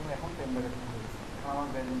বাকেট টুল এখন পেন বাকেট টুল হয়েছে, এখন আমার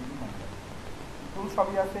গ্রেডিয়েন্ট টুল নাই, টুল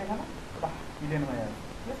সবই আছে এখানে, ওটা হিডেন হয়ে আছে,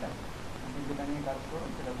 ঠিক আছে। আপনি যেটা নিয়ে কাজ করুন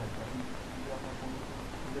সেটা থাকবে। যদি আপনার কোনো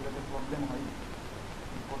যেটাতে প্রবলেম হয়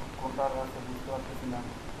কোনটার আছে বুঝতে পারতেছি না,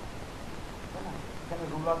 তাই না। এখানে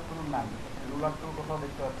রুলার টুল নাই, রুলার টুল কোথাও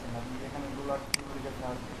দেখতে পাচ্ছি না। আপনি এখানে রুলার টুল লিখে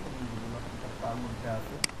আসছে, রুলার টুলটা তার মধ্যে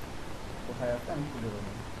আছে, কোথায় আছে আমি খুঁজে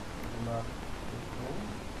দেবো। রুলার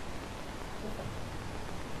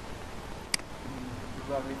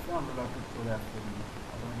রুলার লিখছে, আমার রুলার টুল চলে আসছে,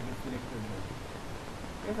 অটোমেটিক্যালি সিলেক্ট হয়ে যাবে,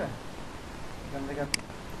 ঠিক আছে। এখান থেকে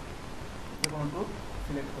যে কোনো টুল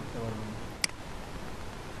সিলেক্ট করতে পারবেন।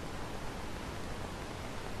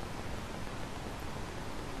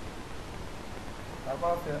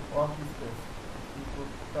 তারপর আছে ওয়ার্ক স্পেস,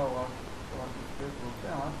 ওয়ার্ক স্পেস বলতে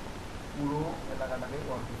আমার পুরো এলাকাটাকে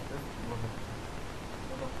ওয়ার্ক স্পেস বোঝাচ্ছে।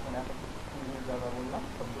 ততক্ষণ এত যারা বললাম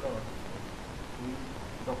সবগুলো work space.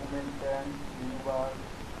 Document pant, new বার,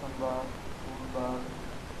 বার, টুল বার,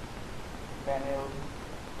 প্যানেল,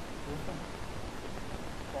 ঠিক আছে,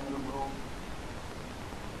 প্যানেল গ্রুপ,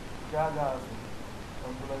 যা যা আছে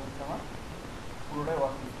সবগুলো হচ্ছে আমার পুরোটাই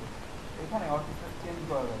ওয়ার্ক স্পেস। এখানে ওয়ার্ক স্পেস চেঞ্জ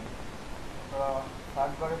করা যাবে।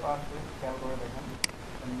 সার্চ বারে পাশে খেয়াল করে দেখেন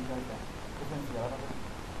এসেন্সিয়াল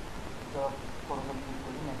সব ফটোকপি ইউজ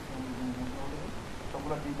করি ম্যাক্সিমাম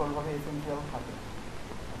সবগুলো ডিফল্টভাবে এসেন্সিয়াল থাকে।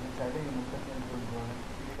 আপনি চাইলে এই মুখটা চেঞ্জ করে দিতে পারেন।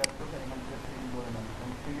 থ্রিডি কাজ করতে এখান থেকে থ্রিডি করে নেন, এবং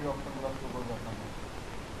থ্রিডির অপশনগুলো শো করবে আপনাকে।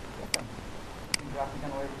 ঠিক আছে,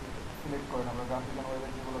 গ্রাফিক্যান ওয়েব সিলেক্ট করেন, আমরা গ্রাফিক্যান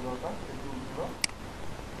ওয়েবের যেগুলো দরকার সেই টুলগুলো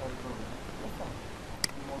কাজ করবেন। ঠিক আছে,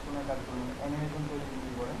 মোশনের কাজ করবেন, অ্যানিমেশন তৈরি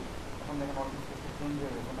যদি করেন এখন দেখেন অনেক কিছু চেঞ্জ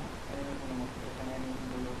হয়ে গেছে না, অ্যানিমেশনের মধ্যে এখানে অ্যানিমেশন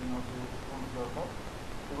তৈরি মধ্যে টুলস দরকার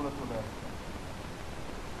সেগুলো চলে আসছে।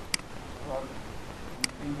 আর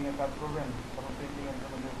প্রিন্টিংয়ের কাজ করবেন তখন প্রিন্টিংয়ের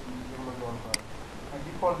জন্য যেগুলো দরকার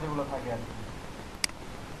ডিফল্ট যেগুলো থাকে আর কি,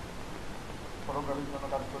 ফটোগ্রাফির জন্য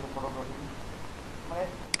কাজ করলে ফটোগ্রাফি, মানে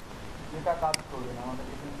যেটা কাজ করবেন আমাদের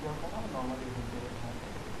এসেন্সিয়াল থাকে নর্মালি এসেন্সিয়াল।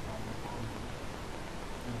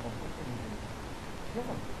 ঠিক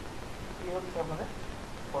আছে, এই হচ্ছে আপনাদের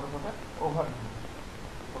ফটোশপের ওভারভিউ।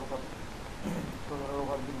 ফটোশপ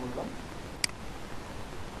ওভারভিউ বললাম।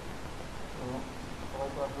 তো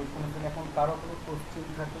হয়তো আপনি শুনেছেন। এখন কারো কোনো কোশ্চেন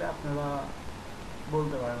থাকলে আপনারা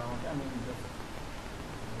বলতে পারেন আমাকে, আমি জাস্ট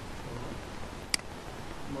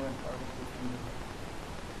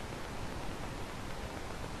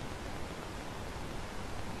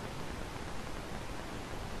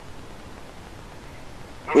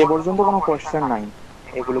এ পর্যন্ত কোনো কোশ্চেন নাই,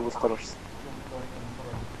 এগুলো বুঝতে পারছি।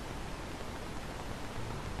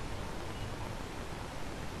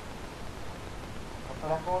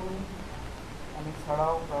 আপনার এখন আমি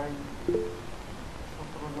ছাড়াও প্রায়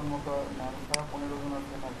 17 জন মতো, না আমি ছাড়া 15 জন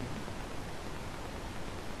আছে নাকি।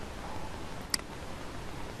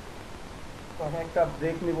 তো আমি একটা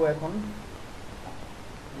ব্রেক নিব এখন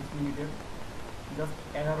 20 মিনিটের, জাস্ট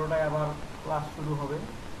 11টায় আবার ক্লাস শুরু হবে।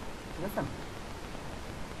 ঠিক আছে,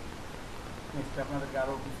 নেক্সট আপনাদেরকে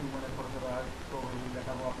আরও কিছু মানে ফটোগ্রাফ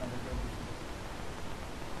দেখাবো আপনাদেরকে।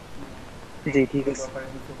 জি ঠিক আছে।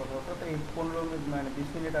 তো এই 15 মিনিট মানে 20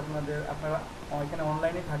 মিনিট আপনারা এখানে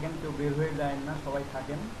অনলাইনে থাকেন, কেউ বের হয়ে যায় না, সবাই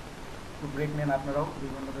থাকেন, একটু ব্রেক নেন আপনারাও 2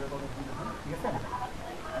 ঘন্টা ধরে কথা শুনতেছেন। ঠিক আছে,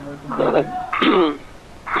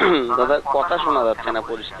 দাদা কথা শোনা যাচ্ছে না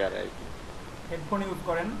পরিষ্কার, হেডফোন ইউজ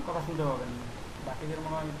করেন, কথা শুনতে পাবেন। বাকিদের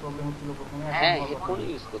মনে হয় প্রবলেম হচ্ছিল প্রথমে। হ্যাঁ হেডফোন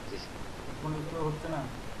ইউজ করতেছি, হেডফোন ইউজ করে হচ্ছে না,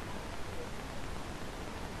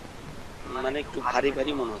 মানে একটু ভারী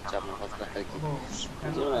ভারী মনে হচ্ছে আপনার কথাটা আর কি,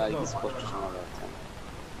 স্পষ্ট শোনা যাচ্ছে না।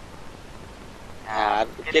 আর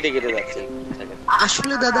কেটে কেটে যাচ্ছে।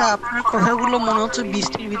 আসলে দাদা আপনার কথাগুলো মনে হচ্ছে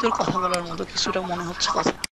বৃষ্টির ভিতর কথা বলার মতো কিছুটা মনে হচ্ছে কথা।